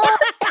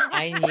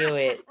 I knew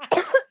it.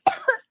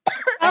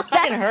 that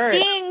fucking hurts.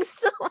 stings.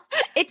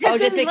 It's Oh,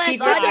 just to keep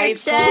your on your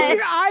eyes Keep chest.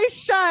 your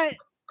eyes shut.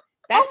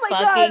 That's Oh my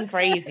fucking God.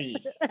 crazy.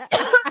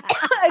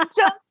 I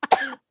just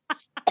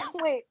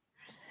wait.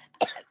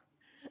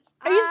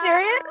 Are you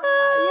serious?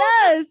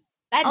 Yes.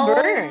 That Oh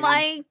burn.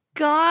 my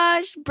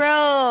gosh,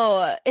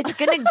 bro. It's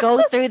gonna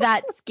go through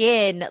that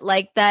skin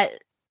like that.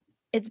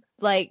 It's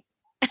like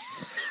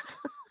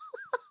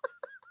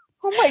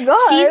Oh my god.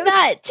 she's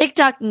that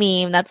TikTok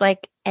meme that's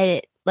like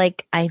edit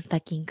like I'm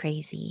fucking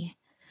crazy.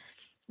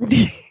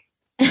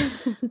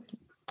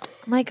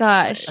 My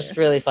gosh. That's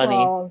really funny.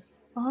 Balls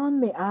on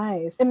the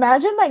eyes.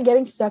 Imagine that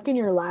getting stuck in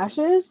your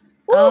lashes.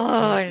 Woo.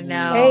 Oh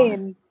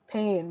no.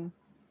 Pain.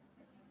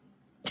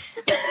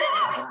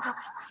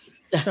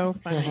 So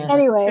funny.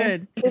 Anyway,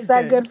 Good. is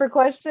that good for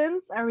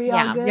questions? Are we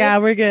Yeah. all good? Yeah,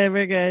 we're good.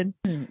 We're good.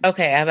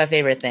 Okay, I have a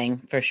favorite thing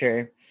for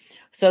sure.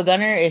 So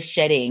Gunner is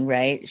shedding,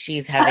 right?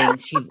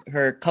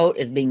 Her coat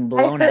is being I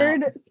blown out.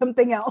 heard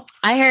something else.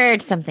 I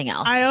heard something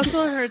else. I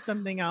also heard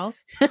something else.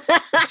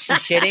 She's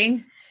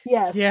shitting?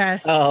 Yes.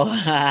 Yes. Oh,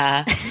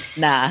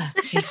 nah,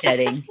 she's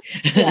shedding.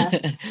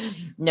 Yeah.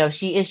 No,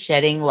 she is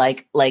shedding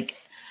like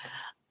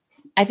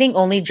I think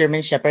only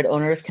German Shepherd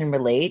owners can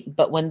relate,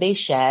 but when they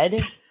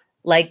shed,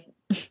 like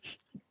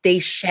they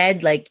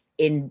shed like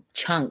in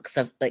chunks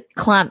of like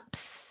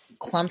Clumps.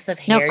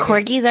 of No, hair.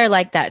 corgis are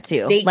like that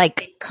too. They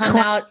like come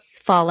out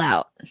fall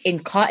out. in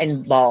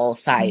cotton ball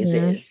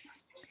sizes.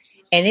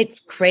 And it's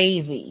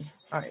crazy.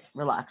 All right,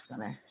 relax,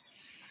 Gunner.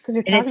 Because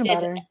you're And talking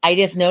about her. I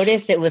just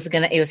noticed it was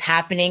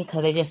happening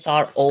because I just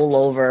saw it all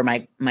over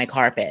my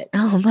carpet.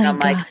 Oh And my I'm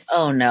god. like,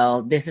 oh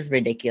no, this is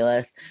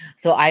ridiculous.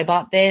 So I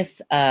bought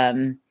this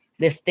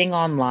thing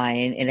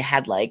online, and it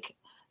had like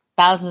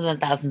thousands and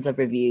thousands of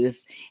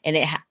reviews, and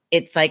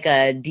it's like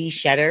a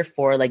de-shedder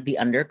for like the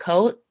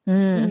undercoat.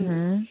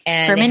 Mm-hmm.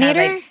 And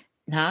Furminator? it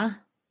has, huh?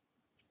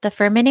 The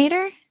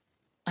Furminator?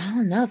 I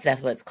don't know if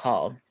that's what it's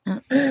called,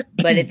 but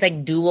it's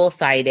like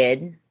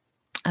dual-sided.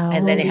 Oh.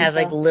 And then it has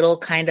like little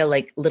tiny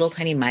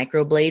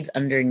microblades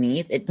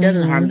underneath. It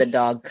doesn't harm the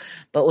dog,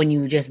 but when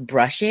you just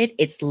brush it,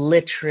 it's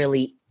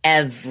literally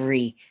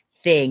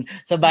everything.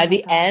 So by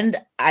the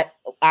end,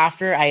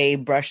 after I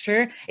brushed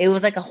her, it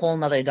was like a whole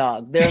nother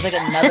dog. There was like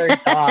another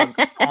dog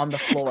on the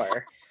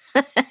floor.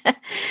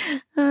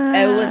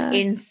 It was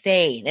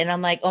insane. And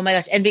I'm like, oh my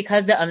gosh. And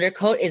because the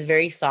undercoat is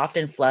very soft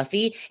and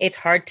fluffy, it's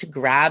hard to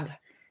grab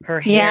her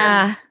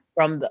hair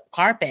from the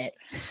carpet.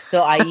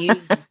 So I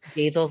used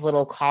Hazel's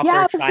little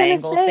copper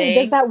triangle thing.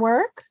 Does that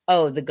work?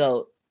 Oh, the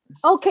goat.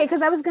 Okay,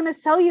 because I was going to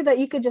tell you that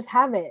you could just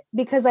have it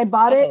because I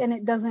bought it and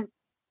it doesn't,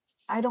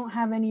 I don't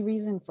have any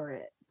reason for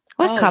it.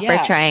 What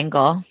copper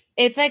triangle?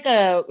 It's like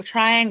a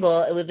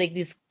triangle. It was like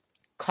this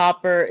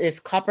copper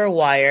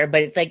wire,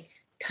 but it's like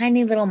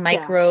tiny little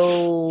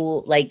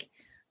micro, like,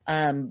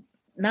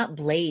 not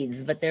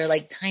blades, but they're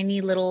like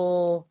tiny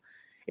little,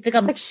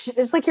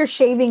 it's like you're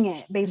shaving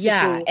it, basically.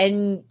 Yeah,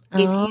 and if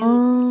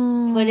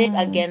you put it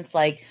against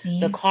like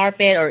the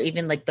carpet or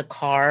even like the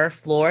car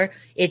floor,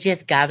 it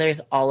just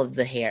gathers all of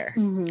the hair.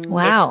 Mm-hmm.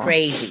 Wow. It's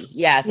crazy.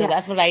 Yeah, so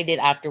that's what I did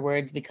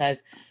afterwards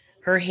because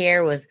her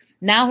hair is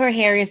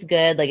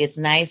good. Like it's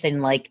nice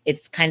and like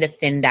it's kind of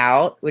thinned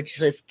out,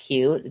 which is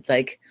cute. It's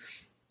like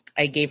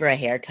I gave her a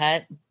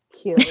haircut.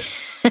 Cute.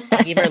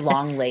 I gave her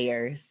long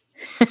layers.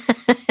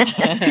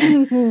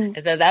 And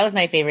so that was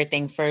my favorite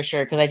thing for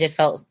sure because I just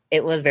felt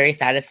it was very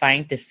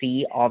satisfying to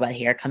see all that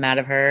hair come out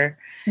of her.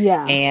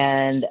 Yeah.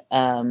 And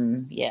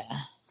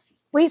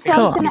Wait, so I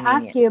was going to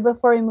ask you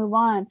before we move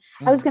on.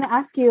 I was going to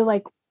ask you,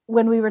 like,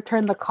 when we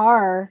returned the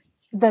car,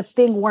 the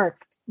thing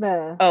worked.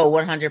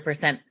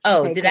 100%.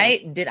 Oh,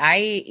 okay, did I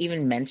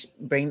even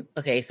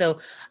okay, so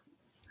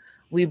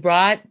we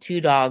brought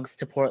 2 dogs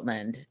to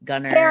Portland.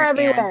 Gunner hair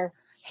everywhere.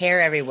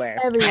 Hair everywhere.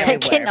 I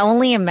can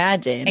only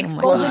imagine.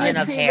 Explosion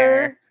of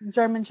hair.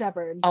 German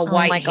Shepherd. A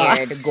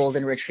white-haired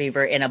golden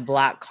retriever in a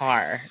black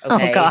car.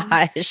 Okay. Oh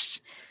gosh.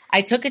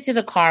 I took it to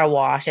the car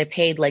wash. I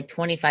paid like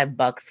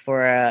 $25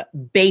 for a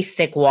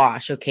basic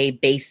wash. Okay,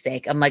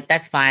 basic. I'm like,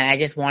 that's fine. I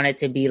just want it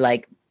to be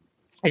like,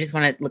 I just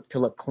want it to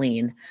look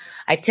clean.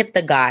 I tipped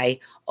the guy,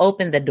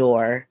 opened the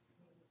door.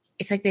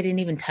 It's like they didn't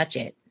even touch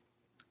it.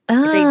 They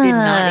did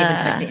not even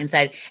touch the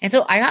inside. And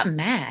so I got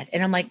mad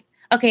and I'm like,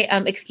 okay,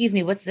 excuse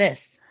me, what's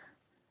this?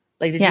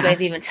 Like, did you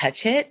guys even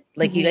touch it?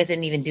 Like, you guys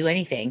didn't even do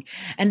anything.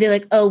 And they're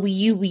like, oh,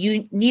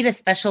 you need a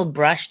special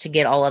brush to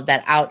get all of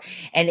that out.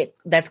 And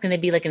that's going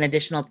to be like an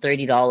additional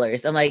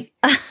 $30. I'm like,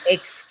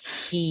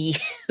 excuse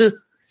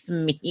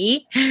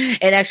me?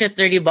 An extra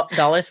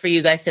 $30 for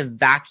you guys to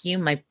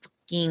vacuum my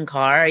fucking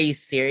car? Are you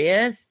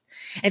serious?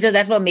 And so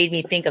that's what made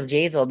me think of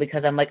Jazel,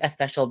 because I'm like, a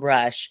special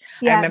brush.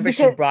 I remember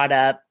she brought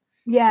up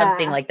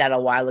something like that a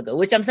while ago,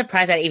 which I'm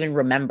surprised I even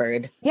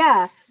remembered.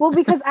 Yeah. Well,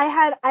 because I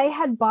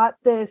had bought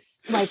this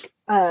like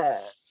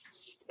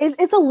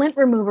it's a lint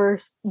remover,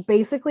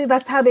 basically.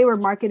 That's how they were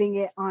marketing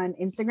it on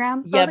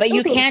Instagram. So but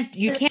you can't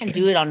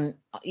do it on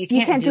you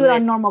can't do it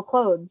on normal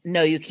clothes.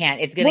 No, you can't.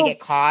 It's gonna get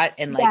caught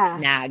and like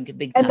snag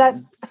big time.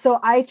 And so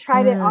I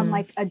tried it on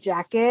like a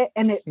jacket,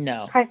 and it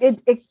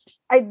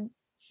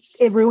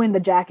ruined the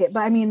jacket.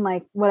 But I mean,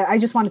 like, what I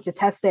just wanted to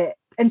test it.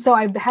 And so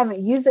I haven't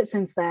used it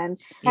since then.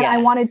 And I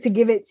wanted to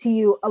give it to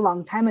you a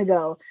long time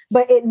ago,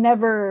 but it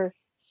never,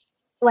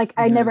 like,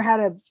 I never had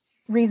a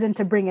reason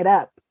to bring it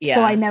up. Yeah.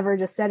 So I never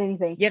just said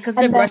anything. Yeah, because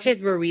the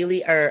brushes were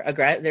really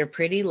aggressive. They're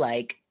pretty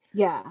like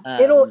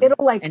it'll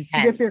like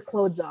intense. Rip your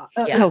clothes off.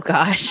 Oh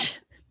gosh.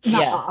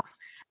 Not off.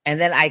 And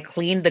then I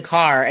cleaned the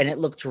car and it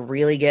looked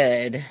really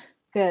good.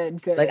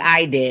 Good. Like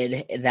I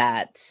did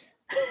that.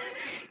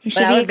 You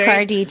should be a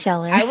car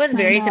detailer. I was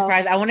very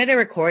surprised. I wanted to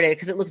record it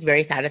because it looked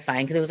very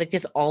satisfying, because it was like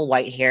just all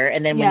white hair.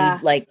 And then when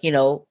you like,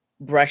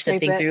 brush the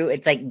thing through,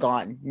 it's like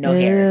gone. No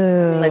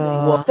hair. Like,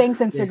 whoa, thanks,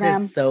 Instagram.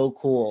 This is so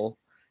cool.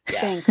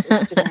 Yeah. Thanks,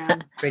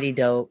 Instagram. Pretty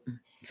dope.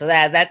 So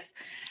that's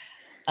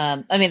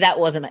I mean,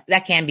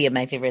 that can be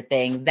my favorite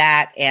thing.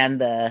 That and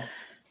the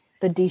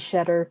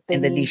de-shedder thing.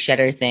 And the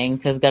de-shedder thing,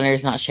 because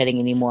Gunner's not shedding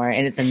anymore.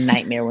 And it's a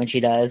nightmare when she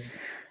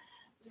does.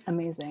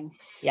 Amazing.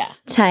 Yeah.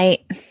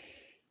 Tight.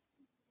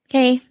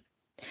 Okay.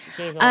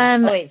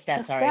 Wait,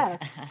 Steph, sorry.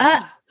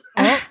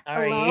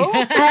 Sorry.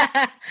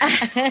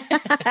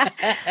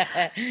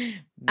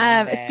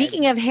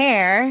 Speaking of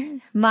hair,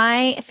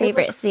 my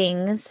favorite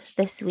things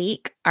this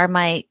week are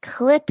my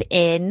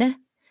clip-in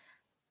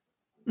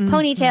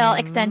ponytail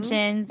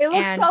extensions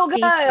and so space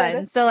good.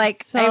 buns. So like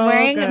I'm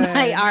wearing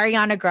my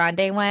Ariana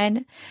Grande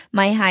one,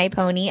 my high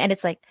pony, and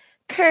it's like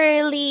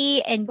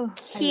curly and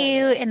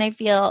cute, and I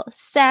feel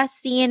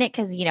sassy in it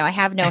because I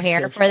have no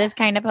hair for this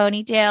kind of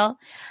ponytail.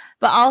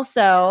 But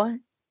also,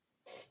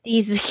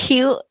 these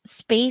cute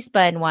space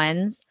bun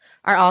ones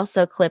are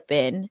also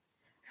clip-in.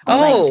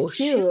 Oh, like,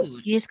 cute.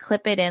 You just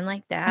clip it in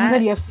like that. Oh my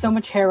God, you have so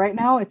much hair right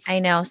now. I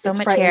know, so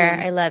much hair.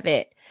 I love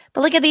it. But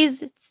look at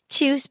these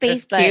two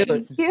space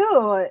buns. Cute.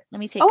 Let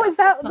me take. Oh, is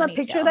that the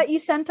picture that you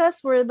sent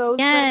us? Were those?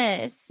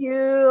 Yes.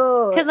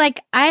 Cute. Because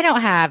like I don't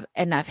have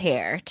enough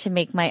hair to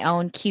make my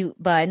own cute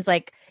buns.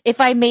 Like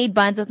if I made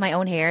buns with my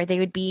own hair, they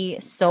would be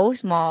so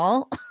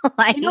small.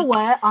 Like, you know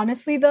what?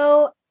 Honestly,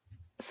 though,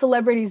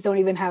 celebrities don't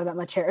even have that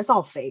much hair. It's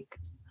all fake.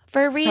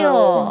 For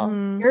real.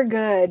 So, you're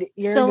good.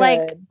 You're so good.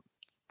 Like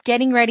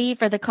getting ready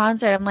for the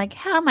concert, I'm like,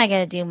 how am I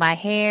going to do my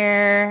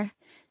hair?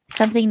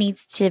 Something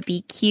needs to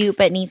be cute,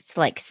 but needs to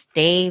like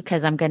stay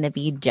because I'm going to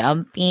be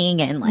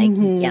jumping and like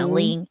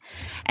yelling.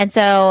 And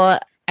so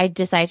I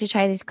decided to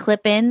try these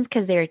clip-ins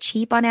because they were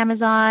cheap on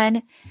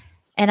Amazon.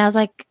 And I was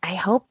like, I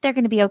hope they're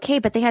going to be okay.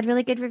 But they had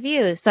really good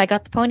reviews. So I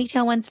got the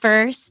ponytail ones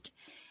first.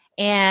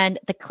 And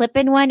the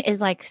clip-in one is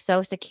like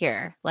so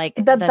secure. Like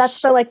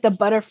that's the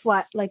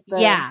butterfly, like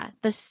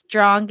the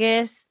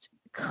strongest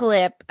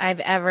clip I've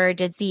ever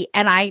did see.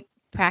 And I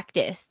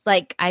practiced,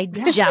 like I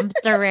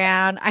jumped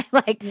around. I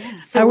like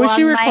I wish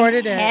you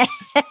recorded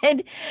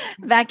it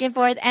back and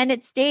forth, and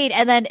it stayed.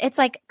 And then it's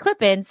like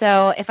clip-in.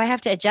 So if I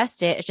have to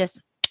adjust it,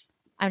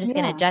 I'm just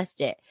gonna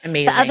adjust it.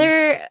 Amazing. The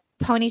other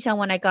ponytail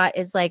one I got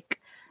is like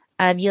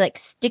you like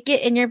stick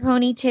it in your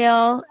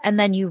ponytail and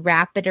then you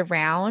wrap it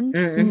around.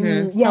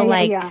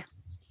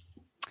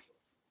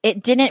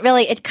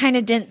 It kind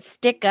of didn't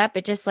stick up.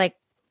 It just like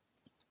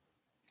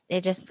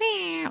it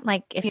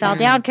fell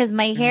down because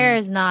my hair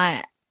is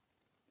not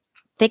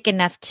thick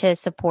enough to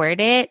support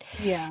it.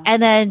 Yeah.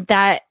 And then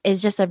that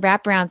is just a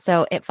wraparound,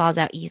 so it falls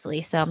out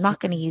easily. So I'm not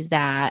going to use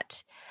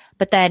that.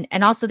 But then,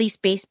 and also these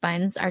space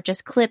buns are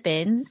just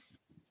clip-ins.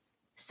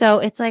 So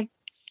it's like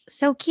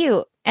so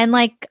cute. And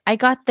like I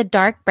got the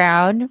dark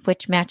brown,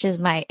 which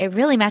it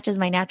really matches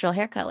my natural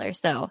hair color.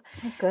 So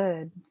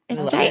good.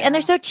 It's tight. And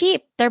they're so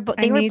cheap. They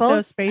were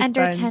both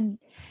under buns. 10.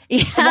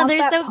 Yeah,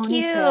 they're so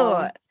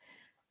cute.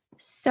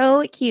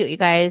 So cute, you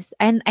guys.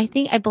 And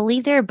I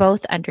believe they're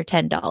both under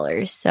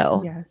 $10.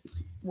 So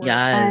yes.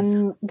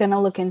 I'm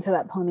gonna look into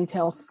that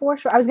ponytail for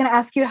sure. I was gonna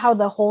ask you how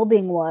the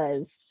holding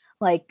was.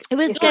 Like it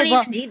was you good. don't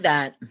even need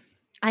that.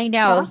 I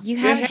know. You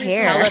have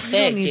hair. Hella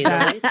thick,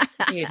 Jesus.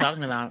 What are you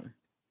talking about?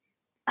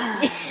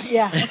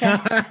 Yeah. Okay.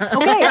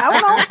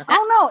 I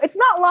don't know. It's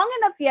not long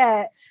enough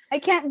yet. I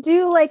can't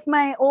do like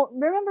my old.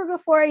 Remember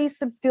before I used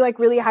to do like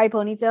really high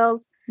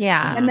ponytails?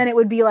 Yeah. And then it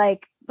would be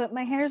like, but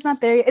my hair's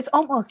not there yet. It's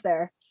almost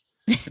there.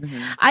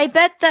 I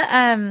bet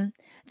the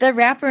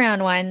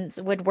wraparound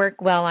ones would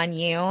work well on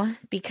you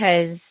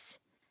because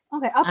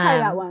Okay, I'll try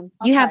that one.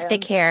 You have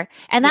thick hair,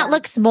 and that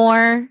looks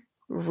more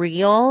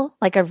real,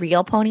 like a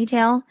real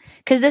ponytail.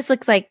 Because this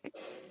looks like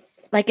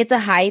it's a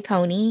high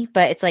pony,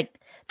 but it's like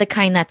the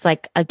kind that's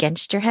like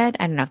against your head.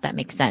 I don't know if that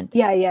makes sense.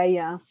 Yeah.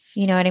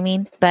 You know what I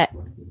mean? But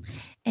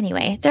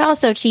anyway, they're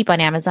also cheap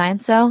on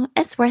Amazon, so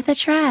it's worth a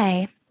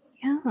try.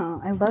 Yeah,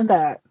 I love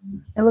that.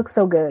 It looks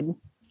so good.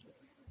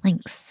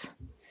 Thanks.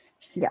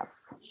 Yeah.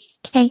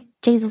 Okay,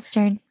 Jazel's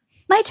turn.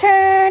 My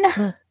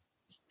turn.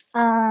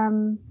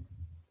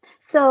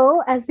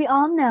 So as we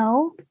all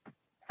know,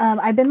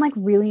 I've been like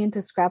really into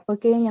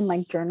scrapbooking and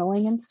like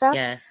journaling and stuff.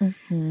 Yes.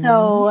 Mm-hmm.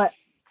 So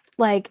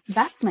like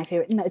that's my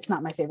favorite. No, it's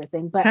not my favorite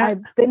thing, but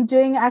I've been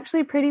doing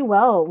actually pretty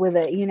well with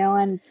it,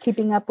 and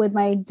keeping up with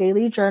my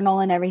daily journal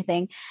and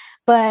everything.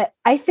 But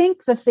I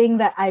think the thing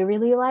that I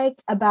really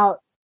like about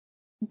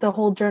the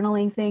whole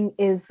journaling thing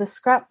is the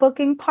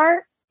scrapbooking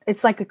part.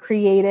 It's like a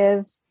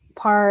creative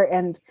part,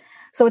 and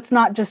so it's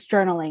not just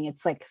journaling,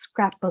 it's like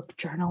scrapbook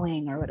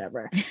journaling or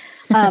whatever.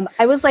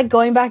 I was like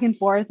going back and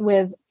forth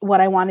with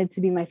what I wanted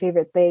to be my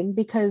favorite thing,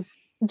 because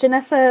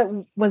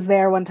Janessa was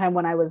there one time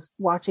when I was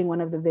watching one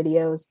of the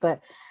videos,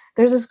 but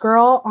there's this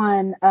girl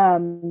on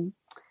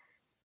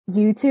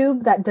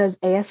YouTube that does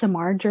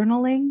ASMR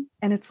journaling,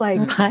 and it's like,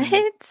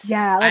 what?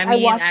 Yeah, like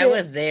I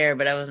was there,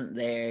 but I wasn't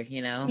there,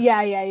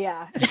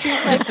 Yeah.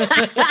 Like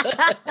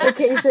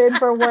vacation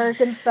for work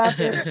and stuff.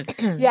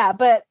 Yeah,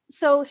 but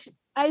so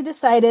I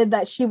decided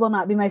that she will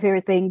not be my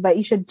favorite thing, but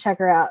you should check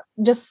her out.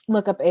 Just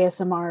look up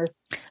ASMR.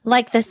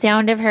 Like the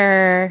sound of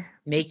her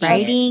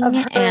writing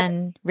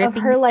and ripping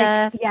of her,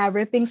 stuff. Like,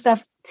 ripping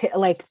stuff,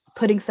 like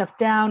putting stuff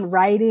down,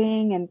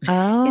 writing, and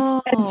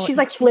and she's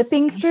like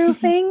flipping through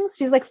things.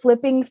 She's like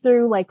flipping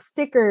through like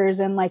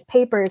stickers and like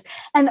papers.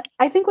 And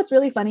I think what's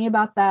really funny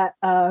about that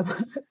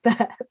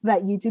that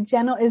YouTube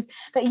channel is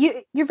that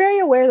you're very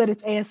aware that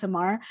it's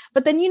ASMR,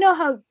 but then you know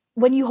how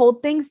when you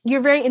hold things,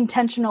 you're very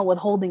intentional with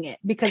holding it,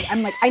 because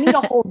I'm like, I need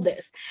to hold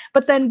this.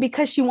 But then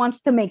because she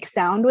wants to make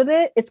sound with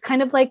it, it's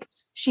kind of like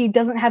she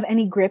doesn't have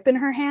any grip in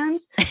her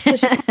hands. So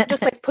she's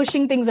just like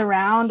pushing things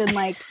around and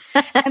I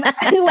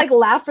like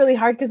laugh really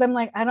hard because I'm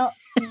like, you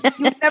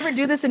would never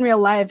do this in real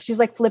life. She's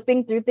like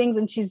flipping through things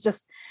and she's just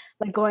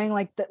like going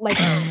like it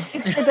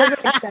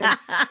doesn't make sense.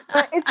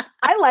 But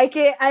I like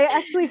it. I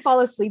actually fall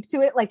asleep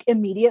to it like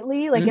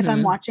immediately. Like if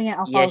I'm watching it,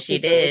 I'll fall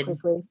asleep really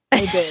quickly.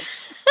 I did.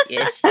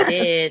 Yes, she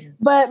did.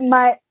 But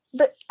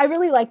I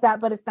really like that,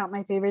 but it's not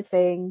my favorite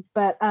thing.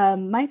 But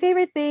my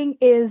favorite thing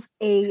is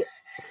a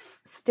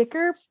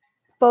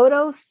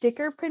photo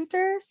sticker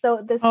printer.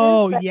 So this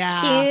cute.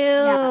 Yeah,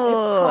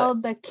 it's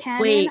called the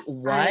Canon. Wait,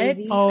 what?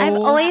 Ivy. I've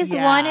always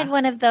wanted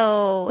one of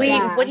those.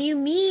 Wait, what do you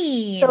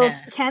mean? So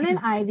Canon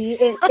Ivy,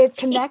 it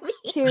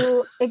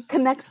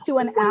connects to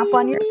an app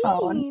on your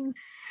phone.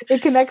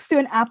 It connects to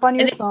an app on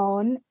your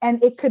phone,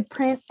 and it could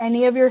print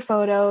any of your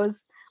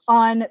photos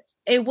on.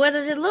 What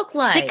does it look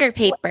like? Sticker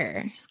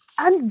paper.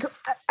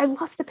 I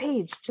lost the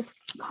page. Just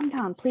calm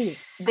down, please.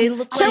 They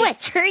look Show like...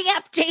 us. Hurry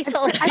up, Jason.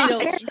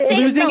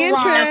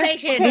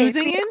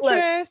 Losing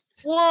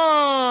interest.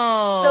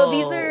 Whoa. So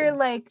these are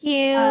like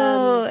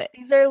cute.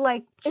 These are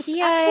like it's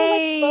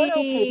actually like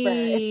photo paper.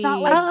 It's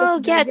not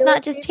like it's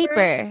not just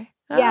paper.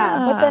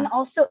 Yeah, but then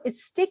also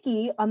it's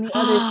sticky on the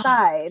other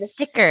side.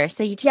 Sticker,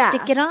 so you just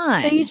stick it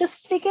on. So you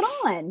just stick it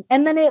on,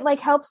 and then it like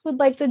helps with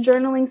like the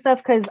journaling stuff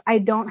because I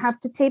don't have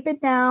to tape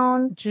it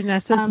down.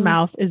 Janessa's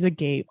mouth is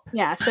agape.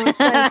 Yeah, so it's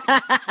like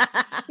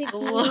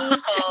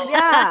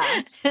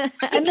yeah.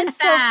 And then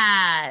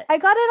that I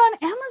got it on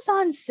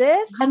Amazon,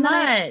 sis. How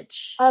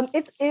much?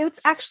 It's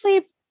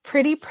actually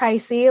pretty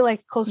pricey,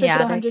 like closer to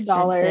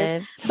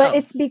 $100. But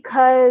it's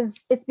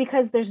because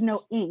there's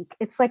no ink.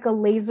 It's like a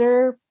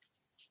laser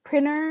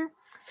printer.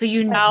 So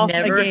you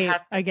never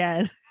have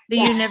again. But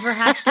you never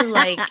have to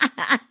like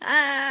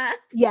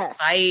yes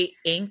buy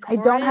ink. I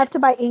don't have to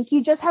buy ink.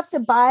 You just have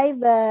to buy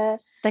the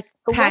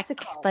pack,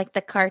 like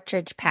the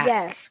cartridge pack.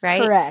 Yes,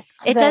 right. Correct.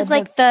 It does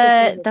like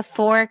the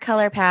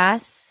 4-color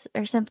pass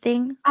or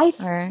something. I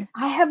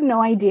have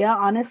no idea,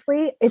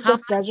 honestly. It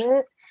just does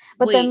it.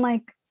 But then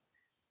like,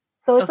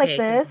 so it's like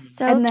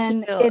this, and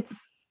then it's.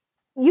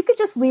 You could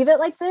just leave it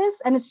like this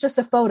and it's just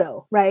a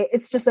photo, right?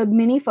 It's just a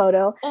mini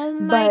photo. Oh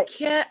my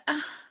God.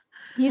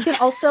 You can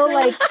also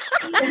like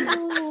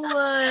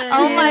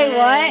oh my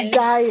what?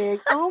 Dying.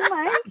 Oh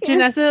my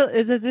Janessa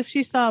is as if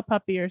she saw a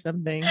puppy or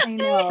something. I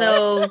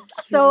know.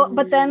 So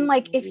but then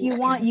like if you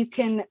want you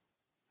can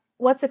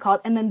what's it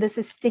called? And then this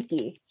is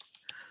sticky.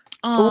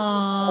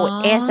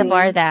 Oh,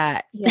 ASMR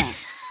that. Yeah.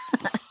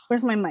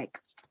 Where's my mic?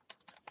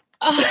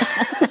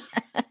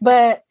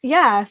 But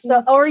yeah,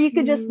 so or you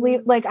could just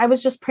leave like I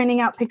was just printing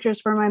out pictures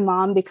for my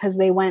mom because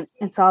they went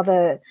and saw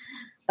the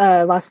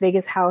Las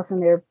Vegas house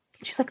and they're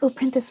she's like, oh,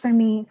 print this for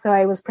me. So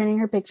I was printing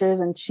her pictures,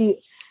 and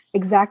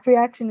exact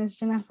reaction is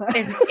Janessa.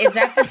 Is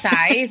that the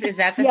size? Is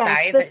that the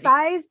size? The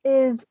size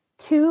is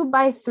 2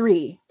 by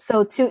 3.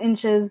 So 2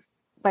 inches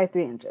by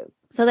 3 inches.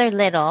 So they're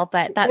little,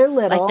 but that's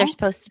like they're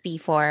supposed to be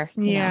for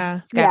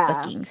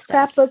scrapbooking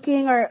stuff.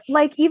 Scrapbooking, or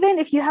like even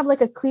if you have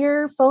like a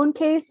clear phone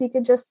case, you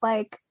could just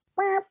like,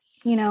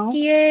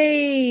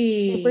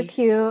 yay, super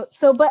cute.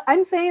 So, but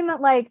I'm saying that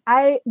like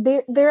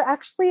they're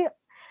actually,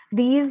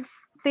 these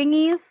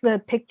thingies, the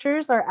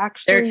pictures are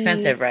actually, they're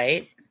expensive,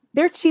 right?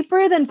 They're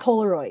cheaper than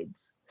Polaroids.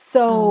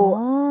 So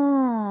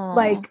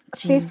like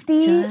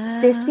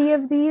 50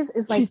 of these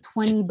is like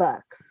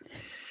 $20.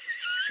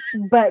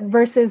 But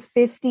versus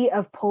 50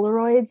 of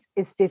Polaroids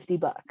is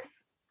 $50.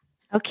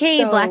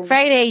 Okay, so, Black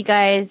Friday, you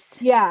guys.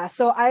 Yeah,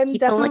 so I'm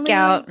definitely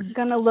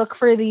gonna look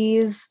for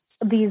these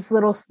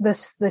little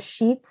the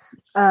sheets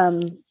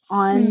on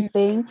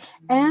thing.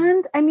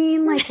 And I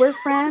mean, like, we're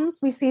friends,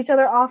 we see each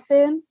other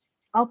often.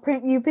 I'll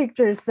print you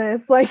pictures,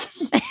 sis. Like,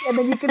 and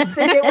then you can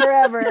stick it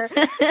wherever.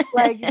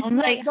 Like, I'm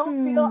like,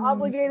 don't feel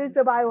obligated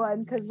to buy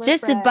one because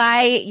just friends. To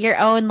buy your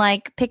own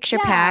like picture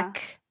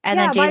pack. And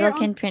then J-Lo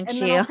can print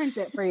you. I'll print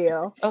it for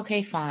you.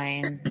 Okay,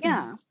 fine.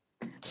 Yeah.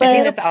 I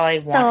think that's all I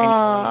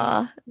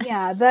want. Anyway.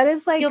 Yeah, that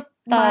is like cute.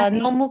 And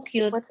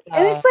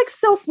it's like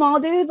so small,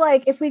 dude.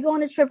 Like if we go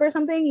on a trip or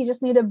something, you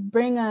just need to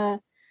bring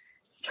a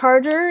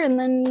charger and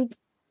then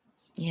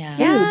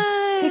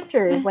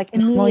pictures like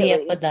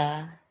immediately.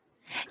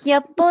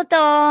 예쁘다.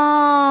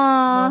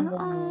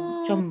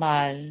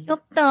 정말.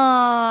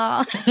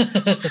 예쁘다.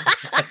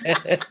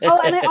 Oh,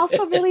 and I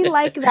also really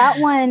like that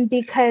one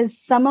because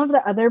some of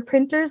the other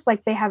printers,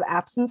 like they have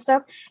apps and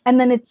stuff, and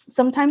then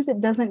sometimes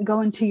it doesn't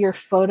go into your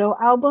photo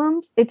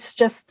albums. It's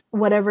just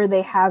whatever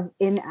they have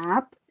in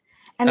app.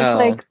 And it's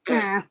like,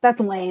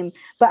 that's lame.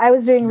 But I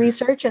was doing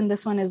research and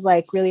this one is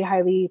like really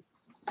highly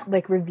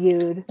like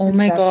reviewed. Oh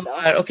my God. So.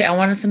 Okay, I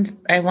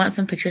want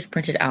some pictures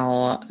printed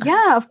out.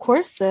 Yeah, of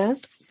course,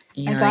 sis.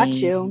 I got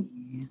you.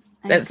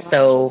 That's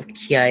so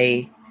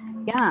cute.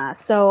 Yeah,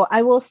 so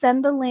I will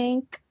send the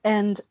link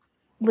and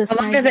listen.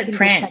 How long does it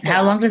print?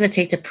 How long does it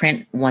take to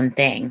print one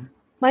thing?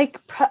 Like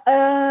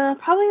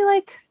probably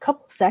like a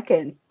couple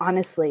seconds,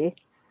 honestly.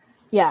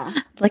 Yeah.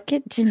 Look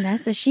at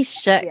Janessa, she's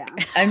shook. Yeah.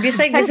 I'm just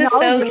like, this is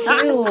so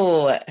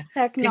cute.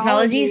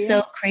 Technology is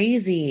so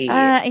crazy.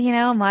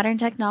 Modern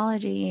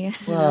technology.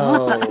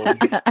 Whoa.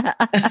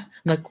 I'm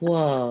like,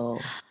 whoa.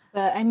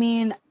 But I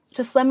mean,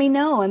 just let me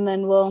know and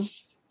then we'll.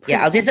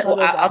 Yeah, I'll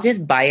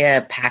just buy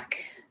a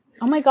pack.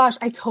 Oh my gosh,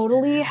 I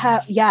totally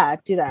have. Yeah,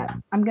 do that.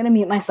 I'm gonna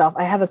mute myself.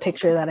 I have a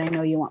picture that I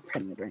know you want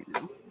printed right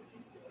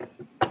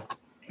now.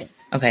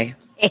 Okay.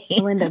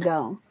 Melinda,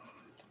 go.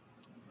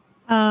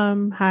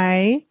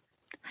 Hi.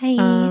 Hi.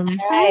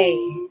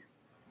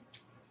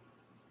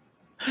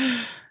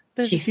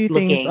 There's a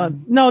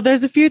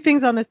few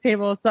things on this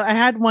table. So I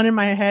had one in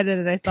my head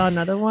and then I saw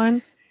another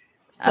one.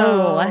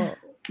 So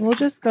we'll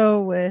just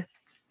go with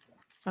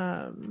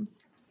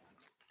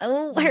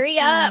hurry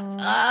up.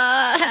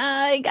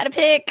 I gotta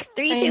pick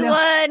 3, 2,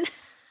 1.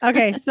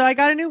 Okay, so I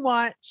got a new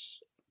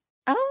watch.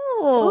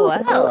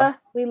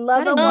 We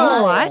love a new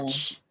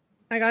watch.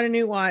 I got a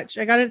new watch.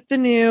 I got it the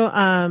new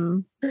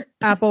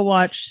Apple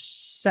Watch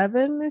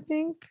 7, I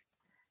think.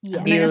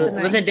 Yeah.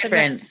 What's the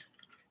difference?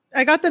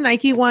 I got the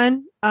Nike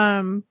one.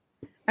 And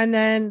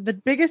then the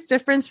biggest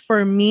difference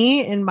for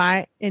me in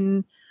my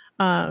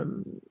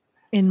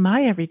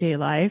everyday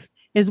life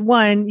is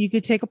one, you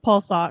could take a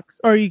pulse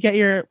ox or you get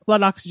your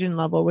blood oxygen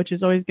level, which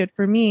is always good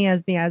for me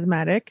as the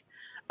asthmatic.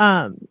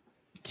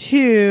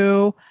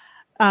 2,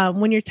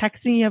 when you're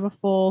texting, you have a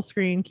full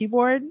screen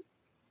keyboard.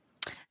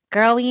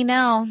 Girl, we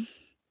know.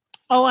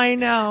 Oh, I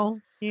know.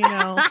 You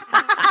know.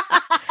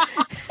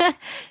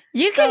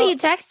 You could be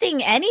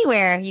texting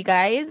anywhere, you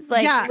guys.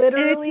 Like, yeah,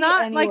 literally, and it's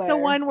not anywhere. Like the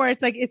one where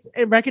it's like it's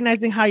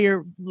recognizing how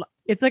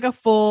it's like a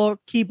full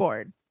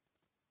keyboard.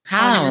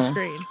 How? On your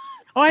screen.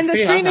 Oh, and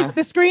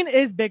the screen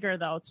is bigger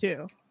though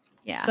too.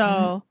 Yeah.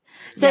 So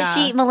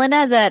Melinda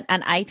has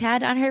an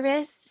iPad on her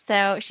wrist,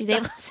 so she's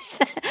able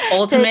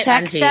to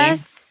text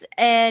us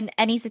in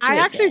any situation. I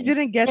actually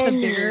didn't get the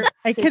bigger.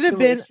 It could have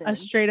been a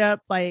straight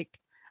up like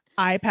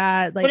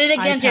iPad. Like, put it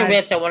against your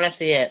wrist. I want to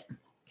see it.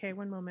 Okay,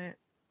 one moment.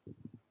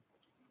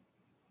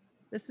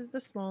 This is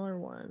the smaller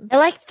one. I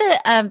like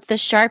the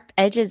sharp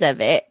edges of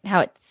it.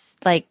 How it's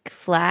like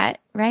flat,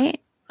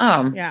 right?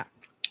 Yeah.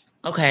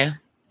 Okay.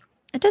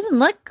 It doesn't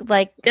look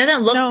like. It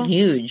doesn't look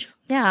huge.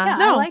 Yeah.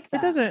 No, I like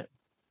that. It doesn't.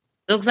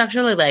 It looks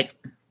actually like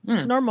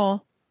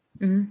normal.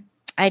 Mm-hmm.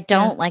 I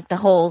don't like the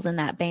holes in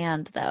that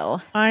band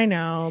though. I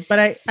know,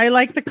 but I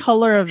like the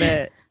color of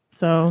it.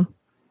 So,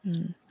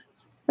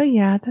 but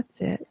yeah,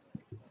 that's it.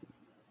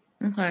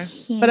 Okay.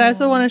 Yeah. But I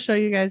also want to show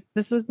you guys.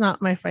 This was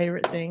not my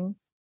favorite thing,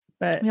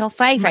 but your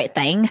favorite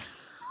thing.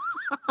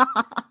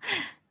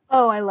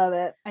 Oh, I love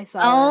it. I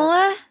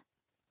saw it.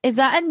 Is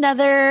that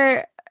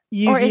another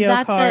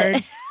Yu-Gi-Oh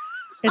card?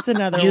 It's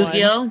another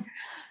Yu-Gi-Oh? one.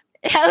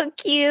 How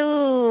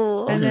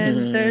cute. And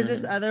then there's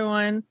this other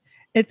one.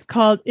 It's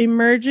called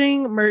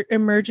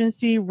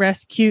Emergency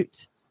Rescue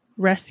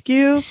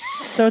rescue.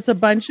 So it's a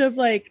bunch of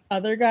like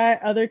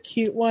other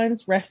cute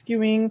ones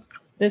rescuing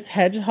this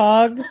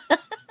hedgehog.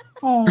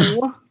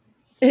 Oh,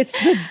 It's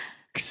the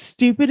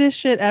stupidest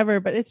shit ever,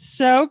 but it's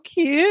so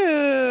cute.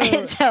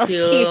 It's so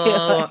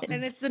cute.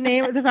 And it's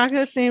the fact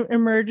that it's named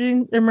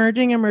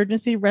Emerging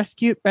Emergency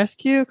Rescue.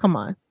 Come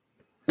on.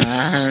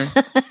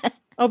 Uh-huh.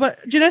 Oh, but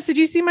Janessa, did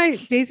you see my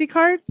Daisy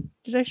card?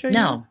 Did I show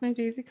No. you my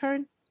Daisy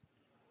card?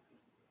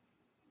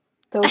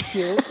 so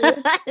cute.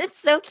 It's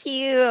so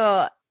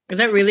cute. Is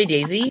that really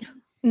Daisy?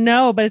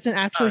 No, but it's an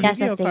actual Yes,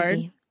 Yu-Gi-Oh that's card.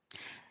 Daisy.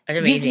 That's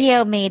amazing.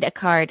 Yu-Gi-Oh made a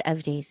card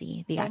of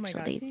Daisy, the Oh my actual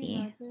God.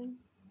 Daisy.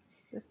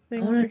 This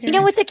thing Oh, over that's here. You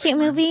know what's a cute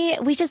movie?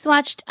 We just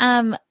watched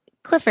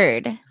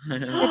Clifford. The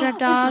Drug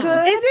Dog.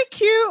 good? Is it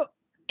cute?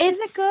 Is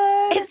it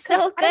good? It's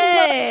so 'Cause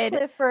I love good.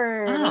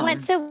 Clifford. Oh. We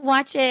went to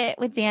watch it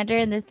with Xander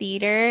in the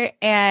theater,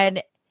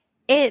 and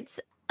it's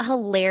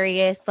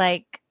hilarious.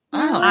 Like,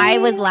 Oh. I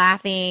was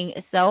laughing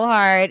so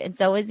hard, and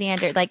so was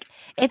Xander. Like,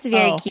 it's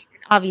very Oh. cute.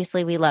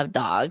 Obviously, we love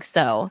dogs,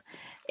 so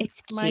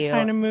it's cute. My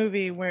kind of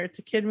movie where it's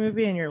a kid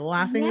movie and you're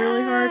laughing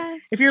really hard. Yeah.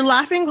 If you're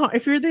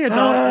the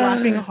adult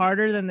laughing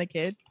harder than the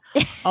kids,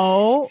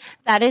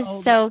 That is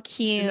Oh, so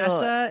cute.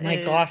 Vanessa Oh my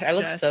is gosh, I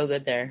look just- so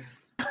good there.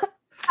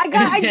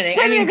 I kidding.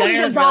 I mean,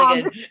 Gunnar looks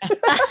really good.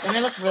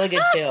 Gunnar looks really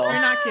good too. You're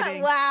not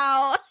kidding.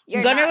 Wow.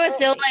 You're Gunnar not was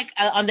still kidding.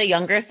 like on the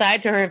younger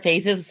side to her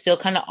face. It was still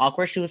kind of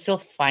awkward. She was still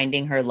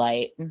finding her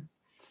light.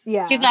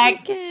 Yeah. She's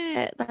like,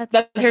 Good. that's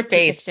a her cute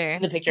face picture.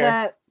 in the picture.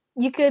 that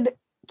you could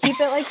keep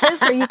it like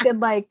this, or you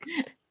could like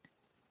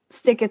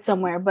stick it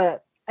somewhere.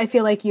 But I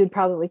feel like you'd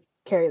probably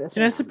carry this.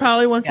 Janessa around.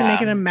 probably wants to Yeah.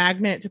 make it a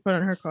magnet to put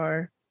on her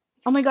car.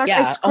 Oh my gosh!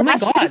 Yeah. Oh my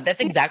scratched god, that's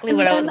face exactly and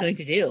what I was then going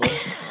to do.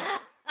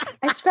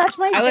 I scratched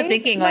my. I was face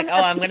thinking, and like, then oh,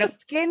 a I'm piece gonna- of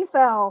skin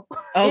fell.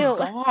 Oh Ew.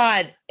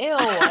 god. Ew.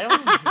 I don't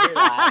want to hear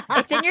that.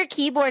 It's in your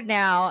keyboard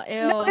now.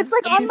 Ew. No, it's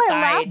like on my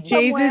lap Inside.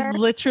 Jay's somewhere. is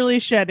literally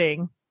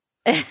shedding,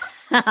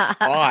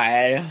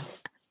 God.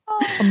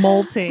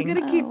 molting. I'm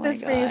gonna keep Oh my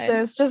this for you, God.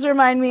 sis. Just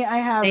remind me I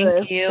have this.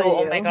 Thank you. for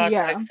Oh my gosh,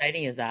 Yeah. how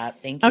exciting is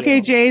that? Thank you.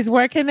 Okay, Jays,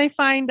 where can they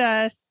find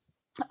us?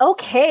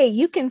 Okay,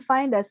 you can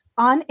find us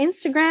on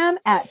Instagram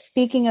at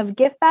Speaking of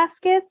Gift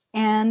Baskets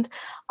and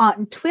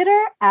on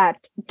Twitter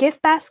at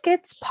Gift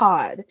Baskets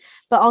Pod.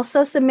 But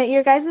also submit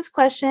your guys'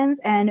 questions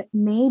and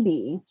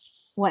maybe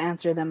we'll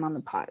answer them on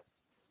the pod.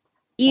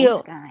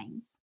 Ew. Thanks,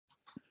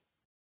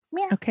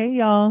 guys. Okay,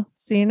 y'all.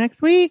 See you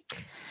next week.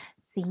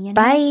 See you.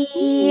 Bye. next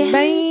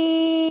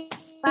week.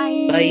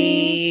 Bye. Bye.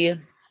 Bye.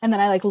 And then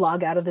I like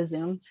log out of the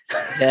Zoom.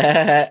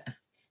 Yeah.